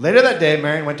 Later that day,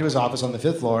 Marion went to his office on the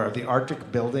 5th floor of the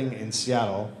Arctic Building in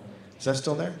Seattle. Is that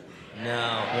still there? No.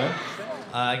 Yeah?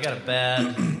 I got a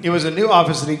bad... It was a new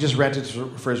office that he just rented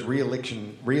for his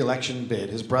re-election bid.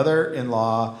 His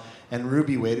brother-in-law and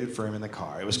Ruby waited for him in the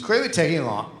car. It was clearly taking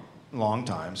a long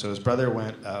time, so his brother-in-law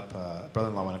went up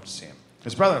to see him.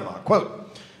 His brother-in-law, quote,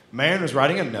 Marion was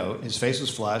writing a note. His face was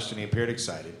flushed, and he appeared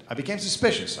excited. I became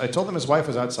suspicious. I told him his wife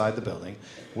was outside the building,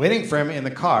 waiting for him in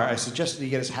the car. I suggested he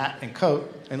get his hat and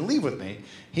coat and leave with me.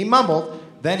 He mumbled.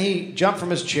 Then he jumped from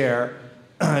his chair,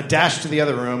 dashed to the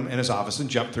other room in his office, and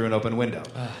jumped through an open window.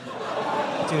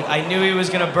 Dude, I knew he was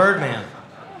going to Birdman.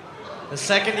 The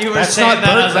second you were That's saying not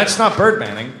that, I was that's not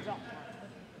Birdmanning.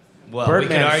 well, we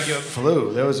Birdman could argue...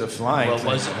 flew. There was a flying Well, thing.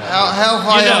 was it? How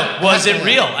high You know, up? was it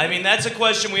real? I mean, that's a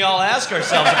question we all ask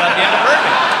ourselves about the end of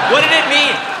Birdman. What did it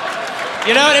mean?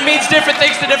 You know, it means different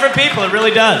things to different people. It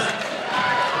really does.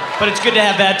 But it's good to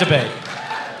have that debate.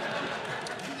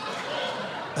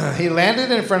 He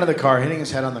landed in front of the car, hitting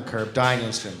his head on the curb, dying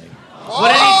instantly. What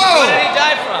did he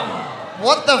die from?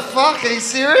 What the fuck? Are you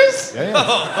serious? Yeah.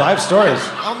 5 stories.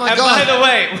 Oh my And god. by the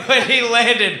way, when he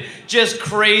landed, just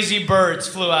crazy birds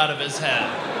flew out of his head.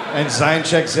 And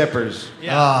Zioncheck zippers.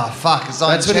 Yeah. Ah, fuck.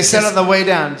 That's what he said on the way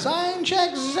down.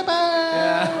 Zioncheck zippers.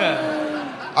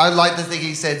 I'd like to think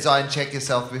he said, Zion, check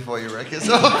yourself before you wreck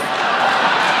yourself.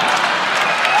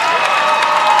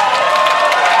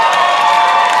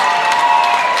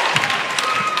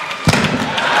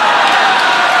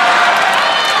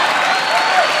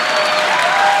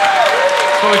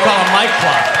 That's what we call a mic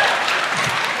drop.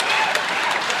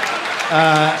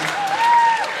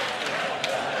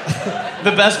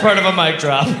 The best part of a mic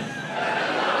drop.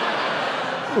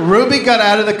 Ruby got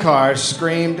out of the car,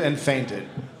 screamed, and fainted.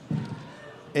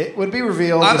 It would be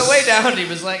revealed... On the way down, he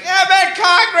was like, I'm at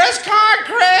Congress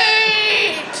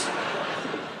concrete!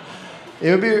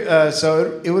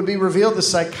 It would be revealed the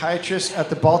psychiatrist at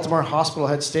the Baltimore hospital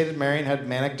had stated Marion had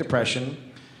manic depression,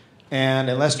 and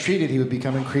unless treated, he would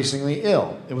become increasingly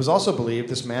ill. It was also believed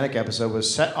this manic episode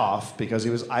was set off because he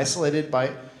was isolated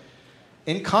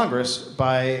in Congress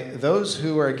by those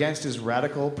who were against his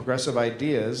radical progressive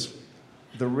ideas,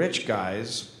 the rich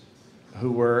guys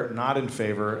who were not in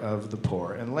favor of the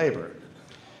poor and labor.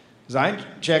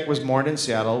 Zioncheck was mourned in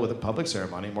Seattle with a public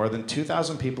ceremony. More than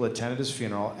 2,000 people attended his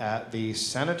funeral at the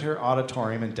Senator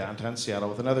Auditorium in downtown Seattle,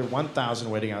 with another 1,000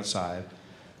 waiting outside.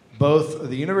 Both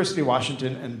the University of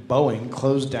Washington and Boeing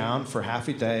closed down for half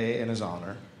a day in his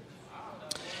honor.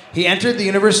 Ruby entered the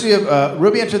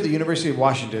University of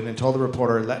Washington and told the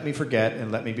reporter, "Let me forget and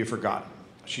let me be forgotten."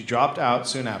 She dropped out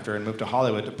soon after and moved to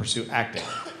Hollywood to pursue acting.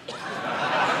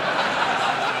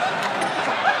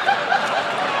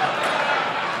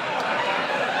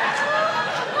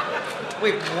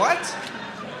 Wait, what?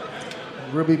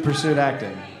 Ruby pursued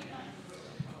acting.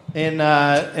 In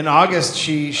August,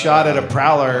 she shot at a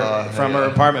prowler from her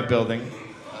apartment building.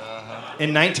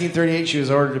 In 1938, she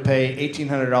was ordered to pay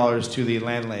 $1,800 to the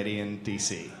landlady in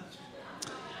D.C.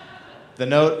 The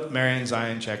note Marion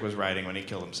Zioncheck was writing when he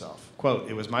killed himself. Quote,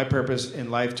 "It was my purpose in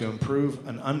life to improve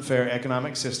an unfair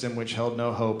economic system which held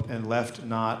no hope and left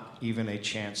not even a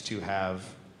chance to have..."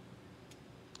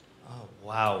 Oh,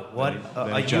 wow. What?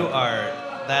 Then jump.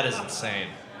 That is insane.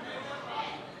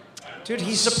 Dude,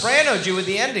 he sopranoed you with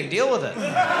the ending. Deal with it.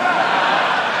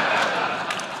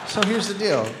 So here's the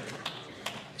deal.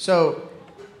 So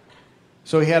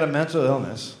he had a mental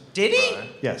illness. Did he?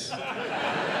 Yes.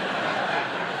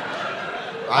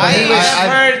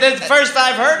 I've heard. That's the first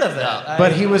I've heard of it.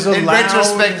 But he was allowed... In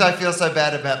retrospect, I feel so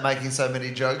bad about making so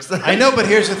many jokes. I know, but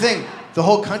here's the thing. The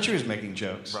whole country was making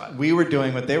jokes. Right. We were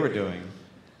doing what they were doing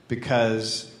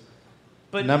because,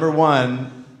 But- number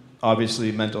one,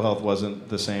 obviously mental health wasn't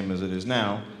the same as it is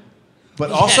now.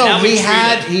 But Yeah, also, now we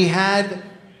treat he had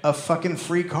a fucking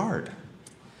free card.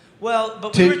 Well,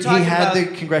 but we were talking He had about... the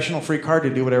congressional free card to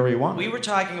do whatever he wanted. We were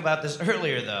talking about this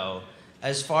earlier, though.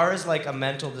 As far as like a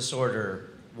mental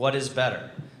disorder, what is better?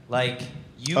 Like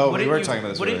you. Oh, we wouldn't were you, talking about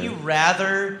this Wouldn't earlier. you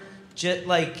rather just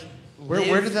like?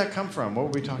 Where did that come from? What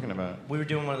were we talking about? We were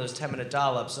doing one of those 10-minute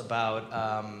dollops about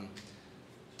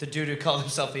the dude who called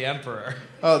himself the Emperor.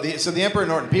 Oh, so the Emperor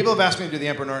Norton. People have asked me to do the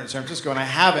Emperor Norton in San Francisco, and I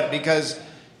haven't because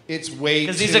it's way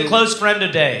too... Because he's a close friend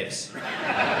of Dave's.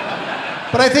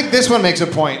 But I think this one makes a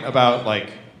point about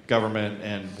like government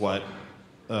and what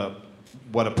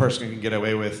a person can get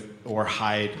away with or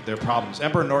hide their problems.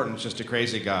 Emperor Norton's just a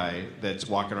crazy guy that's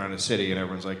walking around a city and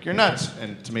everyone's like, "You're nuts."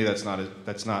 And to me, that's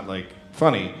not like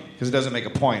funny because it doesn't make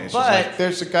a point. It's just like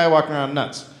there's a guy walking around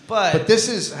nuts. But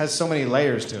this has so many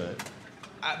layers to it.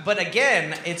 But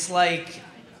again, it's like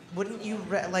wouldn't you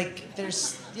like?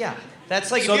 There's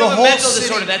That's like So if you the have a whole mental city-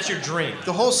 disorder, that's your dream.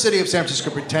 The whole city of San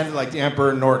Francisco pretended like the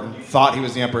Emperor Norton thought he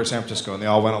was the Emperor of San Francisco, and they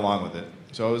all went along with it.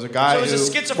 So it was a guy So it was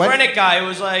who a schizophrenic guy who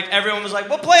was like, everyone was like,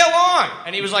 well, play along.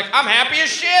 And he was like, I'm happy as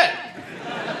shit.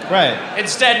 Right.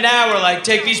 Instead, now we're like,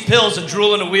 take these pills and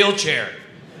drool in a wheelchair.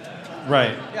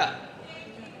 Right. Yeah.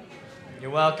 You're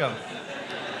welcome.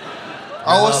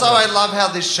 Also, I love how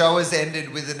this show has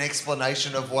ended with an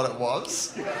explanation of what it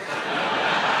was.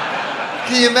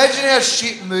 Can you imagine how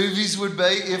shit movies would be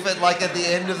if at the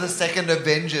end of the second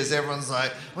Avengers, everyone's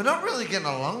like, we're not really getting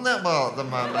along that well at the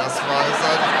moment, I suppose.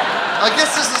 I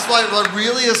guess this is like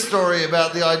really a story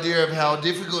about the idea of how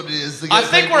difficult it is to get I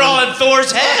think people we're all in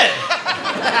Thor's head.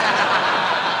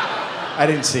 I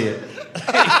didn't see it.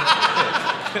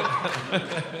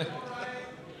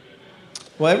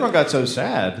 Well, everyone got so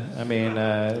sad. I mean,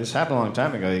 this happened a long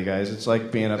time ago, you guys. It's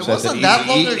like being upset wasn't that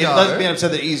long ago. It's like being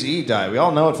upset that Eazy-E died. We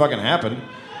all know what fucking happened.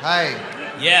 Hey,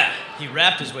 Yeah, he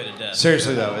rapped his way to death.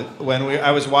 Seriously though, when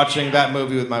I was watching that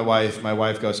movie with my wife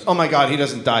goes, "Oh my God, he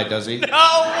doesn't die, does he?" Oh, what?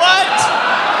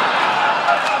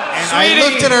 And Sweetie. I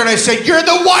looked at her and I said, "You're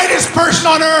the whitest person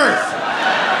on earth."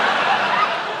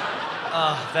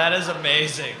 Oh, that is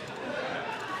amazing.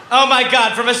 Oh my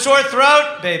God, from a sore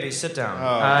throat? Baby, sit down.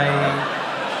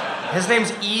 His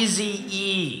name's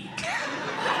Eazy-E.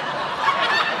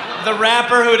 The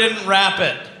rapper who didn't rap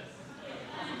it.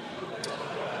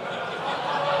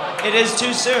 It is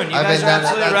too soon. You guys are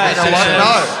absolutely right. You know what?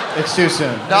 No. It's too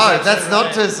soon. No, that's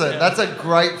not too soon. That's a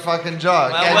great fucking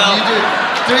joke. Well, And well.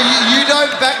 you don't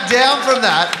back down from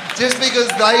that just because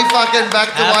they fucking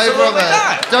backed away from Absolutely it.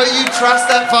 not. Don't you trust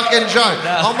that fucking joke?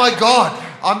 No. Oh my God,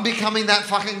 I'm becoming that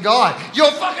fucking guy.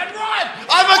 You're fucking right.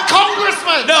 I'm a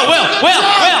congressman. No, Will. I'm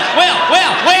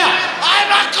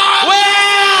a congressman.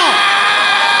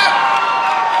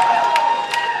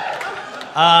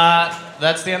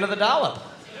 That's the end of the dollop.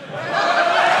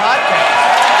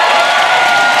 Podcast.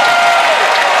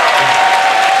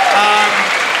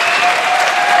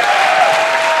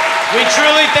 We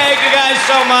truly thank you guys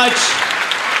so much.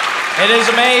 It is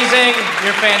amazing.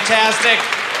 You're fantastic.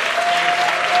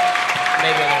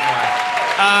 Maybe a little more.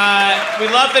 We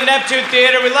love the Neptune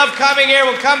Theater. We love coming here.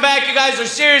 We'll come back. You guys are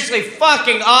seriously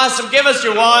fucking awesome. Give us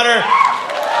your water.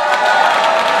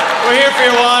 We're here for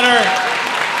your water.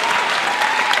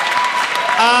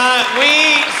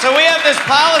 We have this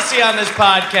policy on this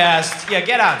podcast. Yeah,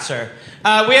 get on, sir.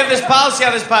 We have this policy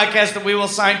on this podcast that we will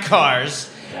sign cars,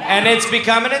 and it's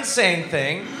become an insane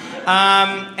thing.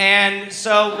 And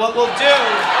so what we'll do...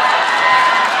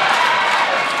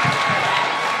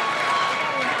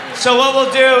 So what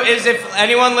we'll do is if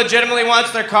anyone legitimately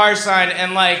wants their car signed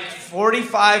in like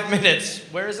 45 minutes,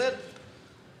 where is it?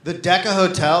 The Decca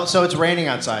Hotel. So it's raining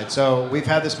outside. So we've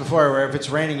had this before, where if it's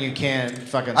raining, you can't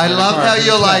fucking. I sign a love car. how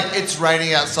you're like, it's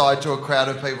raining outside to a crowd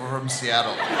of people from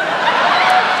Seattle.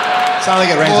 It's not like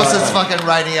it Of rains. course all the it's time. fucking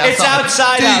raining outside. It's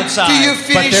outside. Do you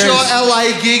finish there's- your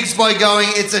LA gigs by going,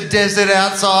 it's a desert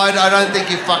outside? I don't think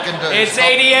you fucking do. It's Stop.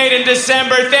 88 in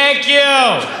December. Thank you.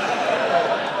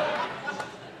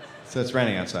 So it's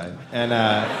raining outside, and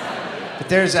but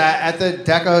there's at the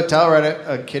Decca Hotel, right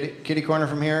at a kitty corner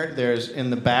from here. There's in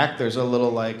the back. There's a little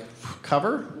like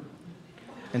cover,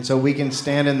 and so we can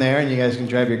stand in there, and you guys can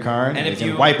drive your car, and you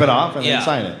can wipe it off and then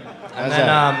sign it. And then,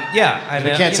 and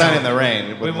we can't sign it in the rain.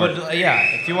 It We wouldn't would, work.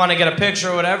 If you want to get a picture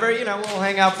or whatever, we'll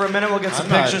hang out for a minute. We'll get some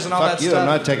I'm not- pictures and all fuck that you, stuff. I'm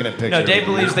not taking a picture. No, Dave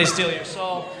believes they steal your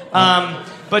soul.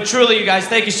 But truly, you guys,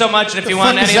 thank you so much. And if you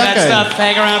want fuck any is of that that guy? stuff,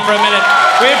 hang around for a minute.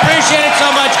 We appreciate it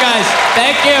so much, guys.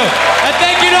 Thank you. And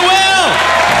thank you to Will.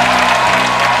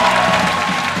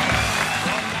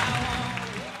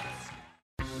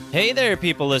 Hey there,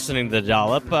 people listening to The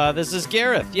Dollop. This is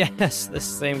Gareth. Yes, this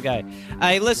same guy.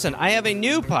 Listen, I have a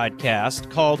new podcast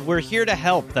called We're Here to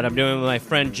Help that I'm doing with my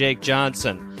friend Jake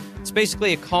Johnson. It's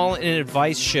basically a call-in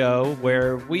advice show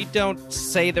where we don't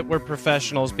say that we're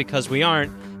professionals because we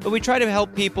aren't, but we try to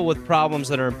help people with problems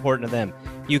that are important to them.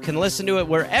 You can listen to it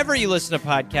wherever you listen to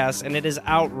podcasts, and it is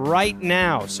out right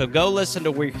now. So go listen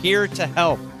to We're Here to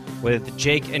Help with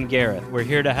Jake and Gareth. We're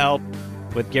Here to Help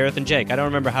with Gareth and Jake. I don't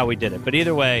remember how we did it, but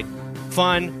either way,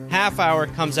 fun, half hour,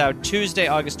 comes out Tuesday,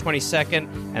 August 22nd,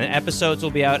 and the episodes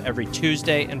will be out every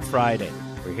Tuesday and Friday.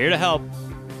 We're here to help.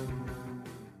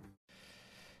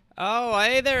 Oh,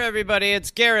 hey there, everybody.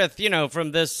 It's Gareth,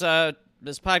 from this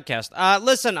podcast.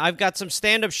 Listen, I've got some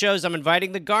stand-up shows. I'm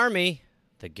inviting the Garmy,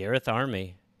 the Gareth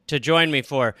Army, to join me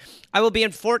for. I will be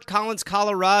in Fort Collins,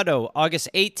 Colorado, August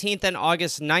 18th and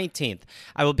August 19th.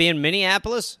 I will be in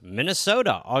Minneapolis,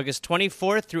 Minnesota, August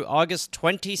 24th through August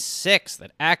 26th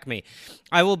at Acme.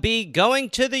 I will be going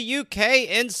to the UK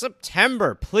in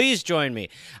September. Please join me.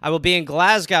 I will be in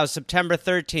Glasgow, September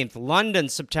 13th, London,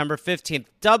 September 15th,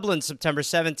 Dublin, September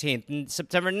 17th, and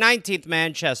September 19th,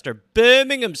 Manchester,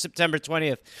 Birmingham, September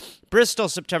 20th, Bristol,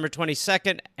 September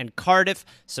 22nd, and Cardiff,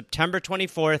 September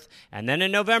 24th. And then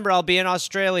in November, I'll be in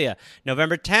Australia.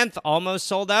 November 10th, almost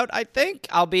sold out, I think.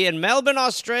 I'll be in Melbourne,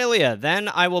 Australia. Then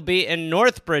I will be in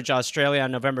Northbridge, Australia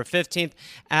on November 15th.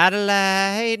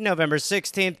 Adelaide, November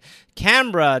 16th.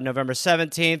 Canberra, November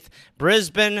 17th.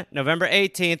 Brisbane, November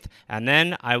 18th. And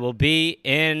then I will be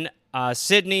in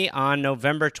Sydney on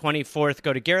November 24th.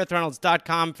 Go to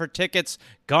GarethReynolds.com for tickets.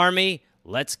 Garmy,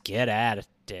 let's get at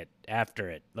it after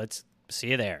it. Let's see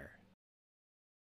you there.